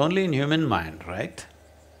 No, it's only in human mind, right?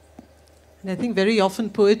 And I think very often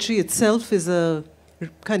poetry itself is a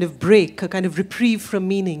kind of break, a kind of reprieve from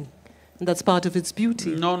meaning, and that's part of its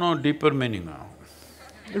beauty. No, deeper meaning now.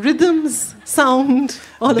 Rhythms, sound,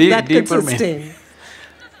 all of that can sustain.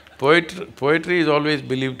 Poetry is always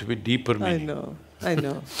believed to be deeper meaning. I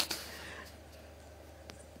know.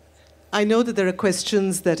 I know that there are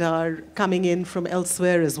questions that are coming in from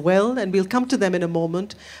elsewhere as well, and we'll come to them in a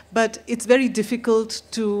moment, but it's very difficult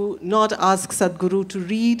to not ask Sadhguru to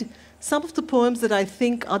read some of the poems that I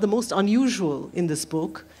think are the most unusual in this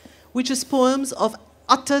book, which is poems of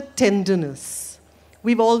utter tenderness.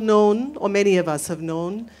 We've all known, or many of us have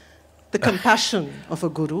known, the compassion of a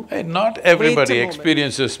guru. Hey, not everybody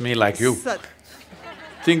experiences me like you,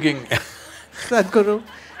 thinking Sadhguru,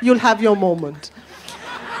 you'll have your moment.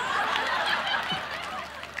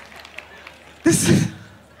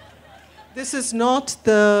 This is not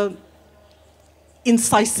the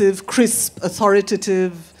incisive, crisp,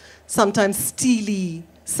 authoritative, sometimes steely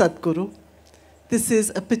Sadhguru. This is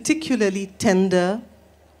a particularly tender,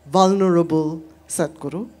 vulnerable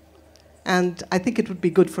Sadhguru, and I think it would be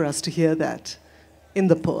good for us to hear that in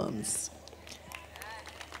the poems.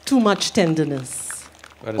 Too much tenderness,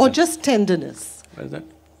 or just tenderness. Where is that?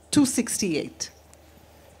 268.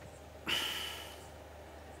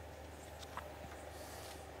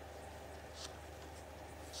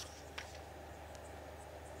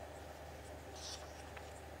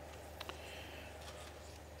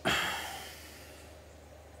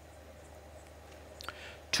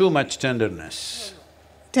 Too much tenderness.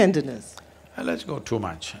 Tenderness. Let's go too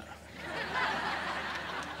much.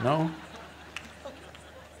 No?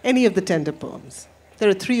 Any of the tender poems. There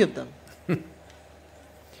are 3 of them.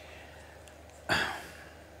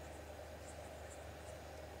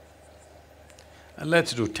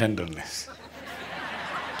 Let's do tenderness.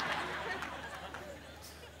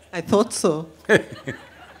 I thought so.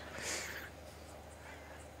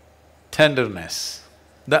 Tenderness,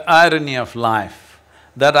 the irony of life,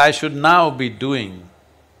 that I should now be doing…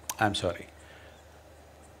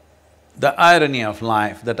 the irony of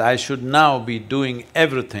life that I should now be doing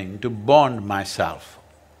everything to bond myself,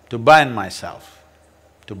 to bind myself,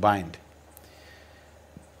 to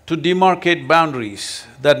demarcate boundaries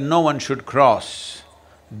that no one should cross,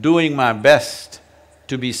 doing my best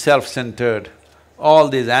to be self-centered, all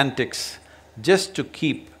these antics just to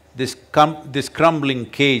keep this crumbling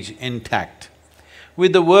cage intact.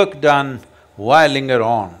 With the work done, why linger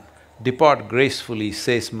on? Depart gracefully,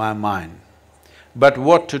 says my mind. But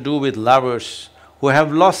what to do with lovers who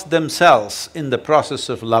have lost themselves in the process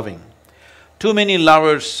of loving? Too many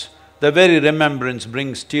lovers, the very remembrance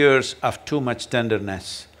brings tears of too much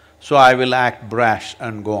tenderness, so I will act brash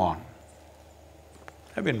and go on.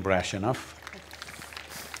 I've been brash enough.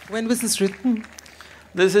 When was this written?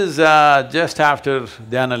 This is just after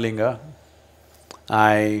Dhyanalinga.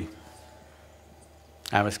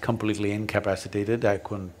 I was completely incapacitated, I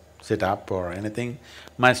couldn't sit up or anything.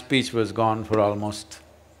 My speech was gone for almost…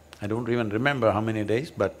 I don't even remember how many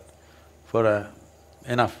days, but for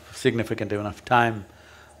significant enough time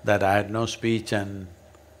that I had no speech, and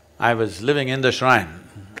I was living in the shrine.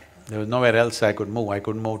 There was nowhere else I could move, I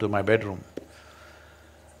couldn't move to my bedroom.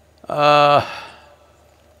 At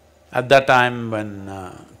that time when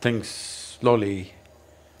things slowly…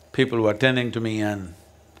 people were tending to me and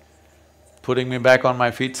putting me back on my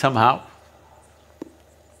feet somehow.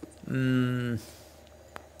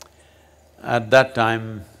 At that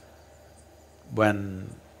time, when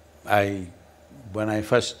I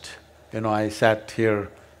first… I sat here,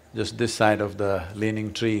 just this side of the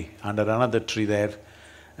leaning tree, under another tree there,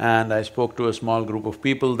 and I spoke to a small group of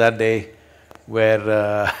people that day where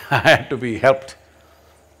I had to be helped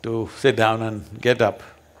to sit down and get up.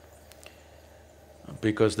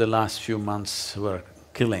 because the last few months were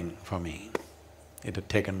killing for me. It had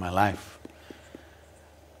taken my life.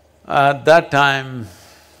 At that time,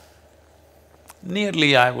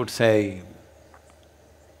 nearly I would say,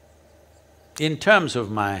 in terms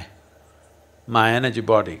of my energy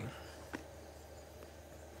body,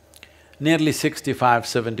 nearly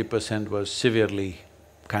 65–70% was severely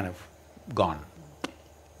kind of gone,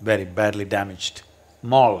 very badly damaged,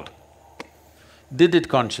 mauled. Did it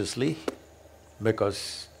consciously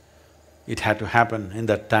because it had to happen in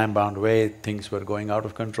that time-bound way, things were going out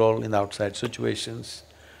of control in the outside situations.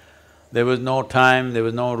 There was no time, there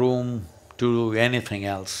was no room to do anything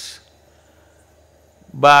else.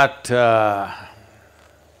 But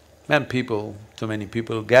when too many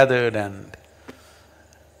people gathered and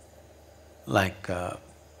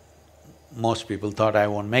most people thought I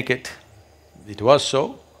won't make it, it was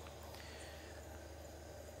so.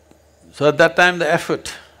 So at that time the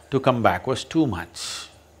effort to come back was too much,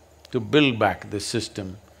 to build back this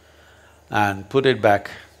system and put it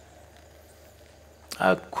back.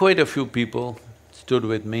 Quite a few people stood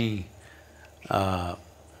with me,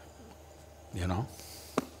 you know.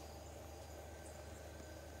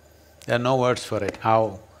 There are no words for it,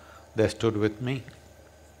 how they stood with me.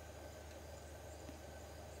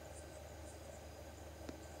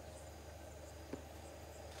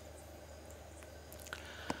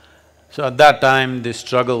 So at that time, the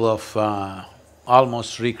struggle of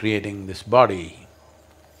almost recreating this body,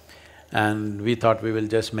 and we thought we will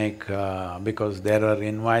just make… because there are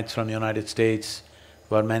invites from United States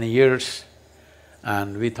for many years,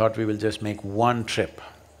 and we thought we will just make one trip,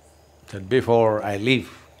 that before I leave,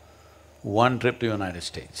 one trip to United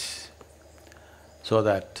States, so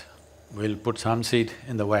that we'll put some seed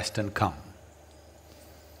in the West and come.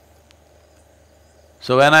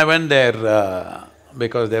 So when I went there,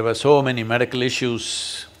 because there were so many medical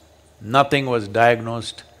issues, nothing was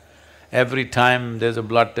diagnosed. Every time there's a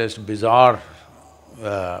blood test, bizarre,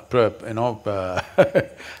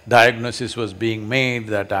 diagnosis was being made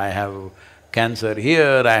that I have cancer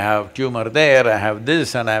here, I have tumor there, I have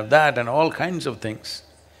this and I have that and all kinds of things.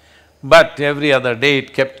 But every other day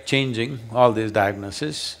it kept changing, all these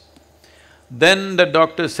diagnoses. Then the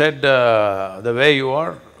doctor said, the way you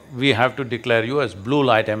are, we have to declare you as blue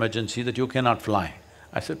light emergency that you cannot fly.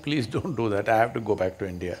 I said, please don't do that, I have to go back to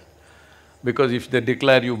India. Because if they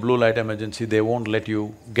declare you blue light emergency, they won't let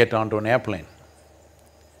you get onto an airplane.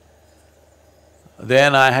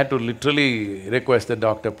 Then I had to literally request the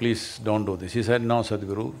doctor, please don't do this. He said, no,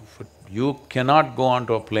 Sadhguru, you cannot go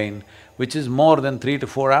onto a plane which is more than 3 to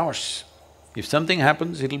 4 hours. If something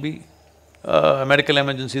happens, it'll be a medical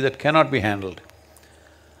emergency that cannot be handled.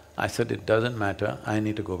 I said, it doesn't matter, I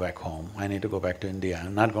need to go back home, I need to go back to India,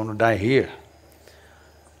 I'm not going to die here.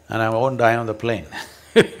 And I won't die on the plane.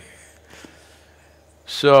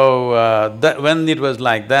 So, when it was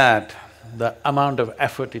like that, the amount of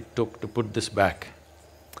effort it took to put this back,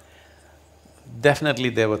 definitely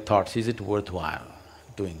there were thoughts, is it worthwhile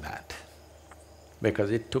doing that?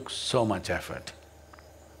 Because it took so much effort.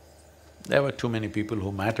 There were too many people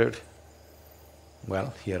who mattered.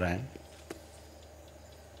 Well, here I am.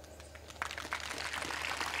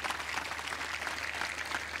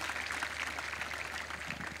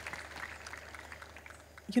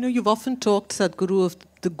 You know, you've often talked, Sadhguru, of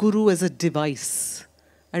the Guru as a device.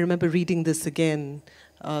 I remember reading this again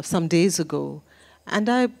some days ago, and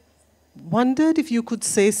I wondered if you could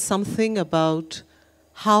say something about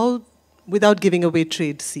how, without giving away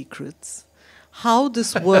trade secrets, how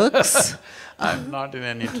this works. I'm not in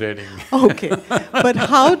any trading. Okay, but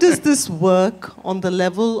how does this work on the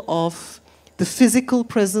level of the physical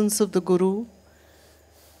presence of the Guru,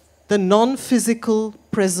 the non-physical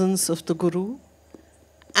presence of the Guru,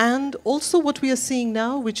 and also what we are seeing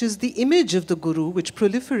now, which is the image of the Guru, which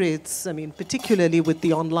proliferates, I mean, particularly with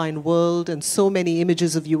the online world and so many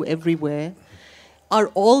images of you everywhere. Are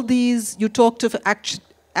all these… you talked of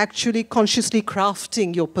actually consciously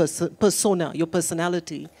crafting your persona, your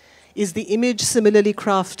personality. Is the image similarly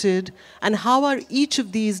crafted? And how are each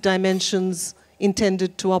of these dimensions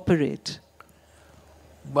intended to operate?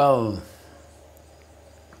 Well,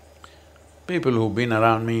 people who've been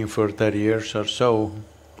around me for 30 years or so,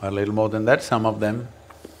 or a little more than that, some of them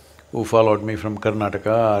who followed me from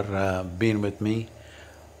Karnataka or been with me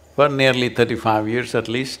for nearly 35 years at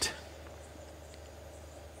least.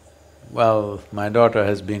 Well, my daughter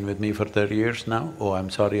has been with me for 30 years now. Oh, I'm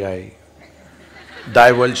sorry, I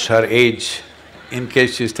divulged her age in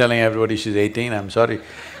case she's telling everybody she's 18, I'm sorry.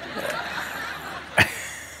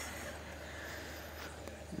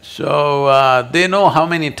 So, they know how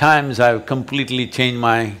many times I've completely changed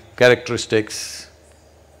my characteristics.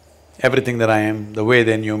 everything that I am, the way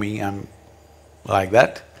they knew me, I'm like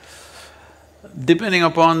that. Depending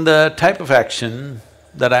upon the type of action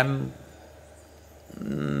that I'm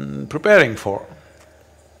preparing for.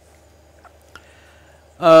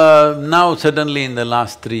 Now suddenly in the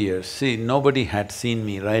last 3 years, see, nobody had seen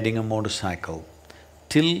me riding a motorcycle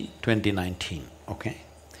till 2019, okay?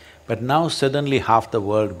 But now suddenly half the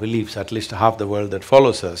world believes, at least half the world that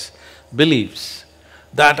follows us, believes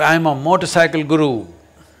that I'm a motorcycle guru.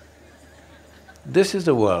 This is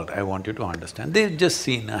the world I want you to understand. They've just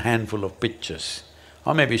seen a handful of pictures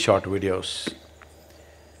or maybe short videos.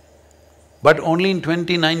 But only in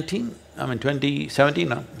 2019, 2017,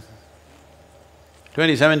 no?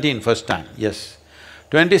 2017 first time, yes.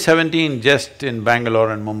 2017 just in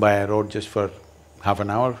Bangalore and Mumbai I rode just for half an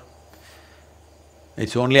hour.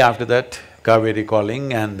 It's only after that Kaveri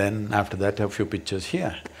calling and then after that a few pictures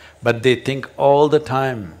here. But they think all the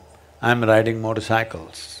time I'm riding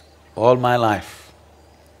motorcycles, all my life.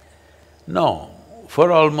 No,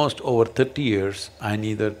 for almost over 30 years I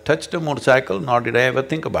neither touched a motorcycle nor did I ever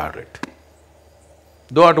think about it.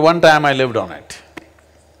 Though at one time I lived on it.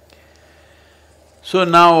 So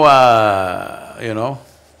now,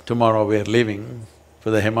 tomorrow we're leaving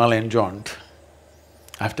for the Himalayan jaunt.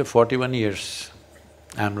 After 41 years,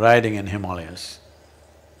 I'm riding in Himalayas.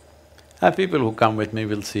 People who come with me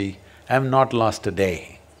will see, I've not lost a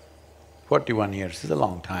day. 41 years is a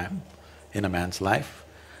long time in a man's life,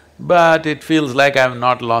 but it feels like I've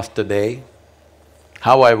not lost a day.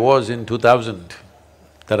 How I was in 2000,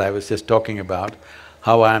 that I was just talking about,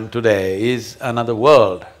 how I am today is another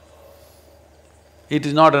world. It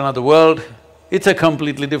is not another world, it's a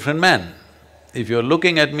completely different man. If you're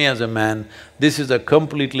looking at me as a man, this is a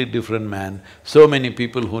completely different man. So many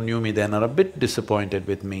people who knew me then are a bit disappointed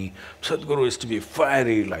with me. Sadhguru used to be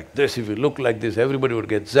fiery like this, if you look like this, everybody would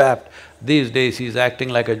get zapped. These days he's acting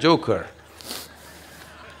like a joker.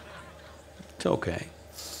 It's okay.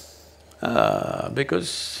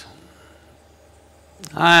 Because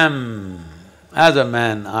as a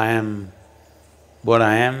man, I am what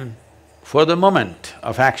I am for the moment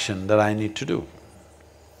of action that I need to do.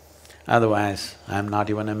 Otherwise, I'm not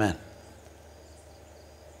even a man.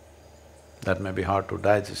 That may be hard to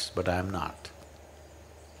digest, but I am not.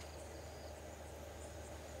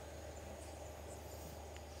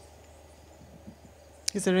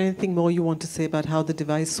 Is there anything more you want to say about how the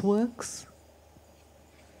device works?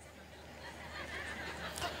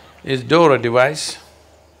 Is door a device?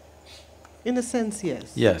 In a sense,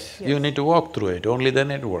 yes. Yes, you need to walk through it, only then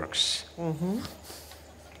it works.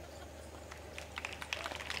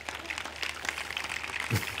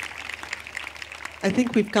 I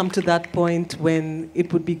think we've come to that point when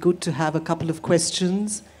it would be good to have a couple of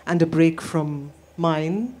questions and a break from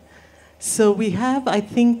mine. So we have, I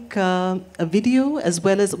think, a video as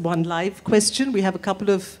well as one live question. We have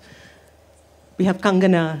we have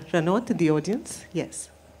Kangana Ranot in the audience. Yes.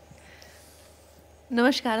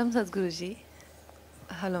 Namaskaram, Sadhguruji.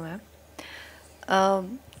 Hello,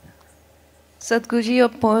 ma'am. Sadhguruji, your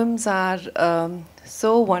poems are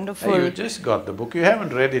so wonderful. Hey, you just got the book, you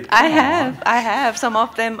haven't read it. I have. Some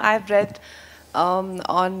of them I've read on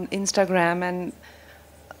Instagram and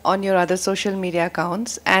on your other social media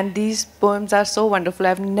accounts. And these poems are so wonderful.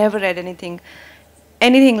 I've never read anything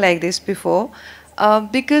like this before.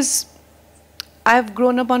 Because I've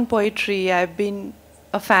grown up on poetry, I've been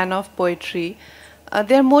a fan of poetry.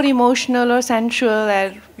 They're more emotional or sensual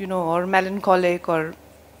or, or melancholic or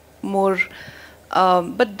more…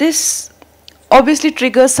 but this obviously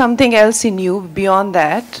triggers something else in you beyond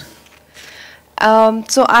that.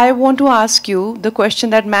 So I want to ask you the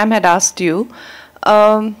question that ma'am had asked you,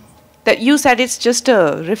 that you said it's just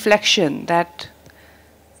a reflection, that,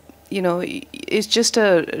 it's just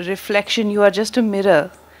a reflection, you are just a mirror.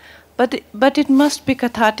 But it must be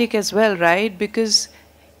cathartic as well, right? Because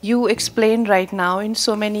you explained right now in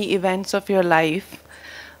so many events of your life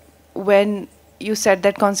when you said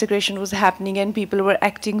that consecration was happening and people were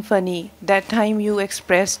acting funny. That time you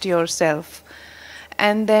expressed yourself.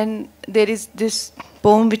 And then there is this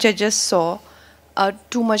poem which I just saw,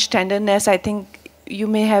 Too Much Tenderness. I think you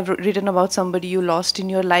may have written about somebody you lost in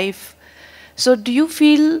your life. So do you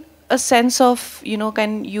feel a sense of,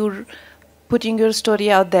 can you putting your story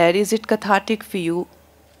out there, is it cathartic for you?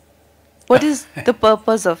 What is the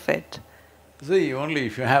purpose of it? See, only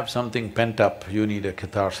if you have something pent up, you need a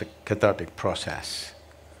cathartic process.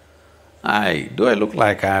 Do I look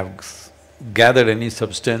like I've gathered any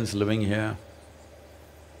substance living here?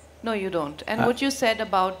 No, you don't. And what you said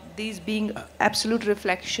about these being absolute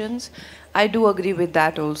reflections, I do agree with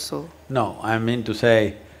that also. No, I mean to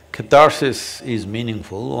say, catharsis is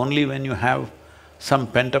meaningful only when you have some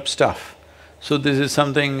pent-up stuff. So this is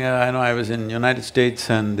something, I know I was in United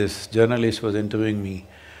States and this journalist was interviewing me.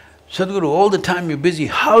 Sadhguru, all the time you're busy,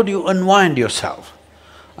 how do you unwind yourself?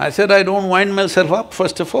 I said, I don't wind myself up,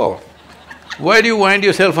 first of all. Why do you wind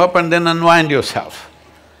yourself up and then unwind yourself?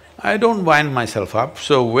 I don't wind myself up,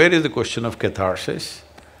 so where is the question of catharsis?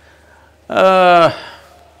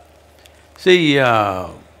 See,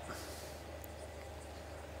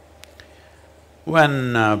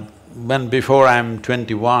 when before I'm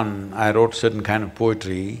 21, I wrote certain kind of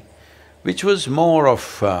poetry which was more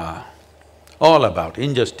of all about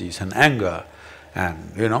injustice and anger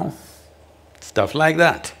and, stuff like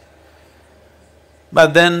that.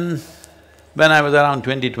 But then, when I was around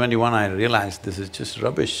 20, 21, I realized this is just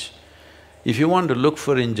rubbish. If you want to look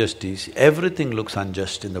for injustice, everything looks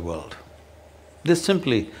unjust in the world. There's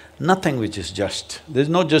simply nothing which is just. There's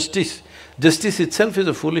no justice. Justice itself is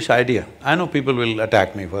a foolish idea. I know people will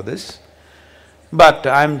attack me for this, but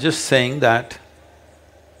I'm just saying that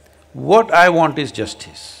what I want is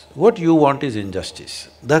justice, what you want is injustice.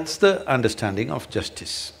 That's the understanding of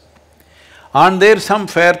justice. Aren't there some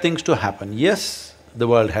fair things to happen? Yes, the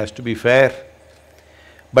world has to be fair.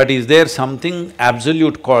 But is there something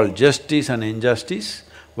absolute called justice and injustice?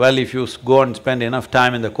 Well, if you go and spend enough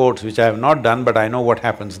time in the courts, which I have not done, but I know what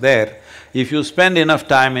happens there, if you spend enough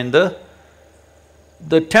time in the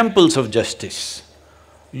temples of justice,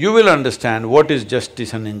 you will understand what is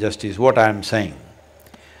justice and injustice, what I am saying.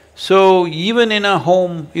 So, even in a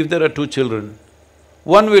home, if there are two children,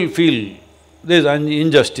 one will feel there's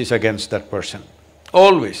injustice against that person.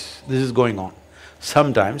 Always this is going on.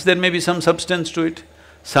 Sometimes there may be some substance to it,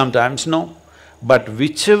 sometimes no. But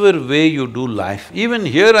whichever way you do life, even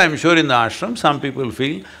here I'm sure in the ashram, some people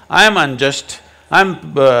feel, I am unjust,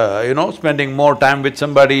 I'm spending more time with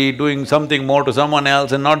somebody, doing something more to someone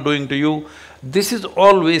else and not doing to you. This is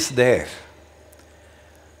always there.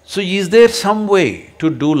 So is there some way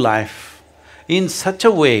to do life in such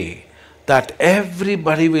a way that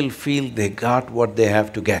everybody will feel they got what they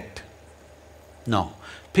have to get? No.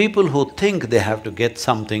 People who think they have to get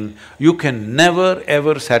something, you can never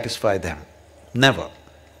ever satisfy them. Never.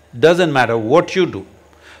 Doesn't matter what you do.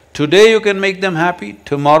 Today you can make them happy,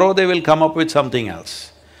 tomorrow they will come up with something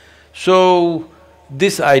else. So,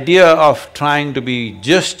 this idea of trying to be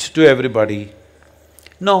just to everybody,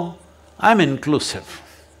 no, I'm inclusive.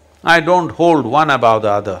 I don't hold one above the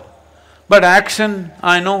other. But action,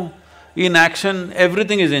 I know, in action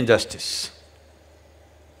everything is injustice.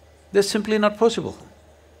 That's simply not possible.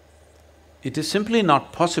 It is simply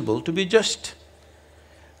not possible to be just.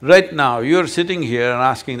 Right now, you're sitting here and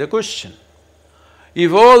asking the question.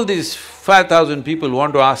 If all these 5,000 people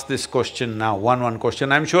want to ask this question now, one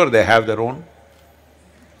question, I'm sure they have their own.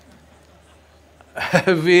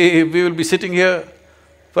 we will be sitting here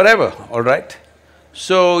forever, all right?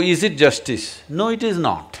 So, is it justice? No, it is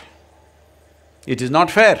not. It is not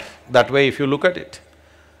fair that way if you look at it.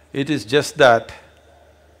 It is just that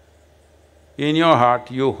in your heart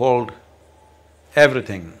you hold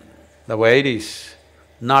everything the way it is,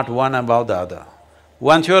 not one above the other.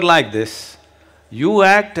 Once you're like this, you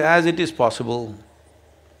act as it is possible.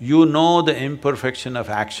 You know the imperfection of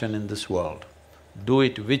action in this world. Do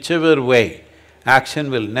it whichever way,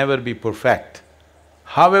 action will never be perfect.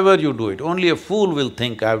 However you do it, only a fool will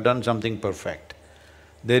think, I've done something perfect.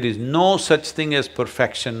 There is no such thing as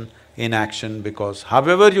perfection in action because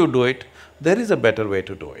however you do it, there is a better way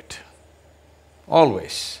to do it.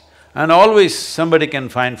 Always. And always somebody can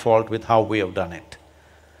find fault with how we have done it.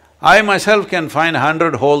 I myself can find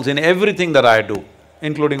 100 holes in everything that I do,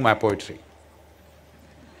 including my poetry.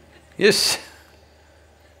 Yes.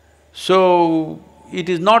 So, it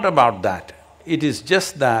is not about that. It is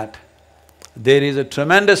just that there is a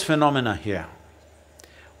tremendous phenomena here.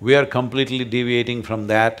 We are completely deviating from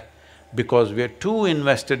that because we are too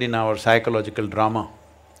invested in our psychological drama.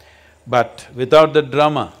 But without the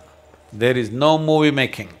drama, there is no movie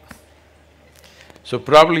making. So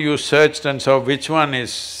probably you searched and saw which one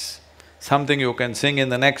is something you can sing in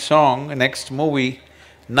the next song, next movie.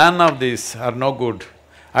 None of these are no good.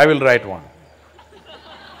 I will write one.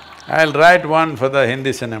 I'll write one for the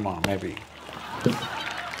Hindi cinema, maybe.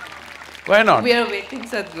 Why not? We are waiting,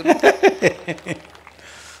 Sadhguru.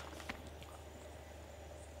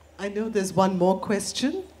 I know there's one more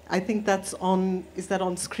question. I think that's on… is that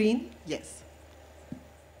on screen? Yes.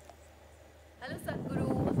 Hello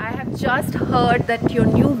Sadhguru, I have just heard that your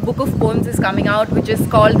new book of poems is coming out, which is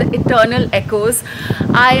called The Eternal Echoes.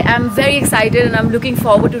 I am very excited and I'm looking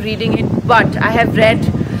forward to reading it, but I have read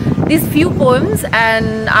these few poems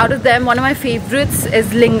and out of them one of my favorites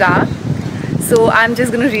is Linga. So I'm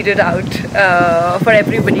just going to read it out for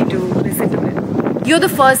everybody to listen to it. You're the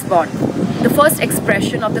firstborn, the first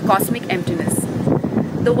expression of the cosmic emptiness.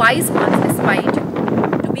 The wise ones aspired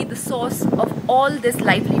you to be the source of all this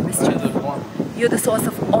lively mischief. You're the source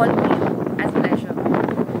of all pain and pleasure.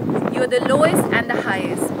 You're the lowest and the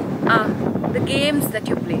highest. The games that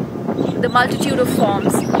you play, the multitude of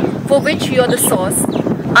forms for which you're the source,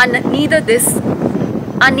 are neither this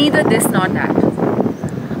nor that.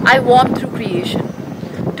 I walked through creation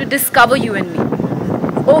to discover you in me.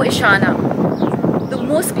 O Ishana, the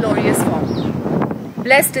most glorious form.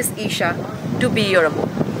 Blessed is Isha to be your abode.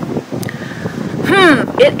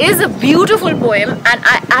 It is a beautiful poem and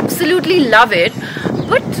I absolutely love it,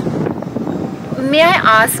 but may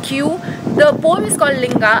I ask you, the poem is called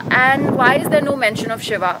Linga, and why is there no mention of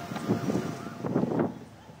Shiva?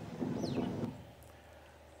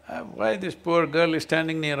 Why this poor girl is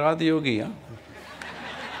standing near Adiyogi, huh?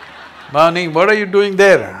 Mani, what are you doing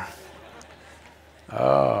there?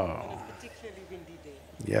 Oh. Particularly windy day.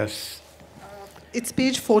 Yes. It's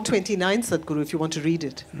page 429, Sadhguru, if you want to read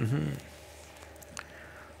it.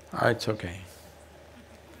 It's okay.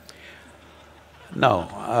 No,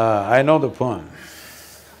 I know the poem.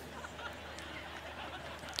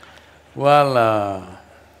 Well,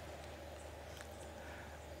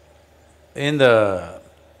 in the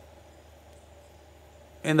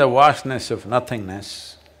vastness of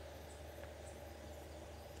nothingness,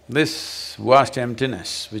 this vast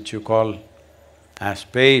emptiness, which you call as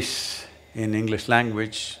space in English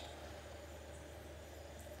language,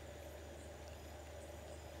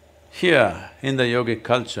 here in the yogic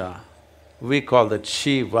culture, we call that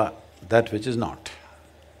Shiva, that which is not.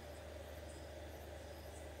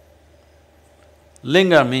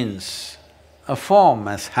 Linga means a form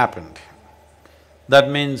has happened. That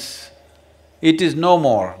means it is no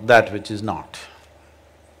more that which is not.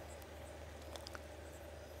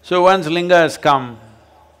 So once linga has come,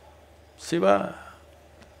 Shiva,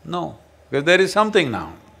 no, because there is something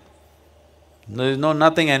now. There is no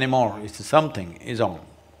nothing anymore, it's something is on.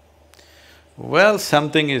 Well,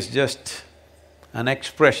 something is just an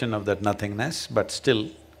expression of that nothingness, but still,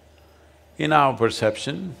 in our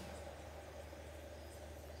perception,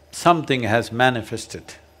 something has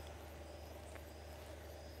manifested.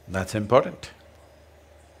 That's important,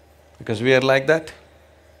 because we are like that.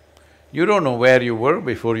 You don't know where you were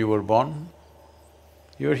before you were born.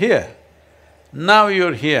 You're here. Now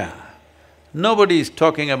you're here. Nobody is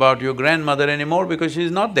talking about your grandmother anymore because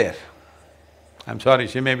she's not there. I'm sorry,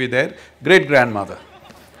 she may be there, great-grandmother.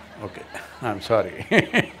 Okay, I'm sorry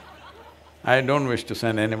I don't wish to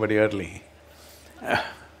send anybody early.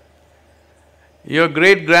 Your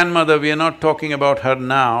great-grandmother, we are not talking about her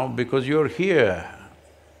now because you're here.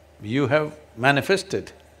 You have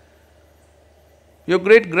manifested. Your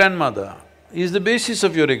great-grandmother is the basis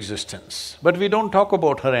of your existence, but we don't talk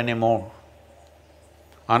about her anymore,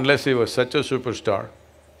 unless she was such a superstar.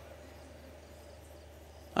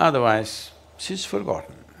 Otherwise, she's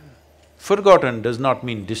forgotten. Forgotten does not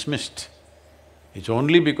mean dismissed. It's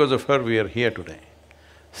only because of her we are here today.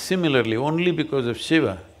 Similarly, only because of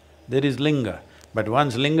Shiva, there is linga. But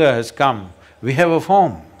once linga has come, we have a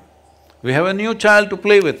form. We have a new child to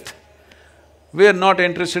play with. We are not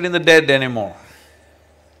interested in the dead anymore.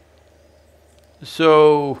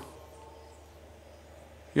 So,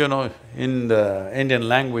 you know, in the Indian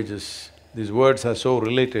languages, these words are so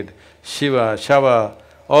related. Shiva, Shava,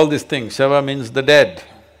 all these things. Shava means the dead,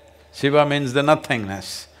 Shiva means the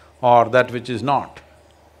nothingness or that which is not.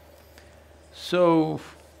 So,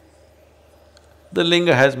 the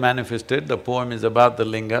linga has manifested, the poem is about the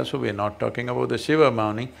linga, so we're not talking about the Shiva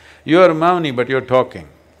Mauni. You are Mauni, but you're talking.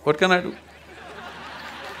 What can I do?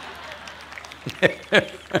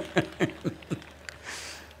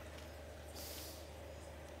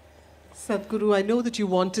 Sadhguru, I know that you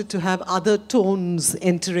wanted to have other tones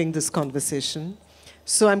entering this conversation,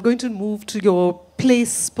 so I'm going to move to your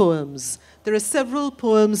place poems. There are several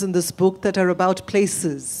poems in this book that are about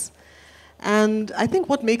places. And I think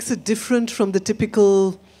what makes it different from the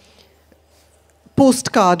typical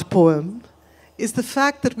postcard poem is the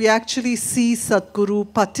fact that we actually see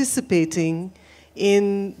Sadhguru participating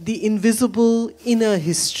in the invisible inner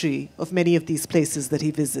history of many of these places that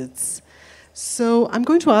he visits. So I'm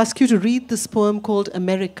going to ask you to read this poem called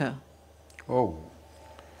America. Oh,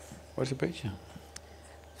 what's the page?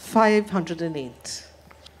 508.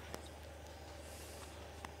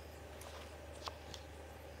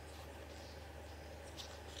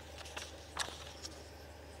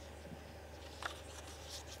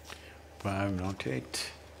 Five, not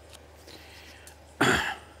eight.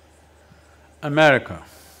 America.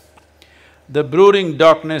 The brooding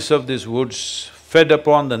darkness of these woods fed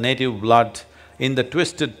upon the native blood In the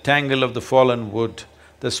twisted tangle of the fallen wood,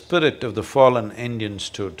 the spirit of the fallen Indian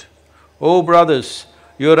stood. O brothers,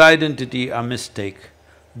 your identity a mistake.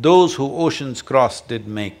 Those who oceans crossed did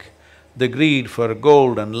make. The greed for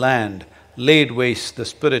gold and land laid waste the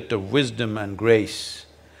spirit of wisdom and grace.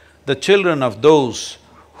 The children of those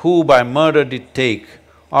who by murder did take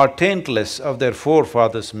are taintless of their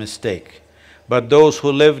forefathers' mistake. But those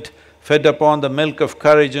who lived, fed upon the milk of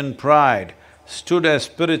courage and pride, stood as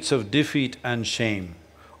spirits of defeat and shame.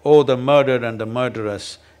 O the murdered and the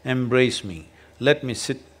murderous, embrace me, let me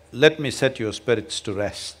set your spirits to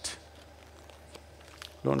rest.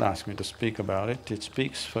 Don't ask me to speak about it, it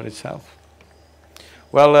speaks for itself.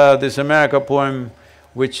 Well, this America poem,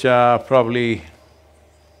 which probably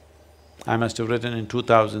I must have written in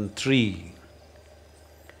 2003.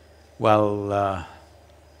 Well,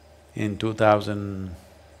 in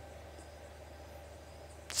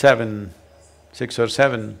 2007, 6 or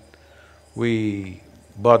 7, we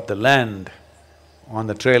bought the land on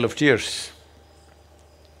the Trail of Tears.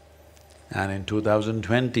 And in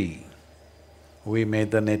 2020, we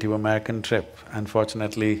made the Native American trip.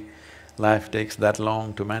 Unfortunately, life takes that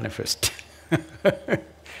long to manifest.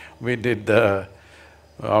 We did the…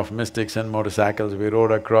 of mystics and motorcycles, we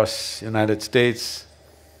rode across United States,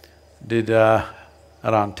 did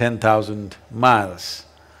around 10,000 miles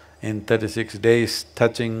in 36 days,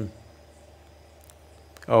 touching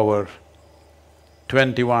over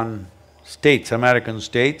 21 states, American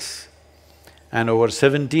states, and over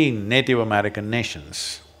 17 Native American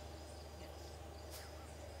nations.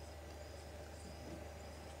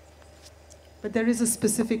 But there is a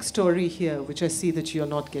specific story here which I see that you're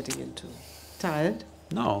not getting into. Tired?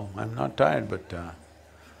 No, I'm not tired, but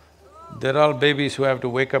they're all babies who have to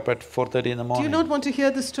wake up at 4:30 in the Do morning. you not want to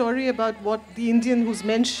hear the story about what the Indian who's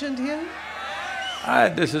mentioned here?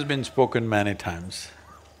 This has been spoken many times.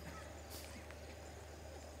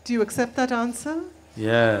 Do you accept that answer?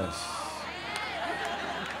 Yes.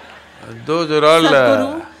 Those are all…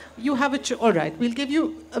 Sadhguru, you have a all right, we'll give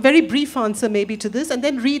you a very brief answer maybe to this and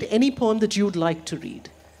then read any poem that you'd like to read.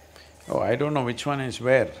 Oh, I don't know which one is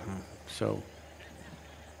where, so…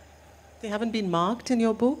 They haven't been marked in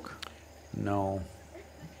your book? No.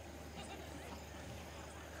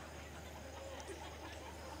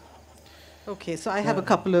 Okay, so I have a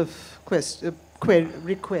couple of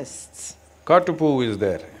requests. Katupu is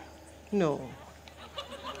there. No.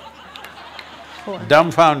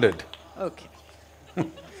 Dumbfounded. Okay.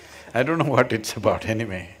 I don't know what it's about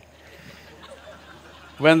anyway.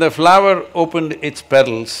 When the flower opened its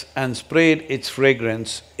petals and sprayed its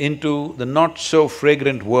fragrance into the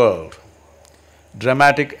not-so-fragrant world,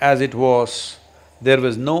 dramatic as it was, there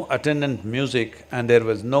was no attendant music and there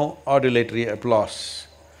was no auditory applause.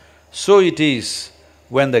 So it is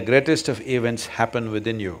when the greatest of events happen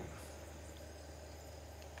within you.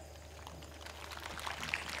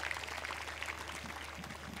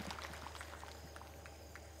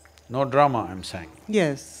 No drama, I'm saying.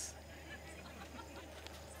 Yes.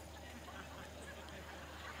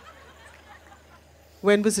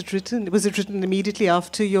 When was it written? Was it written immediately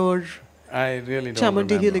after your I really don't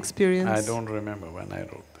remember. Chamundi Hill experience? I don't remember when I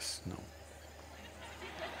wrote this, no.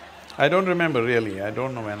 I don't remember really, I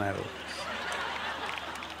don't know when I wrote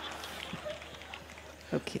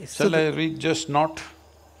this. Okay, so Shall I read Just Not?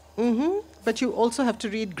 but you also have to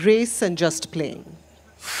read Grace and Just Playing.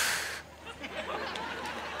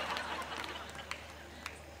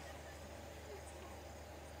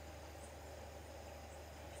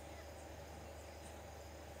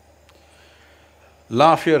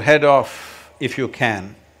 Laugh your head off if you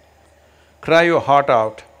can, cry your heart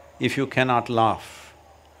out if you cannot laugh.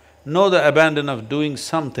 Know the abandon of doing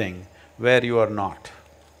something where you are not.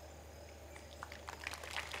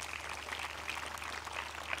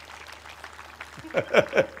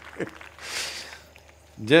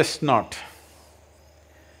 Just not.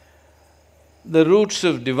 The roots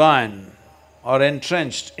of divine are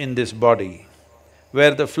entrenched in this body.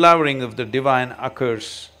 Where the flowering of the divine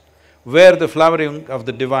occurs, where the flowering of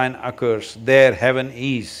the divine occurs, there heaven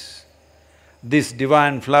is. This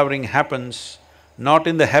divine flowering happens not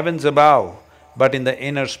in the heavens above, but in the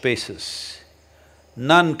inner spaces.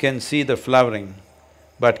 None can see the flowering,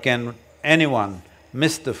 but can anyone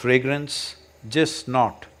miss the fragrance? Just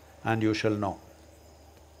not, and you shall know.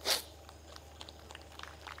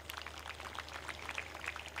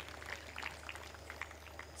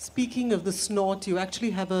 Speaking of the snort, you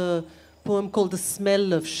actually have a poem called The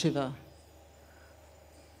Smell of Shiva.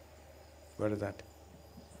 What is that?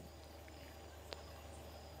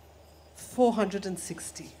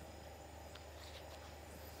 460.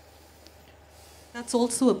 That's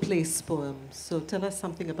also a place poem. So tell us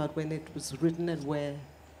something about when it was written and where.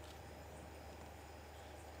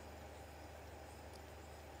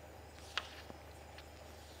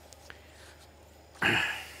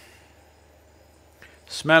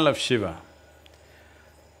 Smell of Shiva.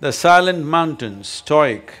 The silent mountains,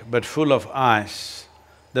 stoic but full of ice,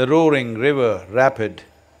 the roaring river, rapid,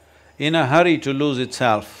 in a hurry to lose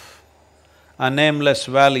itself, a nameless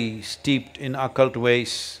valley steeped in occult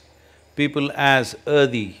ways, people as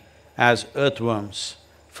earthy as earthworms,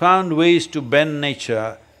 found ways to bend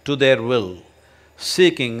nature to their will,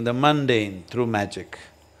 seeking the mundane through magic.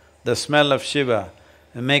 The smell of Shiva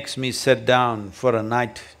makes me sit down for a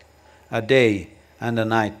night, a day and a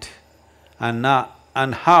night,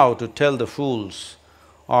 and how to tell the fools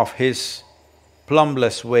of his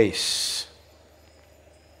plumbless ways.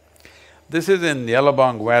 This is in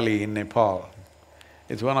Yellowbong Valley in Nepal.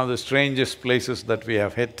 It's one of the strangest places that we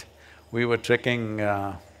have hit. We were trekking,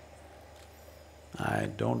 I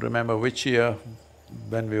don't remember which year,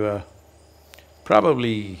 when we were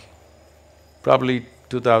probably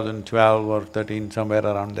 2012 or 13, somewhere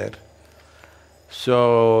around there.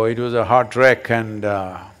 So it was a hard trek and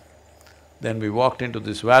then we walked into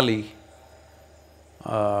this valley.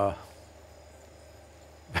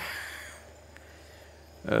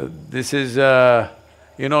 This is,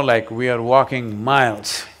 like we are walking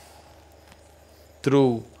miles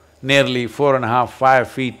through nearly 4.5,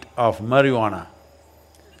 5 feet of marijuana,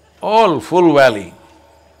 all full valley.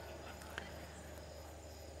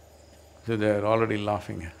 So they're already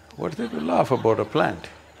laughing. What's there to laugh about a plant?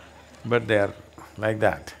 But they're like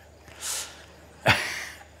that.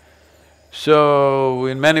 So,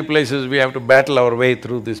 in many places we have to battle our way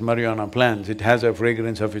through these marijuana plants. It has a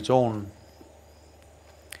fragrance of its own.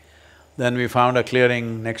 Then we found a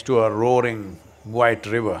clearing next to a roaring white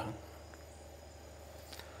river.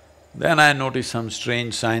 Then I noticed some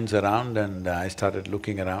strange signs around and I started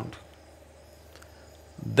looking around.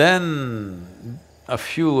 Then a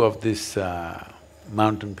few of these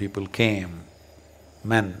mountain people came,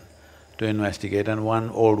 men, to investigate, and one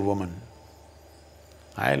old woman.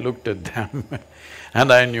 I looked at them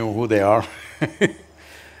and I knew who they are.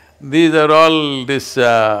 These are all this…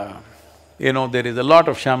 there is a lot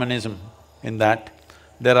of shamanism in that.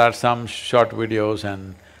 There are some short videos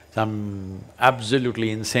and some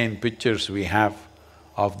absolutely insane pictures we have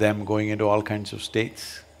of them going into all kinds of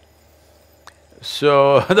states.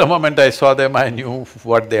 So, the moment I saw them, I knew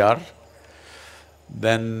what they are.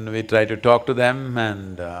 Then we tried to talk to them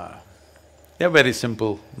and they're very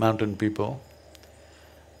simple mountain people.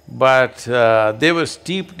 But they were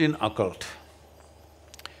steeped in occult.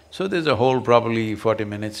 So there's a whole probably 40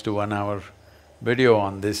 minutes to 1 hour video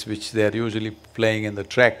on this, which they're usually playing in the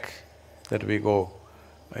trek that we go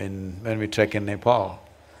in… when we trek in Nepal.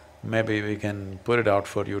 Maybe we can put it out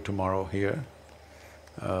for you tomorrow here.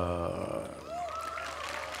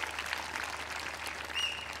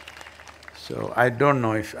 So I don't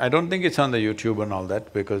know if… I don't think it's on the YouTube and all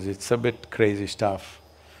that because it's a bit crazy stuff.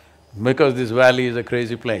 Because this valley is a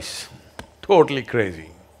crazy place, totally crazy.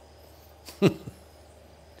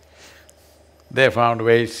 They found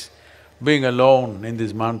ways, being alone in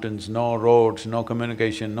these mountains, no roads, no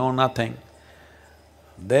communication, no nothing.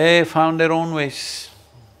 They found their own ways.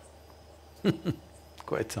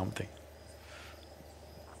 Quite something.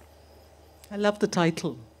 I love the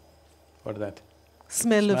title. What's that?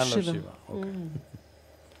 Smell of Smell Shiva. of Shiva, okay.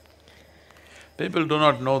 People do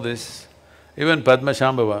not know this. Even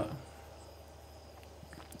Padmashambhava.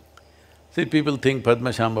 See, people think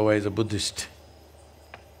Padmashambhava is a Buddhist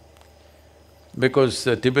because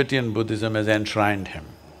Tibetan Buddhism has enshrined him.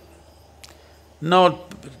 No,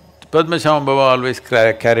 Padmashambhava always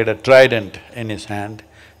carried a trident in his hand.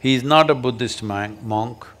 He is not a Buddhist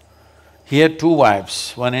monk. He had 2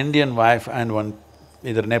 wives, one Indian wife and one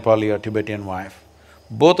either Nepali or Tibetan wife.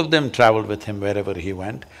 Both of them traveled with him wherever he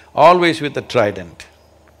went, always with a trident.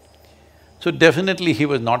 So definitely he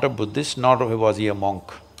was not a Buddhist, nor was he a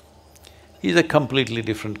monk. He's a completely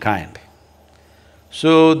different kind.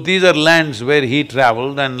 So these are lands where he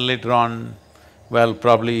traveled and later on, well,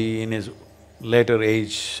 probably in his later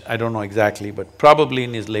age, I don't know exactly, but probably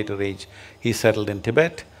in his later age, he settled in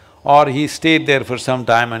Tibet, or he stayed there for some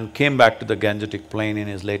time and came back to the Gangetic plain in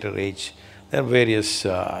his later age. There are various,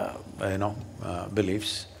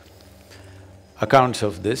 beliefs, accounts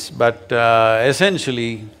of this, but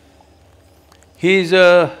essentially, he is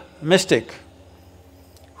a mystic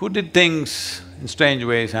who did things in strange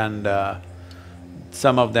ways, and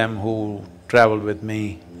some of them who traveled with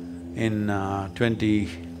me in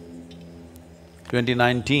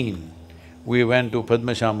 2019, we went to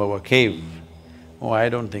Padmashambhava cave. Oh, I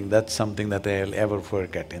don't think that's something that they'll ever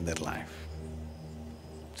forget in their life.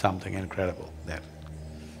 Something incredible there.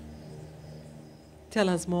 Tell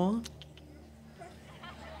us more.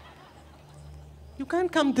 You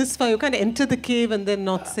can't come this far, you can't enter the cave and then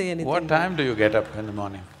not say anything. What time do you get up in the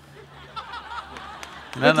morning?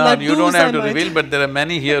 No, With no, you don't laddus, have to I might. reveal, but there are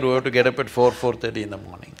many here who have to get up at 4:30 in the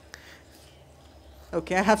morning.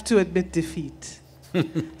 Okay, I have to admit defeat.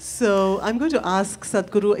 So I'm going to ask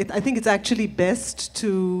Sadhguru, I think it's actually best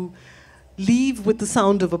to leave with the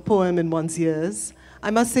sound of a poem in one's ears. I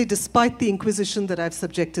must say, despite the inquisition that I've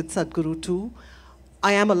subjected Sadhguru to,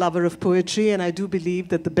 I am a lover of poetry, and I do believe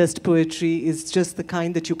that the best poetry is just the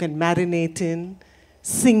kind that you can marinate in,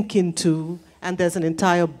 sink into, and there's an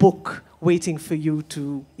entire book waiting for you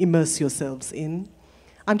to immerse yourselves in.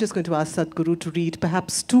 I'm just going to ask Sadhguru to read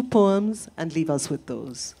perhaps 2 poems and leave us with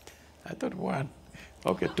those. I thought one.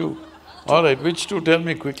 Okay, 2. All right, which 2? Tell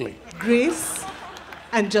me quickly. Grace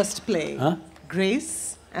and Just Playing. Huh?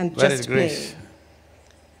 Grace and Where Just is Grace? Playing.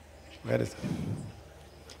 Where is it?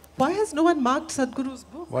 Why has no one marked Sadhguru's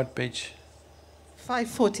book? What page?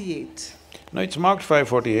 548. No, it's marked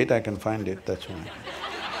 548, I can find it, that's why.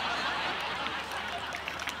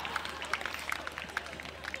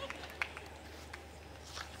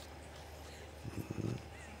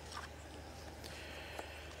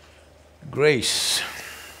 Grace.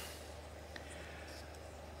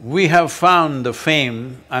 We have found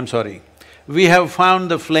the we have found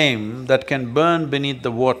the flame that can burn beneath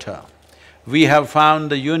the water. We have found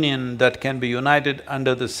the union that can be united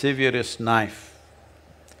under the severest knife.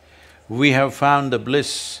 We have found the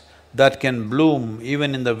bliss that can bloom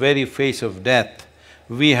even in the very face of death.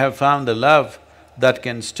 We have found the love that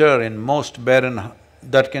can stir most barren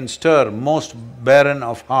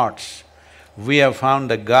of hearts. We have found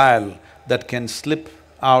the guile that can slip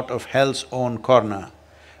out of hell's own corner.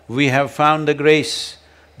 We have found the grace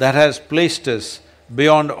that has placed us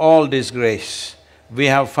beyond all disgrace. We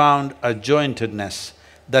have found a jointedness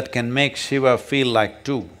that can make Shiva feel like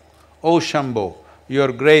two. O Shambho,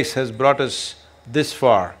 your grace has brought us this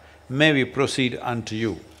far, may we proceed unto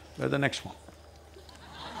you. Where's the next one?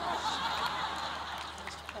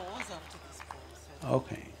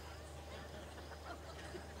 Okay.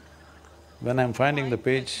 When I'm finding the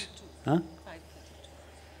page, huh?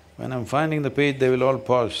 When I'm finding the page, they will all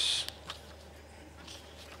pause.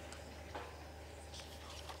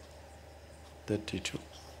 32.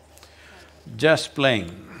 Just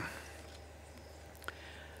playing.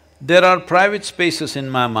 There are private spaces in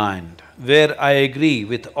my mind where I agree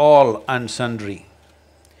with all and sundry.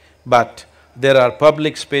 But there are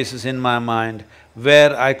public spaces in my mind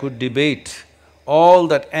where I could debate all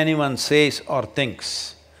that anyone says or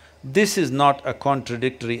thinks. This is not a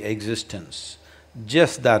contradictory existence,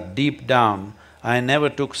 just that deep down I never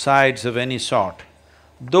took sides of any sort.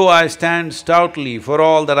 Though I stand stoutly for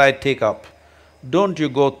all that I take up, don't you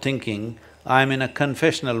go thinking I'm in a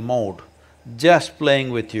confessional mode, just playing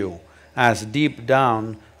with you, as deep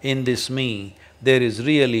down in this me, there is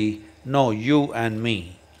really no you and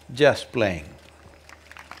me, just playing.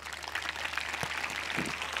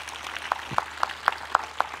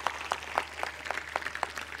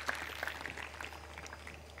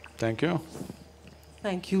 Thank you.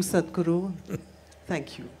 Thank you, Sadhguru.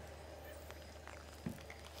 Thank you.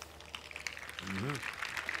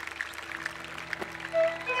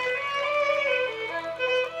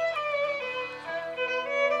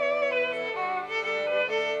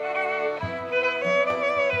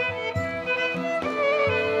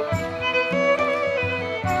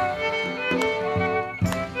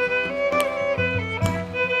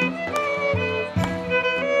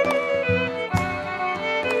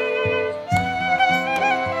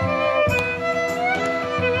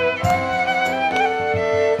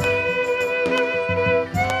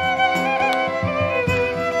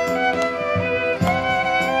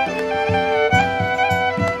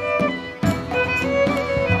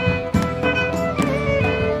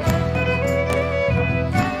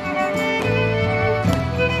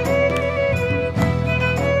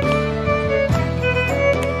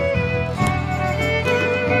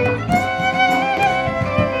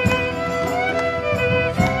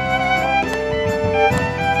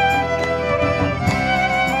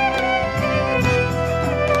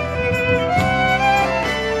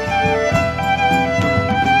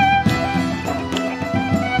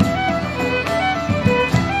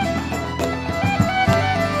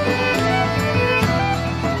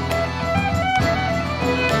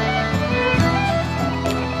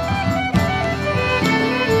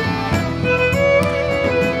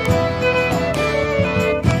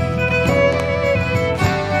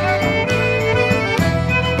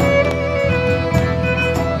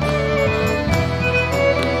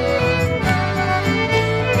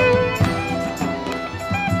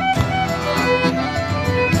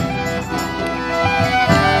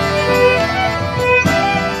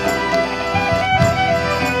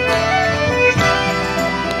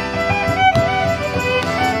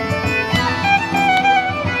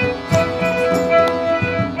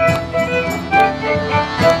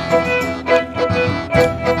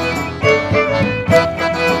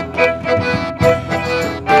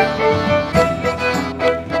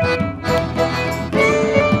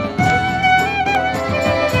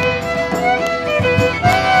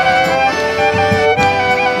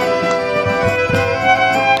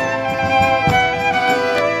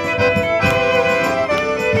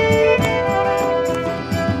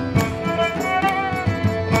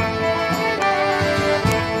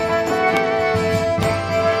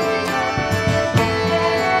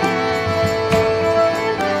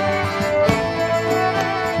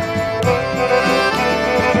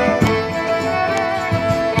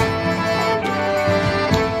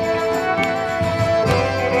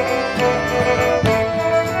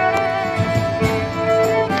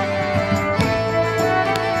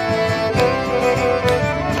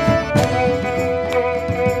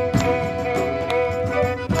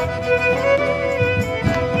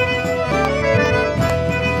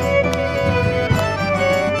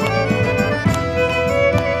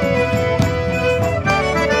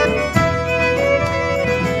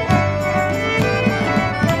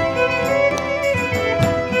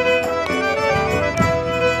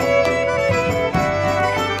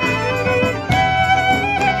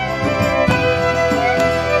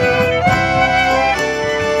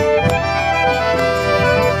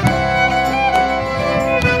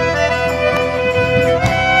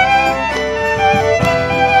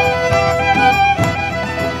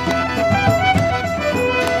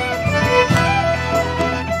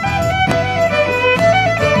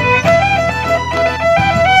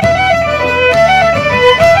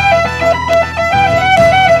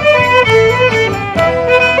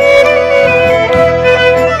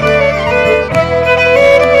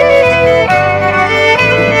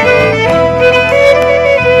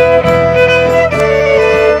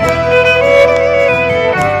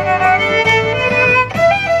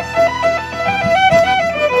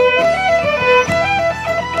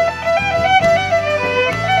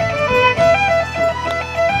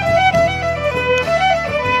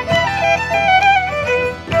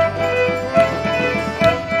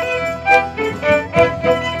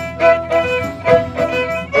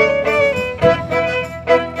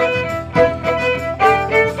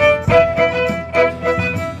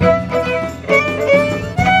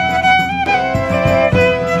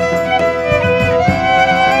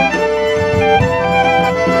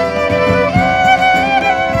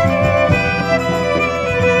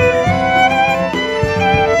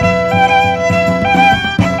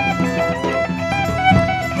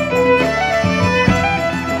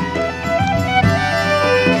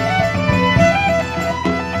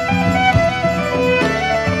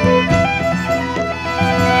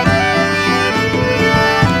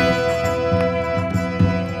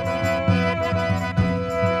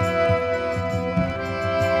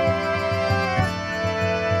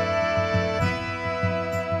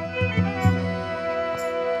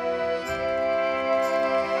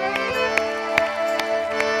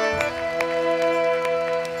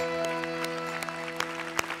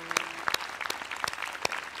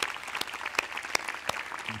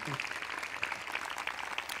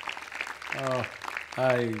 Oh,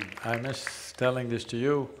 I miss telling this to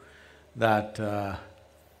you, that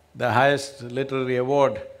the highest literary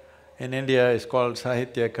award in India is called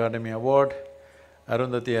Sahitya Akademi Award.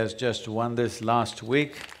 Arundhati has just won this last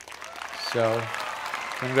week, so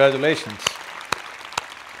congratulations.